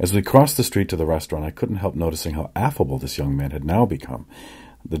 As we crossed the street to the restaurant, I couldn't help noticing how affable this young man had now become.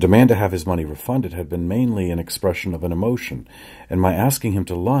 The demand to have his money refunded had been mainly an expression of an emotion, and my asking him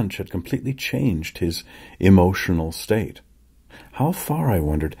to lunch had completely changed his emotional state. How far, I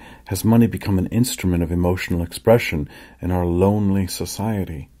wondered, has money become an instrument of emotional expression in our lonely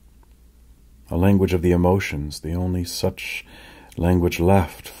society? A language of the emotions, the only such language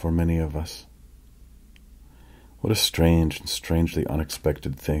left for many of us. What a strange and strangely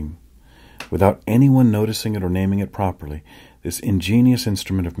unexpected thing. Without anyone noticing it or naming it properly, this ingenious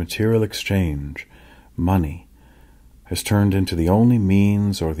instrument of material exchange, money, has turned into the only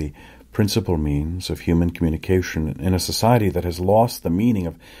means or the principal means of human communication in a society that has lost the meaning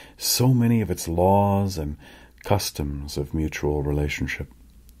of so many of its laws and customs of mutual relationship.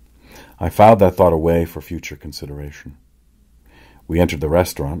 I filed that thought away for future consideration. We entered the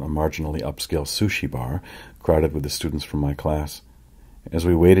restaurant, a marginally upscale sushi bar, crowded with the students from my class. As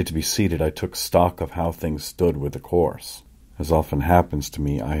we waited to be seated, I took stock of how things stood with the course. As often happens to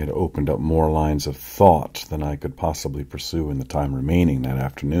me, I had opened up more lines of thought than I could possibly pursue in the time remaining that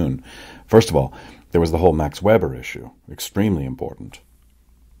afternoon. First of all, there was the whole Max Weber issue, extremely important.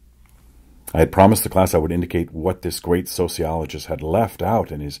 I had promised the class I would indicate what this great sociologist had left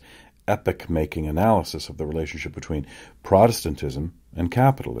out in his epoch-making analysis of the relationship between Protestantism and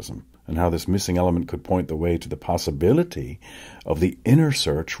capitalism, and how this missing element could point the way to the possibility of the inner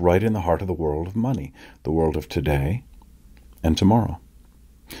search right in the heart of the world of money, the world of today and tomorrow.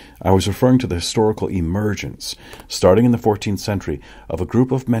 I was referring to the historical emergence, starting in the 14th century, of a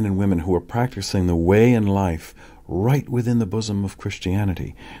group of men and women who were practicing the way in life right within the bosom of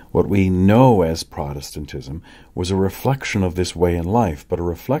Christianity. What we know as Protestantism was a reflection of this way in life, but a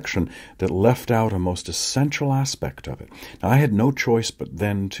reflection that left out a most essential aspect of it. Now, I had no choice but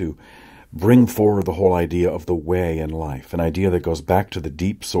then to bring forward the whole idea of the way in life, an idea that goes back to the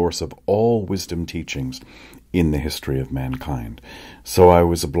deep source of all wisdom teachings in the history of mankind. So I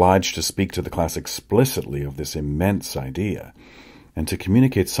was obliged to speak to the class explicitly of this immense idea, and to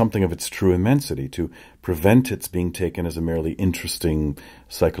communicate something of its true immensity, to prevent its being taken as a merely interesting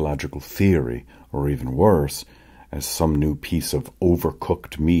psychological theory, or even worse, as some new piece of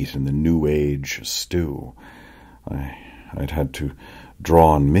overcooked meat in the New Age stew. I'd had to draw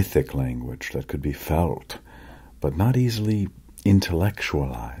on mythic language that could be felt, but not easily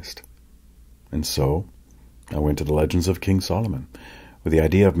intellectualized. And so I went to the legends of King Solomon, with the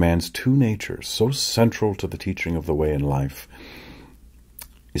idea of man's two natures, so central to the teaching of the way in life,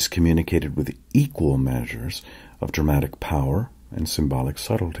 is communicated with equal measures of dramatic power and symbolic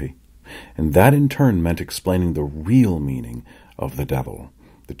subtlety. And that in turn meant explaining the real meaning of the devil,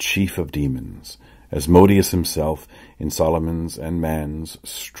 the chief of demons, Asmodeus himself in Solomon's and man's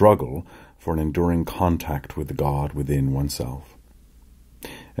struggle for an enduring contact with the God within oneself.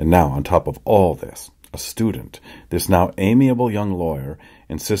 And now, on top of all this, a student, this now amiable young lawyer,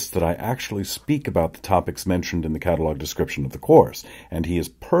 insists that I actually speak about the topics mentioned in the catalog description of the course, and he is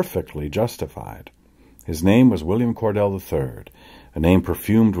perfectly justified. His name was William Cordell III, a name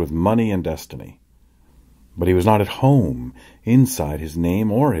perfumed with money and destiny. But he was not at home inside his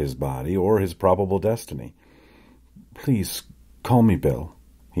name or his body or his probable destiny. "Please, call me Bill,"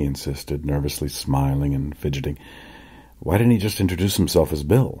 he insisted, nervously smiling and fidgeting. Why didn't he just introduce himself as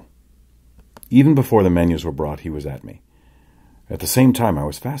Bill? Even before the menus were brought, he was at me. At the same time, I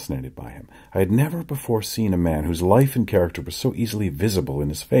was fascinated by him. I had never before seen a man whose life and character was so easily visible in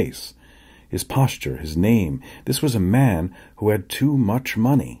his face. His posture, his name. This was a man who had too much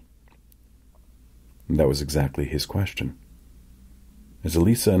money. And that was exactly his question. As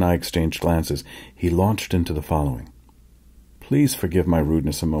Elisa and I exchanged glances, he launched into the following. "Please forgive my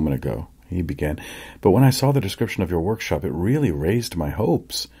rudeness a moment ago," he began, "but when I saw the description of your workshop, it really raised my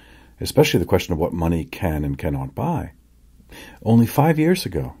hopes, especially the question of what money can and cannot buy. Only 5 years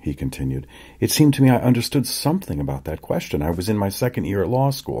ago," he continued, "it seemed to me I understood something about that question. I was in my second year at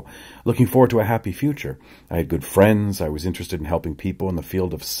law school, looking forward to a happy future. I had good friends. I was interested in helping people in the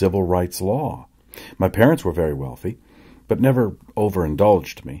field of civil rights law. My parents were very wealthy, but never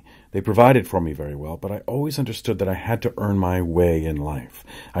overindulged me. They provided for me very well, but I always understood that I had to earn my way in life.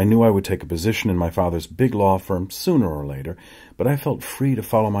 I knew I would take a position in my father's big law firm sooner or later, but I felt free to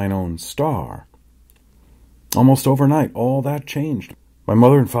follow my own star. Almost overnight, all that changed. My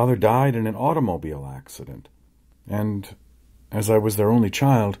mother and father died in an automobile accident, and as I was their only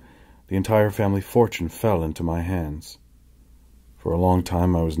child, the entire family fortune fell into my hands. For a long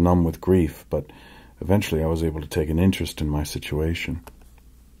time I was numb with grief, but eventually I was able to take an interest in my situation.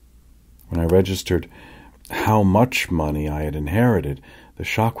 When I registered how much money I had inherited, the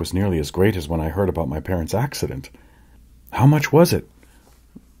shock was nearly as great as when I heard about my parents' accident. "How much was it?"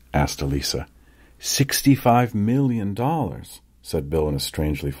 asked Elisa. $65 million, said Bill in a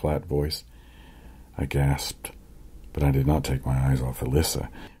strangely flat voice. I gasped, but I did not take my eyes off Elisa.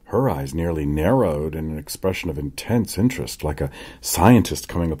 Her eyes nearly narrowed in an expression of intense interest, like a scientist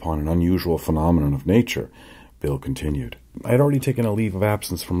coming upon an unusual phenomenon of nature. Bill continued. I had already taken a leave of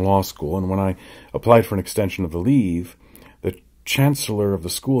absence from law school, and when I applied for an extension of the leave, the chancellor of the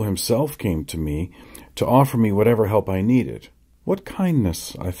school himself came to me to offer me whatever help I needed. What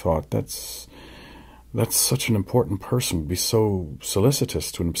kindness, I thought. That's such an important person would be so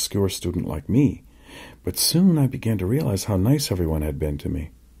solicitous to an obscure student like me. But soon I began to realize how nice everyone had been to me.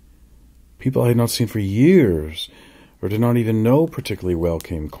 People I had not seen for years, or did not even know particularly well,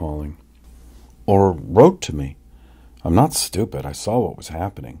 came calling. Or wrote to me. I'm not stupid. I saw what was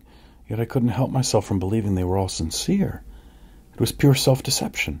happening. Yet I couldn't help myself from believing they were all sincere. It was pure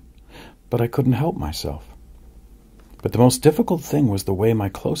self-deception. But I couldn't help myself. But the most difficult thing was the way my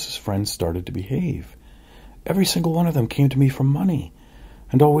closest friends started to behave. Every single one of them came to me for money,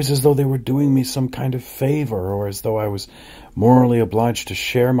 and always as though they were doing me some kind of favor, or as though I was morally obliged to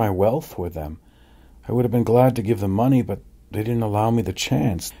share my wealth with them. I would have been glad to give them money, but they didn't allow me the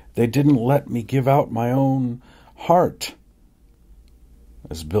chance. They didn't let me give out my own heart.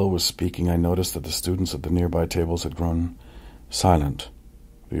 As Bill was speaking, I noticed that the students at the nearby tables had grown silent,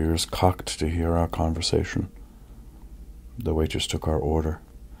 their ears cocked to hear our conversation. The waitress took our order.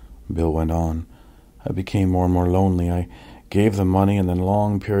 Bill went on. I became more and more lonely. I gave them money, and then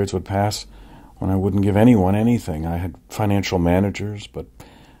long periods would pass when I wouldn't give anyone anything. I had financial managers, but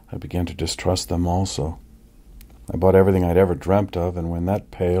I began to distrust them also. I bought everything I'd ever dreamt of, and when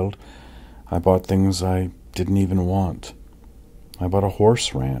that paled, I bought things I didn't even want. I bought a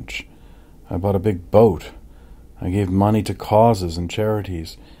horse ranch. I bought a big boat. I gave money to causes and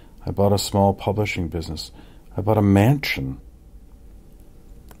charities. I bought a small publishing business. I bought a mansion.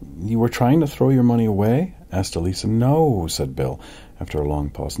 You were trying to throw your money away? Asked Elisa. No, said Bill, after a long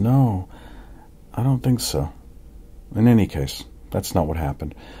pause. No, I don't think so. In any case, that's not what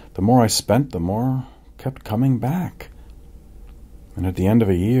happened. The more I spent, the more kept coming back. And at the end of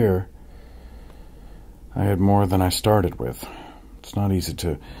a year, I had more than I started with. It's not easy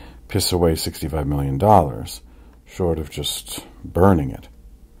to piss away $65 million, short of just burning it.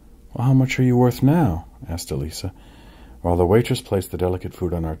 Well, how much are you worth now? Asked Elisa. While the waitress placed the delicate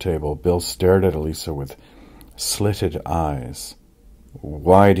food on our table, Bill stared at Elisa with slitted eyes.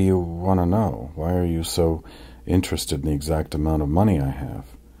 Why do you want to know? Why are you so interested in the exact amount of money I have?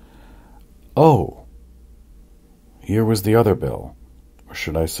 Oh, here was the other Bill, or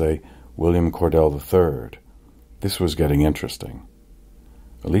should I say William Cordell III. This was getting interesting.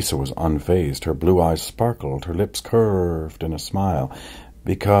 Elisa was unfazed. Her blue eyes sparkled, her lips curved in a smile.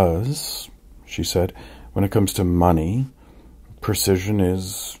 Because, she said, when it comes to money, precision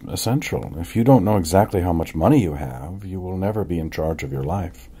is essential. If you don't know exactly how much money you have, you will never be in charge of your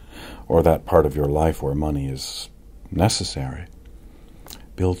life, or that part of your life where money is necessary.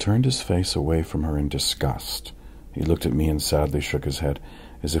 Bill turned his face away from her in disgust. He looked at me and sadly shook his head,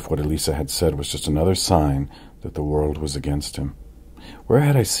 as if what Elisa had said was just another sign that the world was against him. Where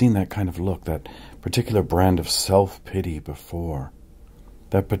had I seen that kind of look, that particular brand of self-pity before?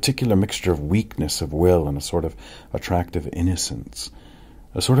 That particular mixture of weakness of will and a sort of attractive innocence,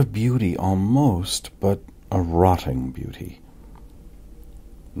 a sort of beauty almost, but a rotting beauty.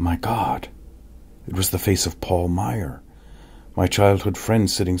 My God, it was the face of Paul Meyer, my childhood friend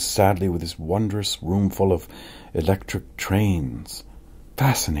sitting sadly with his wondrous room full of electric trains.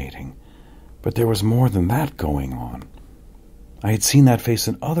 Fascinating, but there was more than that going on. I had seen that face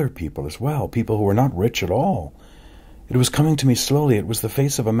in other people as well, people who were not rich at all. It was coming to me slowly. It was the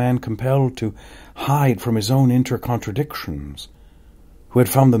face of a man compelled to hide from his own inner contradictions, who had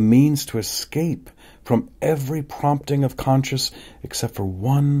found the means to escape from every prompting of conscience except for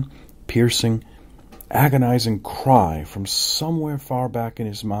one piercing, agonizing cry from somewhere far back in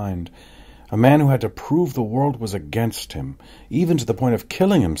his mind, a man who had to prove the world was against him, even to the point of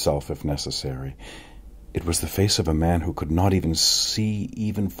killing himself if necessary. It was the face of a man who could not even see,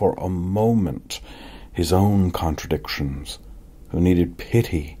 even for a moment, his own contradictions, who needed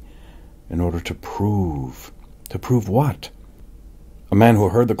pity in order to prove. To prove what? A man who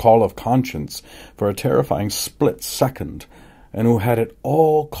heard the call of conscience for a terrifying split second, and who had at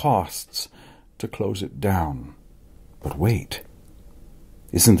all costs to close it down. But wait,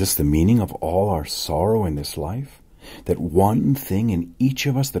 isn't this the meaning of all our sorrow in this life? that one thing in each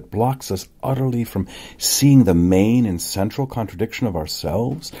of us that blocks us utterly from seeing the main and central contradiction of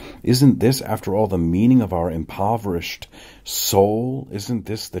ourselves? Isn't this, after all, the meaning of our impoverished soul? Isn't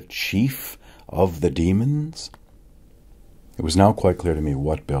this the chief of the demons? It was now quite clear to me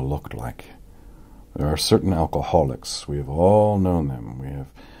what Bill looked like. There are certain alcoholics. We have all known them.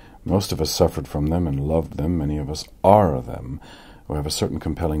 Most of us suffered from them and loved them. Many of us are them, who have a certain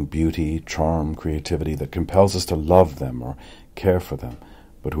compelling beauty, charm, creativity that compels us to love them or care for them,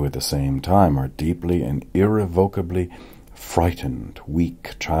 but who at the same time are deeply and irrevocably frightened,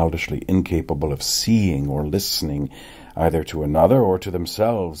 weak, childishly incapable of seeing or listening either to another or to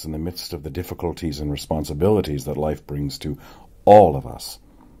themselves in the midst of the difficulties and responsibilities that life brings to all of us.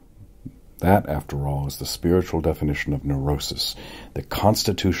 That, after all, is the spiritual definition of neurosis, the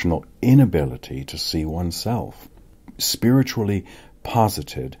constitutional inability to see oneself. Spiritually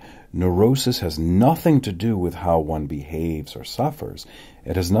posited, neurosis has nothing to do with how one behaves or suffers.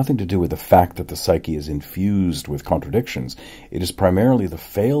 It has nothing to do with the fact that the psyche is infused with contradictions. It is primarily the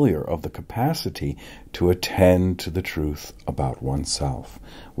failure of the capacity to attend to the truth about oneself,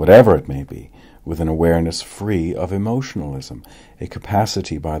 whatever it may be, with an awareness free of emotionalism, a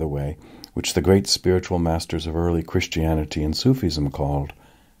capacity, by the way, which the great spiritual masters of early Christianity and Sufism called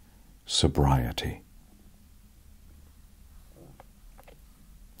sobriety.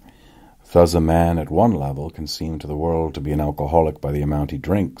 Thus a man at one level can seem to the world to be an alcoholic by the amount he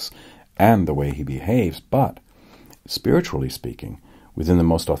drinks and the way he behaves, but, spiritually speaking, within the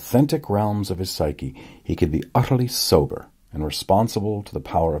most authentic realms of his psyche, he can be utterly sober and responsible to the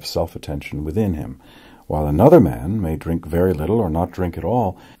power of self-attention within him, while another man may drink very little or not drink at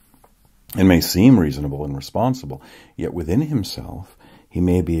all, and may seem reasonable and responsible, yet within himself he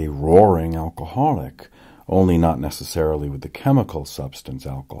may be a roaring alcoholic, only not necessarily with the chemical substance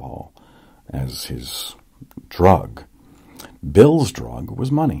alcohol as his drug. Bill's drug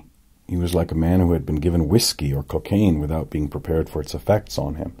was money. He was like a man who had been given whiskey or cocaine without being prepared for its effects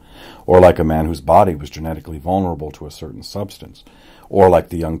on him, or like a man whose body was genetically vulnerable to a certain substance, or like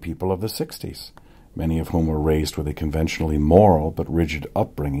the young people of the 60s, many of whom were raised with a conventionally moral but rigid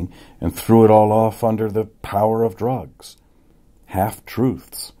upbringing and threw it all off under the power of drugs,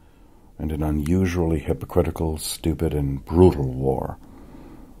 half-truths, and an unusually hypocritical, stupid, and brutal war.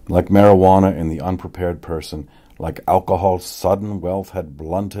 Like marijuana in the unprepared person, like alcohol, sudden wealth had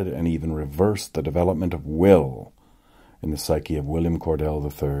blunted and even reversed the development of will in the psyche of William Cordell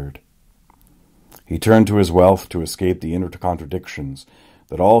III. He turned to his wealth to escape the inner contradictions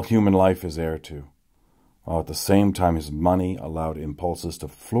that all human life is heir to, while at the same time his money allowed impulses to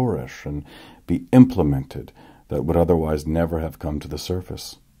flourish and be implemented that would otherwise never have come to the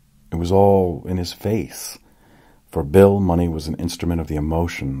surface. It was all in his face. For Bill, money was an instrument of the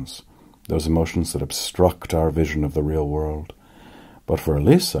emotions, those emotions that obstruct our vision of the real world. But for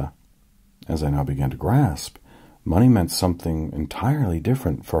Elisa, as I now began to grasp, money meant something entirely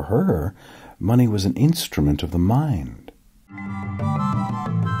different. For her, money was an instrument of the mind.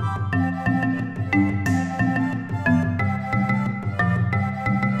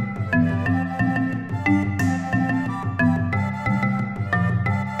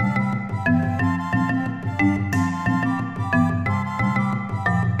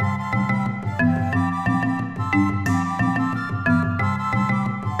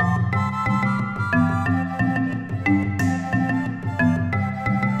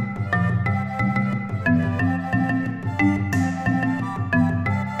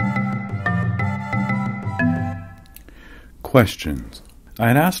 Questions. I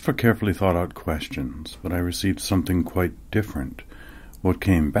had asked for carefully thought-out questions, but I received something quite different. What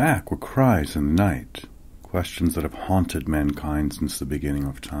came back were cries in the night, questions that have haunted mankind since the beginning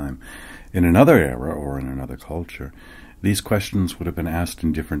of time. In another era or in another culture, these questions would have been asked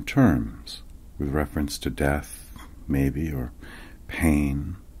in different terms, with reference to death, maybe, or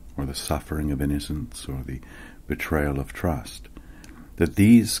pain, or the suffering of innocence, or the betrayal of trust. That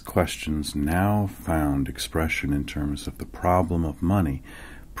these questions now found expression in terms of the problem of money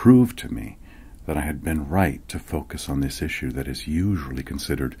proved to me that I had been right to focus on this issue that is usually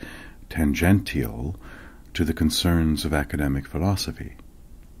considered tangential to the concerns of academic philosophy.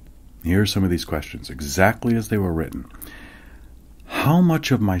 Here are some of these questions, exactly as they were written. How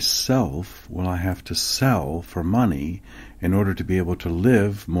much of myself will I have to sell for money in order to be able to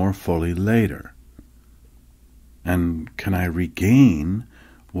live more fully later? And can I regain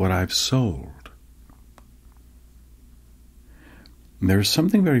what I've sold? There's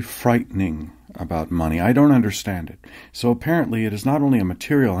something very frightening about money. I don't understand it. So apparently it is not only a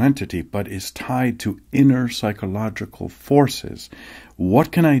material entity, but is tied to inner psychological forces.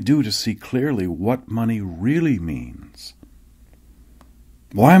 What can I do to see clearly what money really means?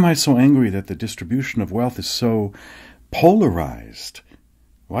 Why am I so angry that the distribution of wealth is so polarized?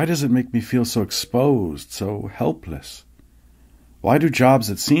 Why does it make me feel so exposed, so helpless? Why do jobs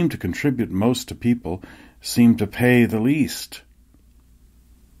that seem to contribute most to people seem to pay the least?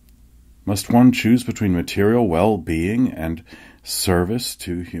 Must one choose between material well-being and service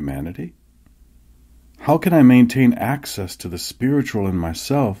to humanity? How can I maintain access to the spiritual in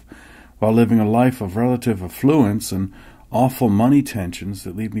myself while living a life of relative affluence and awful money tensions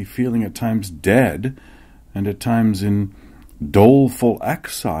that leave me feeling at times dead and at times in doleful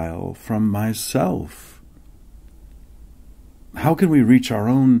exile from myself? How can we reach our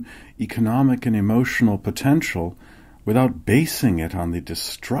own economic and emotional potential without basing it on the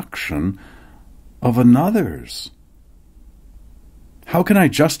destruction of another's? How can I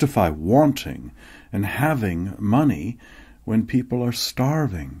justify wanting and having money when people are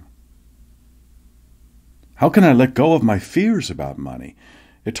starving? How can I let go of my fears about money?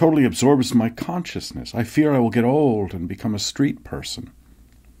 It totally absorbs my consciousness. I fear I will get old and become a street person.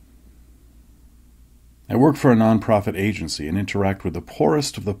 I work for a nonprofit agency and interact with the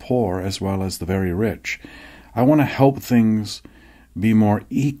poorest of the poor as well as the very rich. I want to help things be more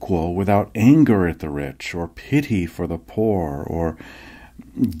equal without anger at the rich or pity for the poor or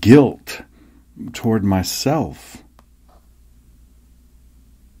guilt toward myself.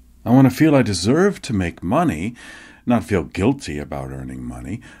 I want to feel I deserve to make money, not feel guilty about earning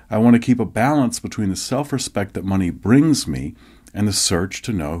money. I want to keep a balance between the self-respect that money brings me and the search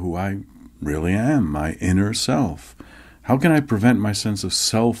to know who I really am, my inner self. How can I prevent my sense of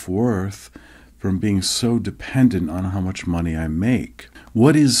self-worth from being so dependent on how much money I make?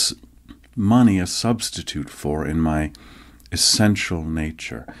 What is money a substitute for in my essential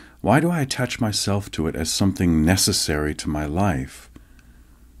nature? Why do I attach myself to it as something necessary to my life?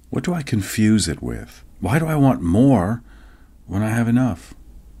 What do I confuse it with? Why do I want more when I have enough?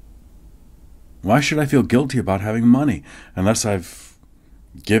 Why should I feel guilty about having money? Unless I've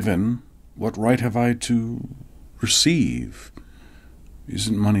given, what right have I to receive?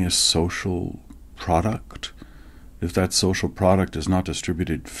 Isn't money a social product? If that social product is not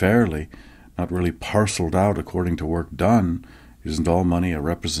distributed fairly, not really parceled out according to work done, isn't all money a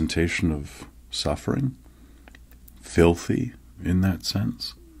representation of suffering? Filthy in that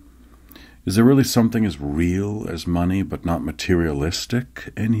sense? Is there really something as real as money but not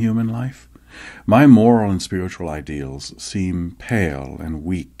materialistic in human life? My moral and spiritual ideals seem pale and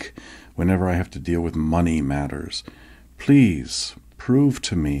weak whenever I have to deal with money matters. Please prove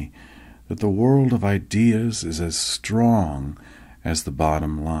to me that the world of ideas is as strong as the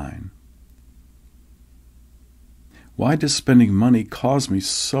bottom line. Why does spending money cause me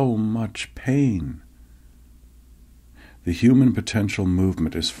so much pain? The human potential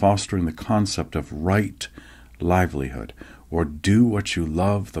movement is fostering the concept of right livelihood, or do what you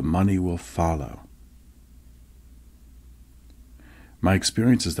love, the money will follow. My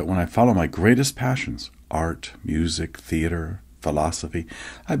experience is that when I follow my greatest passions, art, music, theater, philosophy,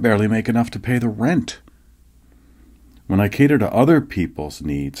 I barely make enough to pay the rent. When I cater to other people's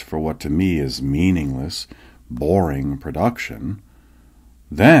needs for what to me is meaningless, boring production,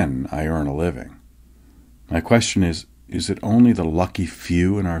 then I earn a living. My question is it only the lucky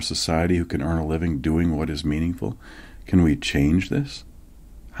few in our society who can earn a living doing what is meaningful? Can we change this?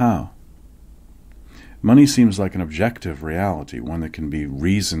 How? Money seems like an objective reality, one that can be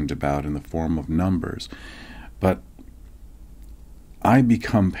reasoned about in the form of numbers. But I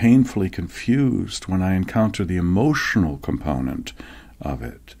become painfully confused when I encounter the emotional component of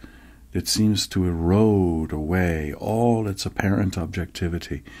it. It seems to erode away all its apparent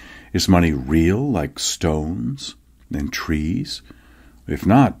objectivity. Is money real, like stones and trees? If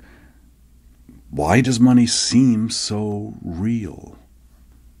not, why does money seem so real?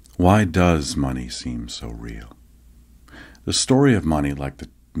 Why does money seem so real? The story of money, like the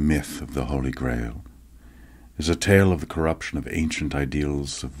myth of the Holy Grail, is a tale of the corruption of ancient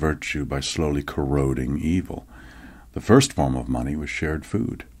ideals of virtue by slowly corroding evil. The first form of money was shared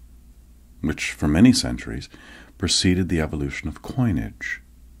food, which for many centuries preceded the evolution of coinage.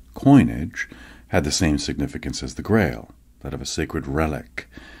 Coinage had the same significance as the Grail, that of a sacred relic,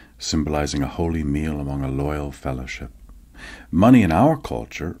 symbolizing a holy meal among a loyal fellowship. Money in our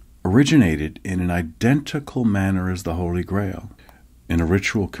culture originated in an identical manner as the Holy Grail, in a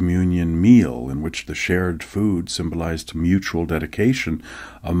ritual communion meal in which the shared food symbolized mutual dedication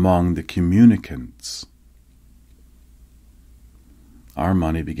among the communicants. our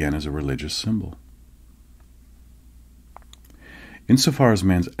money began as a religious symbol. Insofar as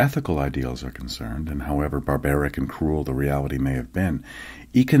man's ethical ideals are concerned, and however barbaric and cruel the reality may have been,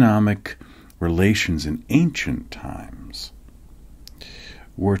 economic relations in ancient times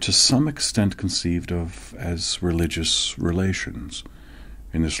were to some extent conceived of as religious relations.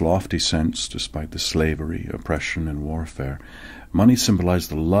 In this lofty sense, despite the slavery, oppression, and warfare, money symbolized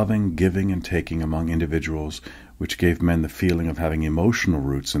the loving, giving, and taking among individuals, which gave men the feeling of having emotional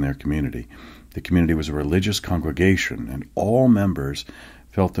roots in their community. The community was a religious congregation, and all members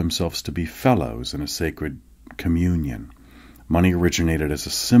felt themselves to be fellows in a sacred communion. Money originated as a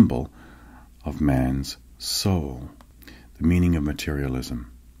symbol of man's soul. The meaning of materialism.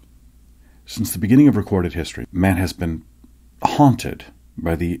 Since the beginning of recorded history, man has been haunted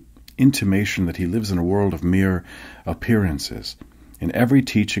by the intimation that he lives in a world of mere appearances. In every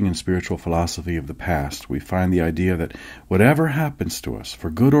teaching and spiritual philosophy of the past, we find the idea that whatever happens to us,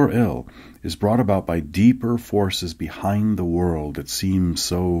 for good or ill, is brought about by deeper forces behind the world that seem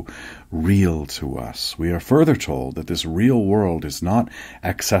so real to us. We are further told that this real world is not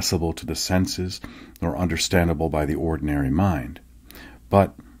accessible to the senses nor understandable by the ordinary mind.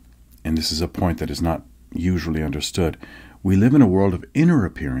 But, and this is a point that is not usually understood, we live in a world of inner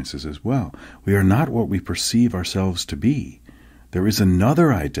appearances as well. We are not what we perceive ourselves to be. There is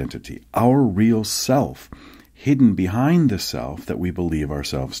another identity, our real self, hidden behind the self that we believe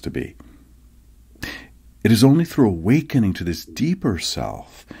ourselves to be. It is only through awakening to this deeper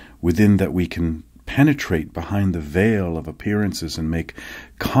self within that we can penetrate behind the veil of appearances and make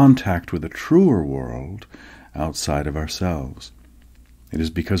contact with a truer world outside of ourselves. It is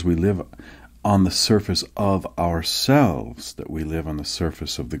because we live on the surface of ourselves that we live on the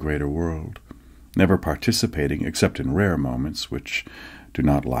surface of the greater world, never participating, except in rare moments which do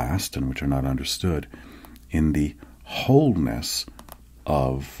not last and which are not understood, in the wholeness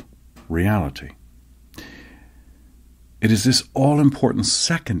of reality. It is this all-important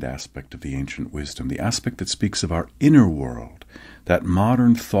second aspect of the ancient wisdom, the aspect that speaks of our inner world, that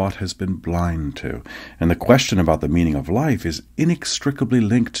modern thought has been blind to. And the question about the meaning of life is inextricably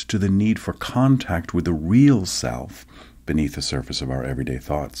linked to the need for contact with the real self beneath the surface of our everyday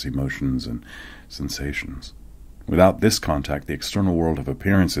thoughts, emotions, and sensations. Without this contact, the external world of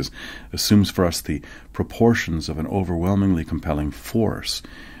appearances assumes for us the proportions of an overwhelmingly compelling force.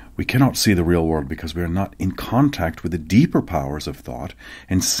 We cannot see the real world because we are not in contact with the deeper powers of thought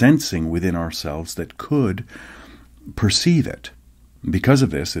and sensing within ourselves that could perceive it. Because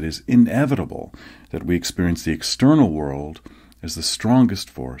of this, it is inevitable that we experience the external world as the strongest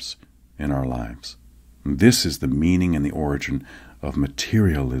force in our lives. This is the meaning and the origin of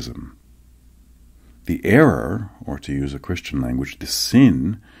materialism. The error, or to use a Christian language, the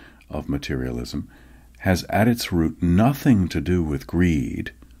sin of materialism, has at its root nothing to do with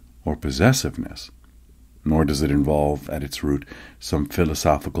greed or possessiveness, nor does it involve at its root some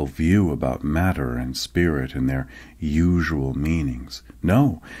philosophical view about matter and spirit in their usual meanings.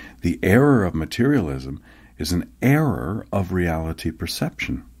 No, the error of materialism is an error of reality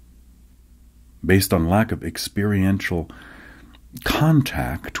perception, based on lack of experiential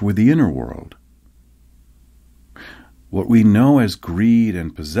contact with the inner world. What we know as greed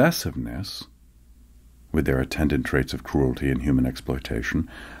and possessiveness, with their attendant traits of cruelty and human exploitation,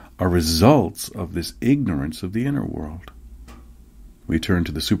 are results of this ignorance of the inner world. We turn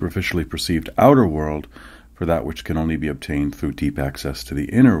to the superficially perceived outer world for that which can only be obtained through deep access to the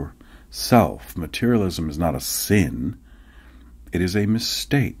inner self. Materialism is not a sin. It is a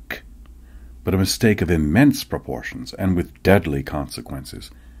mistake, but a mistake of immense proportions and with deadly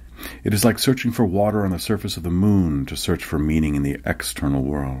consequences. It is like searching for water on the surface of the moon to search for meaning in the external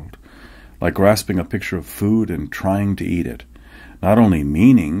world, like grasping a picture of food and trying to eat it. Not only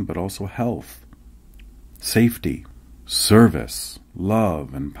meaning, but also health, safety, service,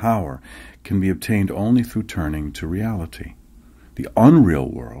 love, and power can be obtained only through turning to reality. The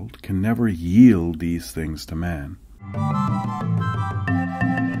unreal world can never yield these things to man.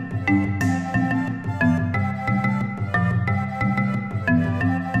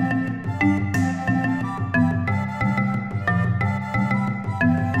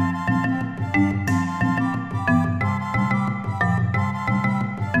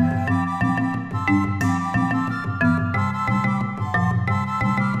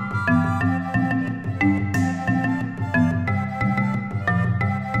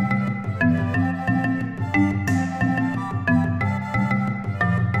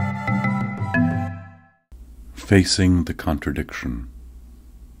 Facing the contradiction.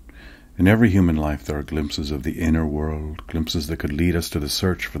 In every human life there are glimpses of the inner world, glimpses that could lead us to the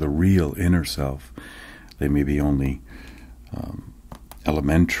search for the real inner self. They may be only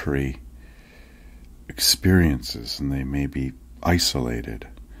elementary experiences, and they may be isolated,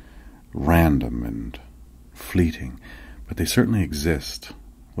 random, and fleeting, but they certainly exist.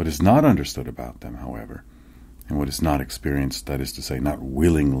 What is not understood about them, however, and what is not experienced, that is to say, not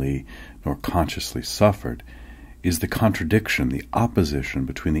willingly nor consciously suffered, is the contradiction, the opposition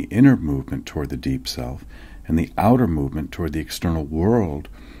between the inner movement toward the deep self and the outer movement toward the external world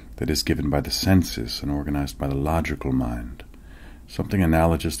that is given by the senses and organized by the logical mind. Something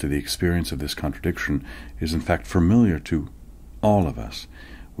analogous to the experience of this contradiction is in fact familiar to all of us.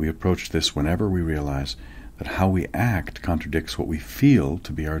 We approach this whenever we realize that how we act contradicts what we feel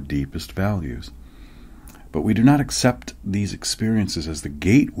to be our deepest values. But we do not accept these experiences as the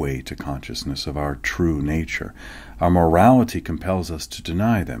gateway to consciousness of our true nature. Our morality compels us to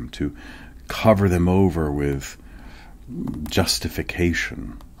deny them, to cover them over with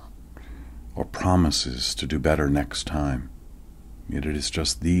justification or promises to do better next time. Yet it is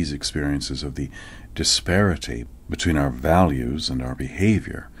just these experiences of the disparity between our values and our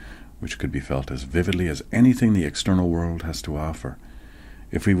behavior which could be felt as vividly as anything the external world has to offer.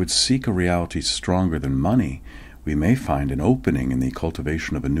 If we would seek a reality stronger than money, we may find an opening in the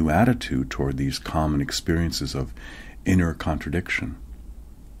cultivation of a new attitude toward these common experiences of inner contradiction.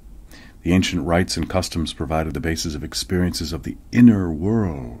 The ancient rites and customs provided the basis of experiences of the inner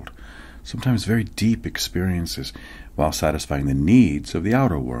world, sometimes very deep experiences, while satisfying the needs of the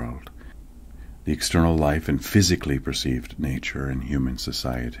outer world, the external life and physically perceived nature in human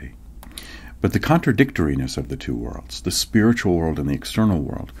society. But the contradictoriness of the two worlds, the spiritual world and the external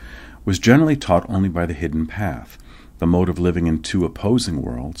world, was generally taught only by the hidden path. The mode of living in two opposing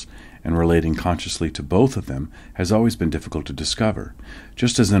worlds and relating consciously to both of them has always been difficult to discover.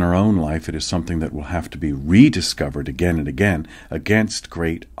 Just as in our own life, it is something that will have to be rediscovered again and again against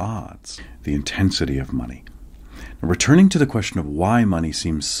great odds. The intensity of money. Now, returning to the question of why money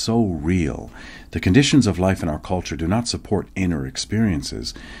seems so real, the conditions of life in our culture do not support inner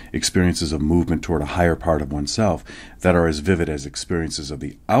experiences of movement toward a higher part of oneself that are as vivid as experiences of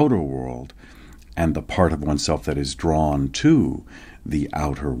the outer world and the part of oneself that is drawn to the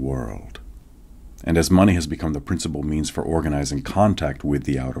outer world. And as money has become the principal means for organizing contact with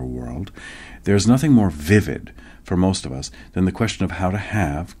the outer world, there is nothing more vivid for most of us than the question of how to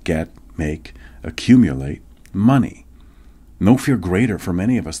have, get, make, accumulate money. No fear greater for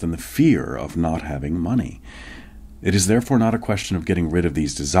many of us than the fear of not having money. It is therefore not a question of getting rid of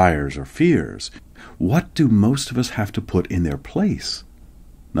these desires or fears. What do most of us have to put in their place?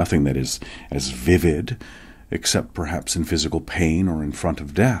 Nothing that is as vivid, except perhaps in physical pain or in front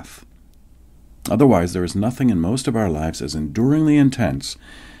of death. Otherwise, there is nothing in most of our lives as enduringly intense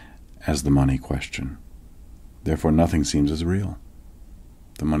as the money question. Therefore, nothing seems as real.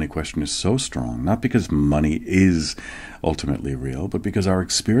 The money question is so strong, not because money is ultimately real, but because our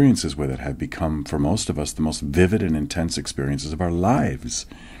experiences with it have become, for most of us, the most vivid and intense experiences of our lives.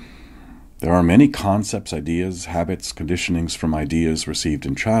 There are many concepts, ideas, habits, conditionings from ideas received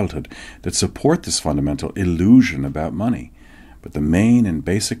in childhood that support this fundamental illusion about money. But the main and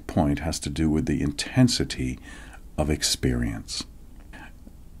basic point has to do with the intensity of experience.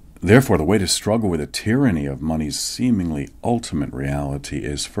 Therefore, the way to struggle with the tyranny of money's seemingly ultimate reality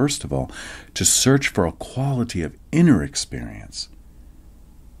is, first of all, to search for a quality of inner experience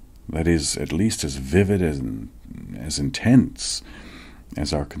that is at least as vivid and as intense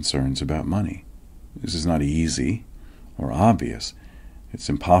as our concerns about money. This is not easy or obvious. It's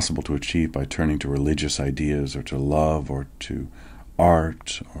impossible to achieve by turning to religious ideas or to love or to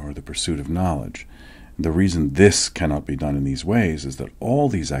art or the pursuit of knowledge. The reason this cannot be done in these ways is that all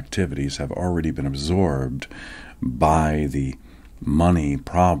these activities have already been absorbed by the money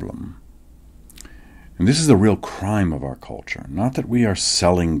problem. And this is the real crime of our culture. Not that we are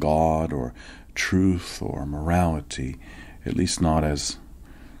selling God or truth or morality, at least not as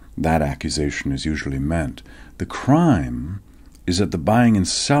that accusation is usually meant. The crime is that the buying and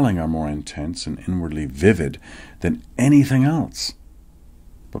selling are more intense and inwardly vivid than anything else.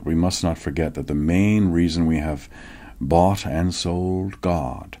 But we must not forget that the main reason we have bought and sold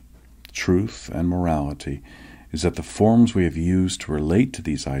God, truth and morality, is that the forms we have used to relate to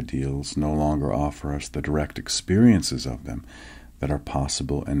these ideals no longer offer us the direct experiences of them that are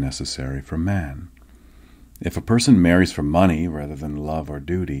possible and necessary for man. If a person marries for money rather than love or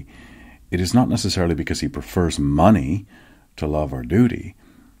duty, it is not necessarily because he prefers money to love or duty,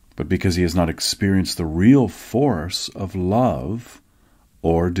 but because he has not experienced the real force of love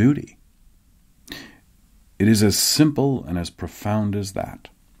or duty. It is as simple and as profound as that.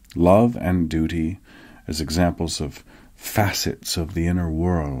 Love and duty as examples of facets of the inner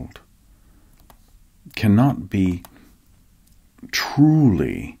world cannot be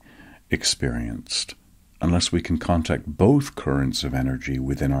truly experienced unless we can contact both currents of energy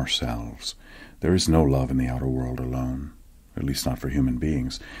within ourselves. There is no love in the outer world alone, at least not for human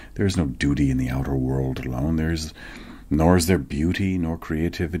beings. There is no duty in the outer world alone. Nor is there beauty, nor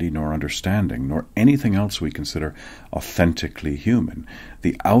creativity, nor understanding, nor anything else we consider authentically human.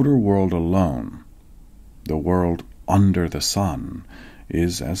 The outer world alone, the world under the sun,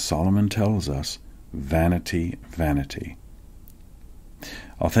 is, as Solomon tells us, vanity, vanity.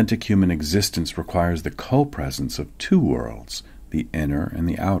 Authentic human existence requires the co-presence of two worlds, the inner and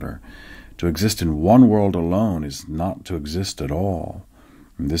the outer. To exist in one world alone is not to exist at all.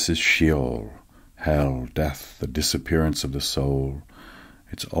 And this is Sheol, hell, death, the disappearance of the soul,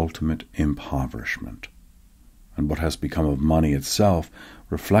 its ultimate impoverishment. And what has become of money itself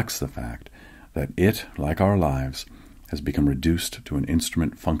reflects the fact that it, like our lives, has become reduced to an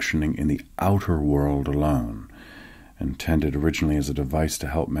instrument functioning in the outer world alone. Intended originally as a device to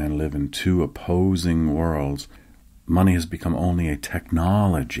help man live in two opposing worlds, money has become only a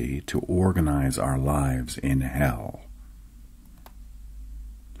technology to organize our lives in hell.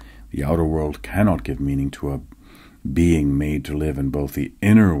 The outer world cannot give meaning to a being made to live in both the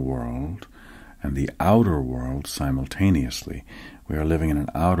inner world and the outer world simultaneously. We are living in an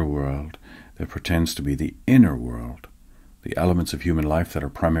outer world that pretends to be the inner world. The elements of human life that are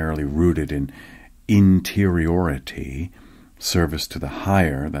primarily rooted in interiority, service to the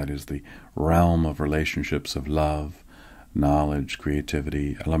higher, that is, the realm of relationships of love, knowledge,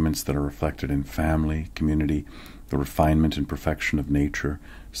 creativity, elements that are reflected in family, community, the refinement and perfection of nature,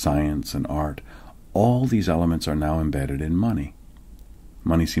 science, and art. All these elements are now embedded in money.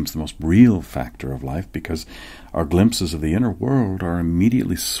 Money seems the most real factor of life because our glimpses of the inner world are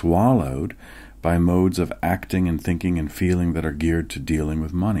immediately swallowed by modes of acting and thinking and feeling that are geared to dealing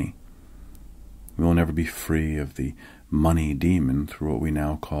with money. We will never be free of the money demon through what we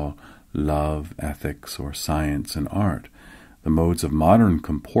now call love, ethics, or science and art. The modes of modern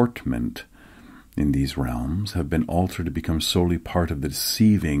comportment in these realms have been altered to become solely part of the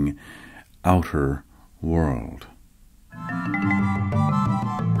deceiving outer world.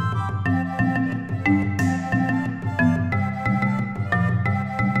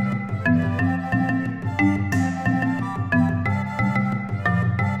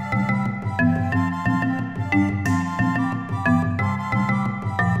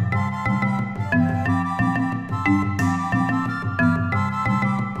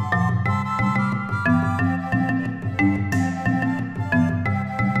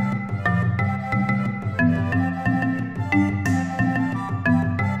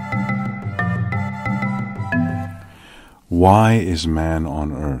 Why is man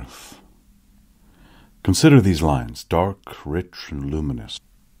on earth? Consider these lines, dark, rich, and luminous,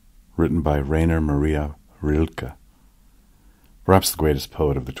 written by Rainer Maria Rilke, perhaps the greatest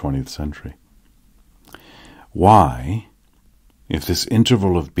poet of the 20th century. Why, if this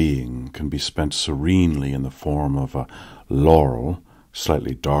interval of being can be spent serenely in the form of a laurel,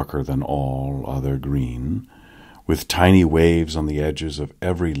 slightly darker than all other green, with tiny waves on the edges of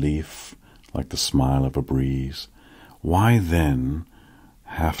every leaf, like the smile of a breeze, why then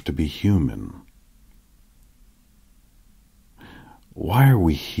have to be human? Why are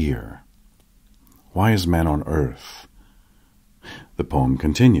we here? Why is man on earth? The poem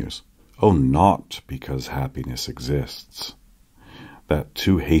continues, "Oh, not because happiness exists, that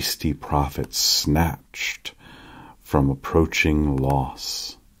too hasty prophet snatched from approaching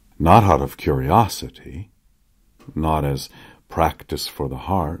loss, not out of curiosity, not as practice for the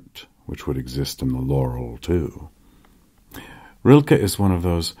heart, which would exist in the laurel too." Rilke is one of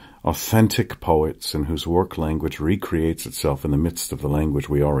those authentic poets in whose work language recreates itself in the midst of the language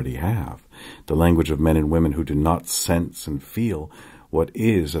we already have, the language of men and women who do not sense and feel what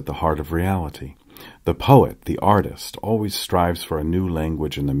is at the heart of reality. The poet, the artist, always strives for a new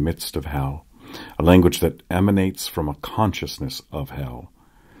language in the midst of hell, a language that emanates from a consciousness of hell.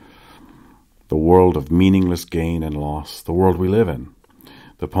 The world of meaningless gain and loss, the world we live in.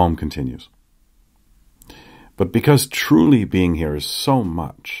 The poem continues. But because truly being here is so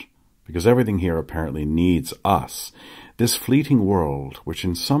much, because everything here apparently needs us, this fleeting world, which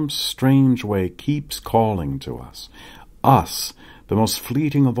in some strange way keeps calling to us, the most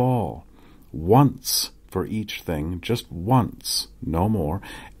fleeting of all, once for each thing, just once, no more,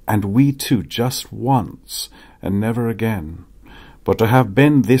 and we too just once, and never again. But to have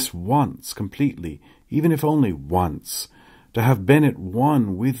been this once completely, even if only once, to have been at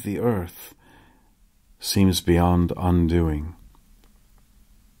one with the earth, seems beyond undoing.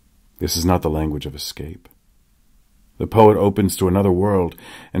 This is not the language of escape. The poet opens to another world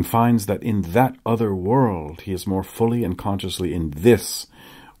and finds that in that other world he is more fully and consciously in this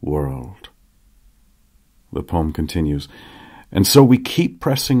world. The poem continues, and so we keep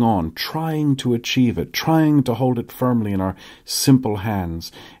pressing on, trying to achieve it, trying to hold it firmly in our simple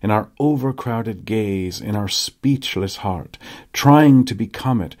hands, in our overcrowded gaze, in our speechless heart, trying to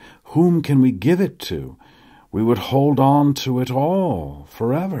become it. Whom can we give it to? We would hold on to it all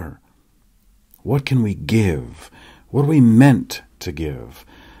forever. What can we give? What are we meant to give?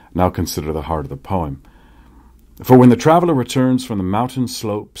 Now consider the heart of the poem. For when the traveler returns from the mountain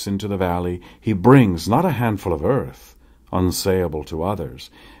slopes into the valley, he brings not a handful of earth, unsayable to others,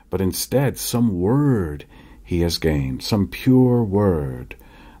 but instead some word he has gained, some pure word,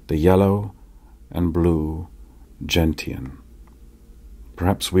 the yellow and blue gentian.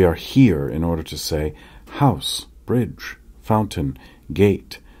 Perhaps we are here in order to say house, bridge, fountain,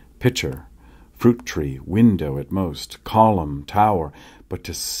 gate, pitcher, fruit tree, window at most, column, tower, but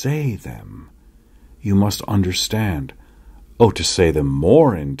to say them, you must understand, to say them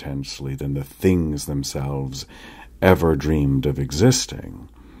more intensely than the things themselves ever dreamed of existing.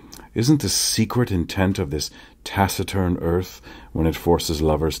 Isn't the secret intent of this taciturn earth, when it forces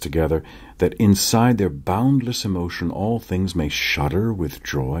lovers together, that inside their boundless emotion all things may shudder with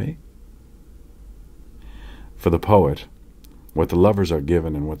joy? For the poet, what the lovers are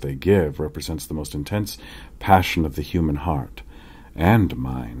given and what they give represents the most intense passion of the human heart and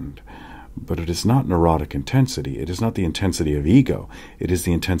mind. But it is not neurotic intensity. It is not the intensity of ego. It is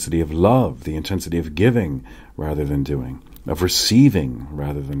the intensity of love, the intensity of giving rather than doing, of receiving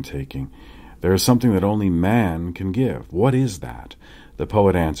rather than taking. There is something that only man can give. What is that? The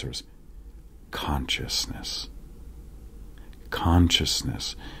poet answers, consciousness.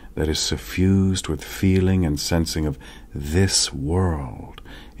 Consciousness that is suffused with feeling and sensing of this world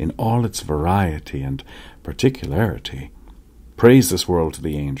in all its variety and particularity. Praise this world to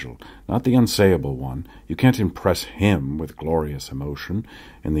the angel, not the unsayable one. You can't impress him with glorious emotion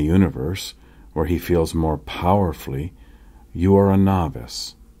in the universe where he feels more powerfully. You are a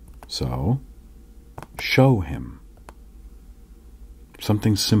novice. So, show him.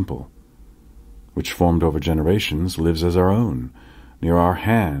 Something simple, which formed over generations, lives as our own, near our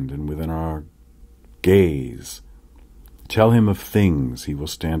hand and within our gaze. Tell him of things, he will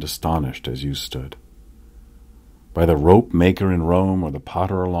stand astonished as you stood. By the rope maker in Rome or the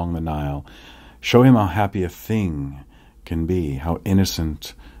potter along the Nile, show him how happy a thing can be, how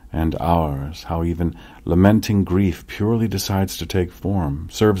innocent and ours, how even lamenting grief purely decides to take form,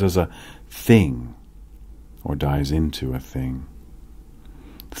 serves as a thing, or dies into a thing.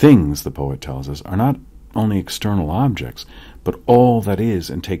 Things, the poet tells us, are not only external objects, but all that is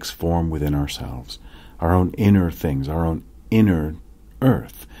and takes form within ourselves, our own inner things, our own inner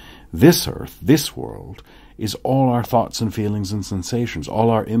earth, this world, is all our thoughts and feelings and sensations, all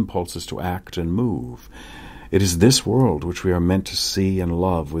our impulses to act and move. It is this world which we are meant to see and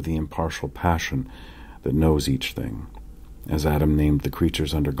love with the impartial passion that knows each thing. As Adam named the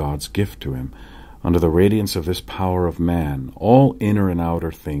creatures under God's gift to him, under the radiance of this power of man, all inner and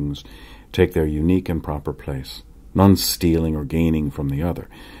outer things take their unique and proper place, none stealing or gaining from the other.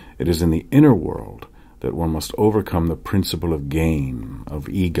 It is in the inner world that one must overcome the principle of gain, of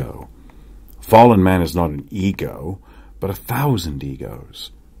ego. Fallen man is not an ego, but 1,000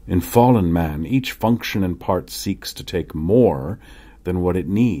 egos. In fallen man, each function and part seeks to take more than what it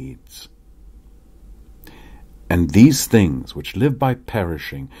needs. And these things, which live by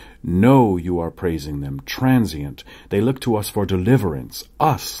perishing, know you are praising them, transient. They look to us for deliverance,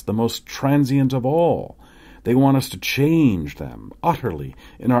 us, the most transient of all. They want us to change them, utterly,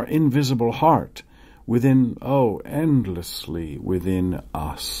 in our invisible heart, within, endlessly within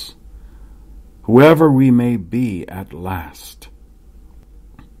us. Whoever we may be at last.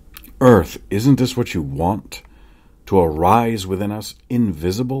 Earth, isn't this what you want? To arise within us,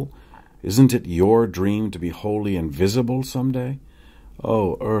 invisible? Isn't it your dream to be wholly invisible someday?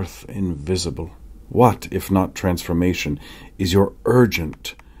 Oh, Earth invisible, what, if not transformation, is your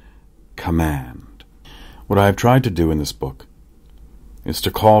urgent command? What I have tried to do in this book is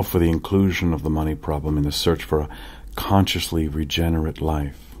to call for the inclusion of the money problem in the search for a consciously regenerate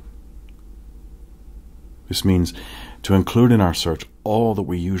life. This means to include in our search all that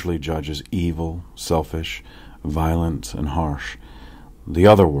we usually judge as evil, selfish, violent, and harsh. The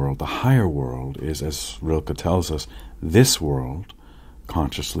other world, the higher world, is, as Rilke tells us, this world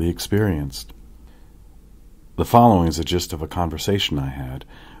consciously experienced. The following is a gist of a conversation I had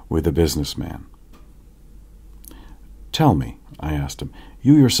with a businessman. Tell me, I asked him,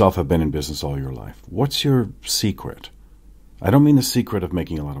 you yourself have been in business all your life. What's your secret? I don't mean the secret of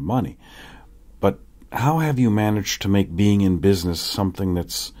making a lot of money, but how have you managed to make being in business something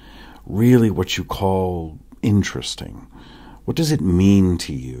that's really what you call interesting? What does it mean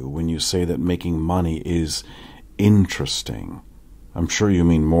to you when you say that making money is interesting? I'm sure you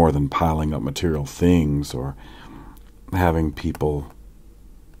mean more than piling up material things or having people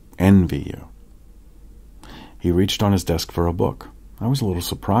envy you. He reached on his desk for a book. I was a little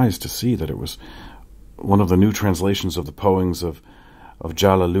surprised to see that it was one of the new translations of the poems of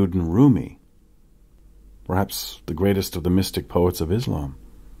Jalaluddin Rumi, perhaps the greatest of the mystic poets of Islam.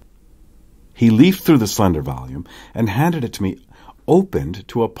 He leafed through the slender volume and handed it to me, opened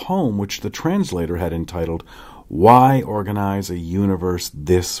to a poem which the translator had entitled, "Why Organize a Universe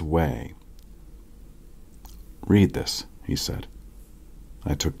This Way?" "Read this," he said.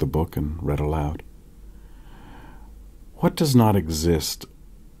 I took the book and read aloud. What does not exist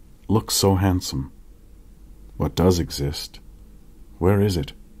looks so handsome? What does exist, where is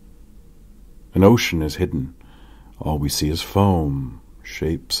it? An ocean is hidden. All we see is foam,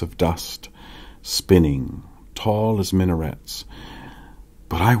 shapes of dust, spinning, tall as minarets.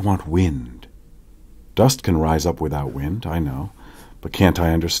 But I want wind. Dust can rise up without wind, I know. But can't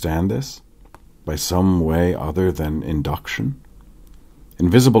I understand this? By some way other than induction?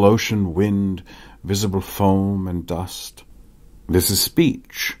 Invisible ocean, wind, visible foam and dust. This is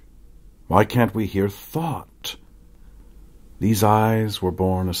speech. Why can't we hear thought? These eyes were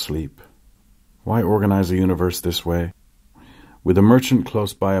born asleep. Why organize a universe this way? With a merchant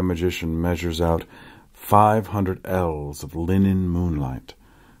close by, a magician measures out 500 ells of linen moonlight.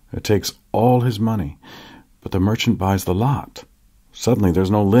 It takes all his money, but the merchant buys the lot. Suddenly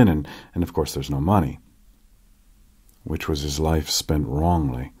there's no linen, and of course there's no money, which was his life spent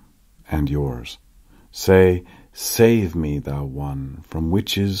wrongly, and yours. Say, save me, thou one, from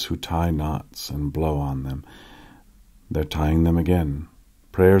witches who tie knots and blow on them. They're tying them again.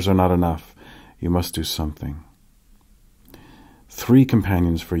 Prayers are not enough. You must do something. 3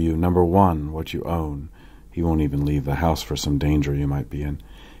 companions for you. Number 1, what you own. He won't even leave the house for some danger you might be in.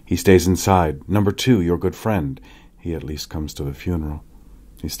 He stays inside. Number 2, your good friend. He at least comes to the funeral.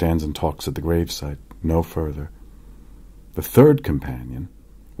 He stands and talks at the gravesite. No further. The 3rd companion,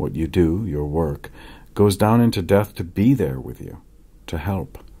 what you do, your work, goes down into death to be there with you, to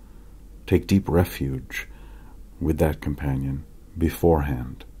help. Take deep refuge with that companion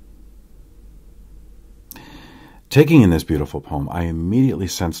beforehand. Taking in this beautiful poem, I immediately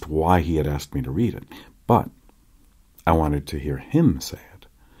sensed why he had asked me to read it, but I wanted to hear him say it.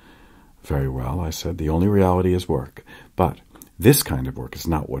 Very well, I said, the only reality is work, but this kind of work is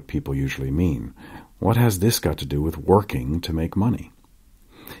not what people usually mean. What has this got to do with working to make money?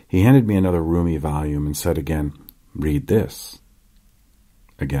 He handed me another Rumi volume and said again, "Read this."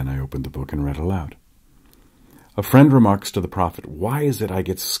 Again I opened the book and read aloud. A friend remarks to the Prophet, "Why is it I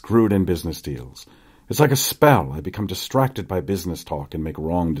get screwed in business deals? It's like a spell. I become distracted by business talk and make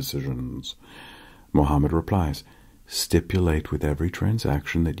wrong decisions." Muhammad replies, "Stipulate with every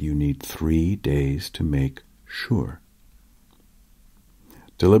transaction that you need 3 days to make sure."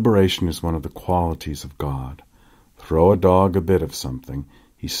 Deliberation is one of the qualities of God. Throw a dog a bit of something,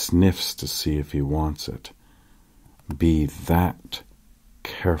 he sniffs to see if he wants it. Be that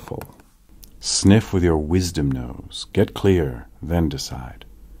careful. Sniff with your wisdom nose. Get clear, then decide.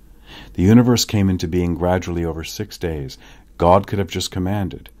 The universe came into being gradually over 6 days. God could have just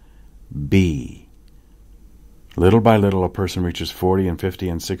commanded, be. Little by little, a person reaches 40 and 50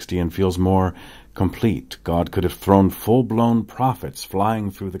 and 60 and feels more complete. God could have thrown full-blown prophets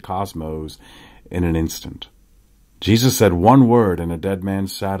flying through the cosmos in an instant. Jesus said one word and a dead man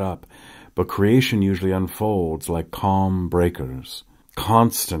sat up, but creation usually unfolds like calm breakers.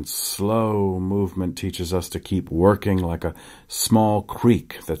 Constant, slow movement teaches us to keep working like a small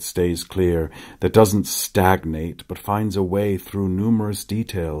creek that stays clear, that doesn't stagnate, but finds a way through numerous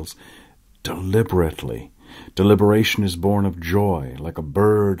details deliberately. Deliberation is born of joy, like a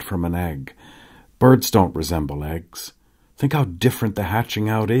bird from an egg. Birds don't resemble eggs. Think how different the hatching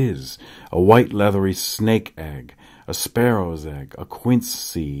out is. A white leathery snake egg, a sparrow's egg, a quince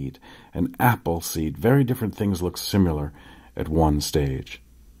seed, an apple seed. Very different things look similar at one stage.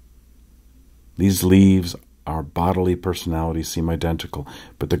 These leaves, our bodily personalities seem identical,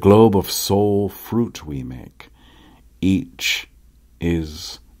 but the globe of soul fruit we make, each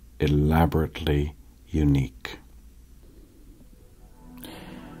is elaborately unique.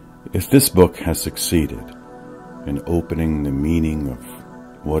 If this book has succeeded in opening the meaning of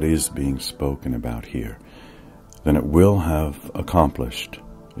what is being spoken about here, then it will have accomplished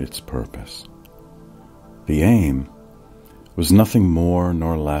its purpose. The aim was nothing more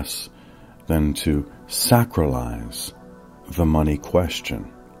nor less than to sacralize the money question.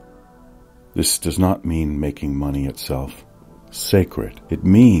 This does not mean making money itself sacred. It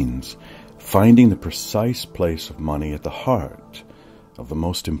means finding the precise place of money at the heart of the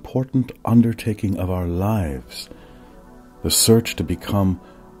most important undertaking of our lives, the search to become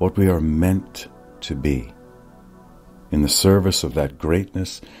what we are meant to be, in the service of that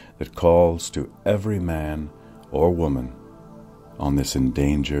greatness that calls to every man or woman on this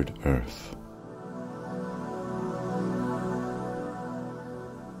endangered earth.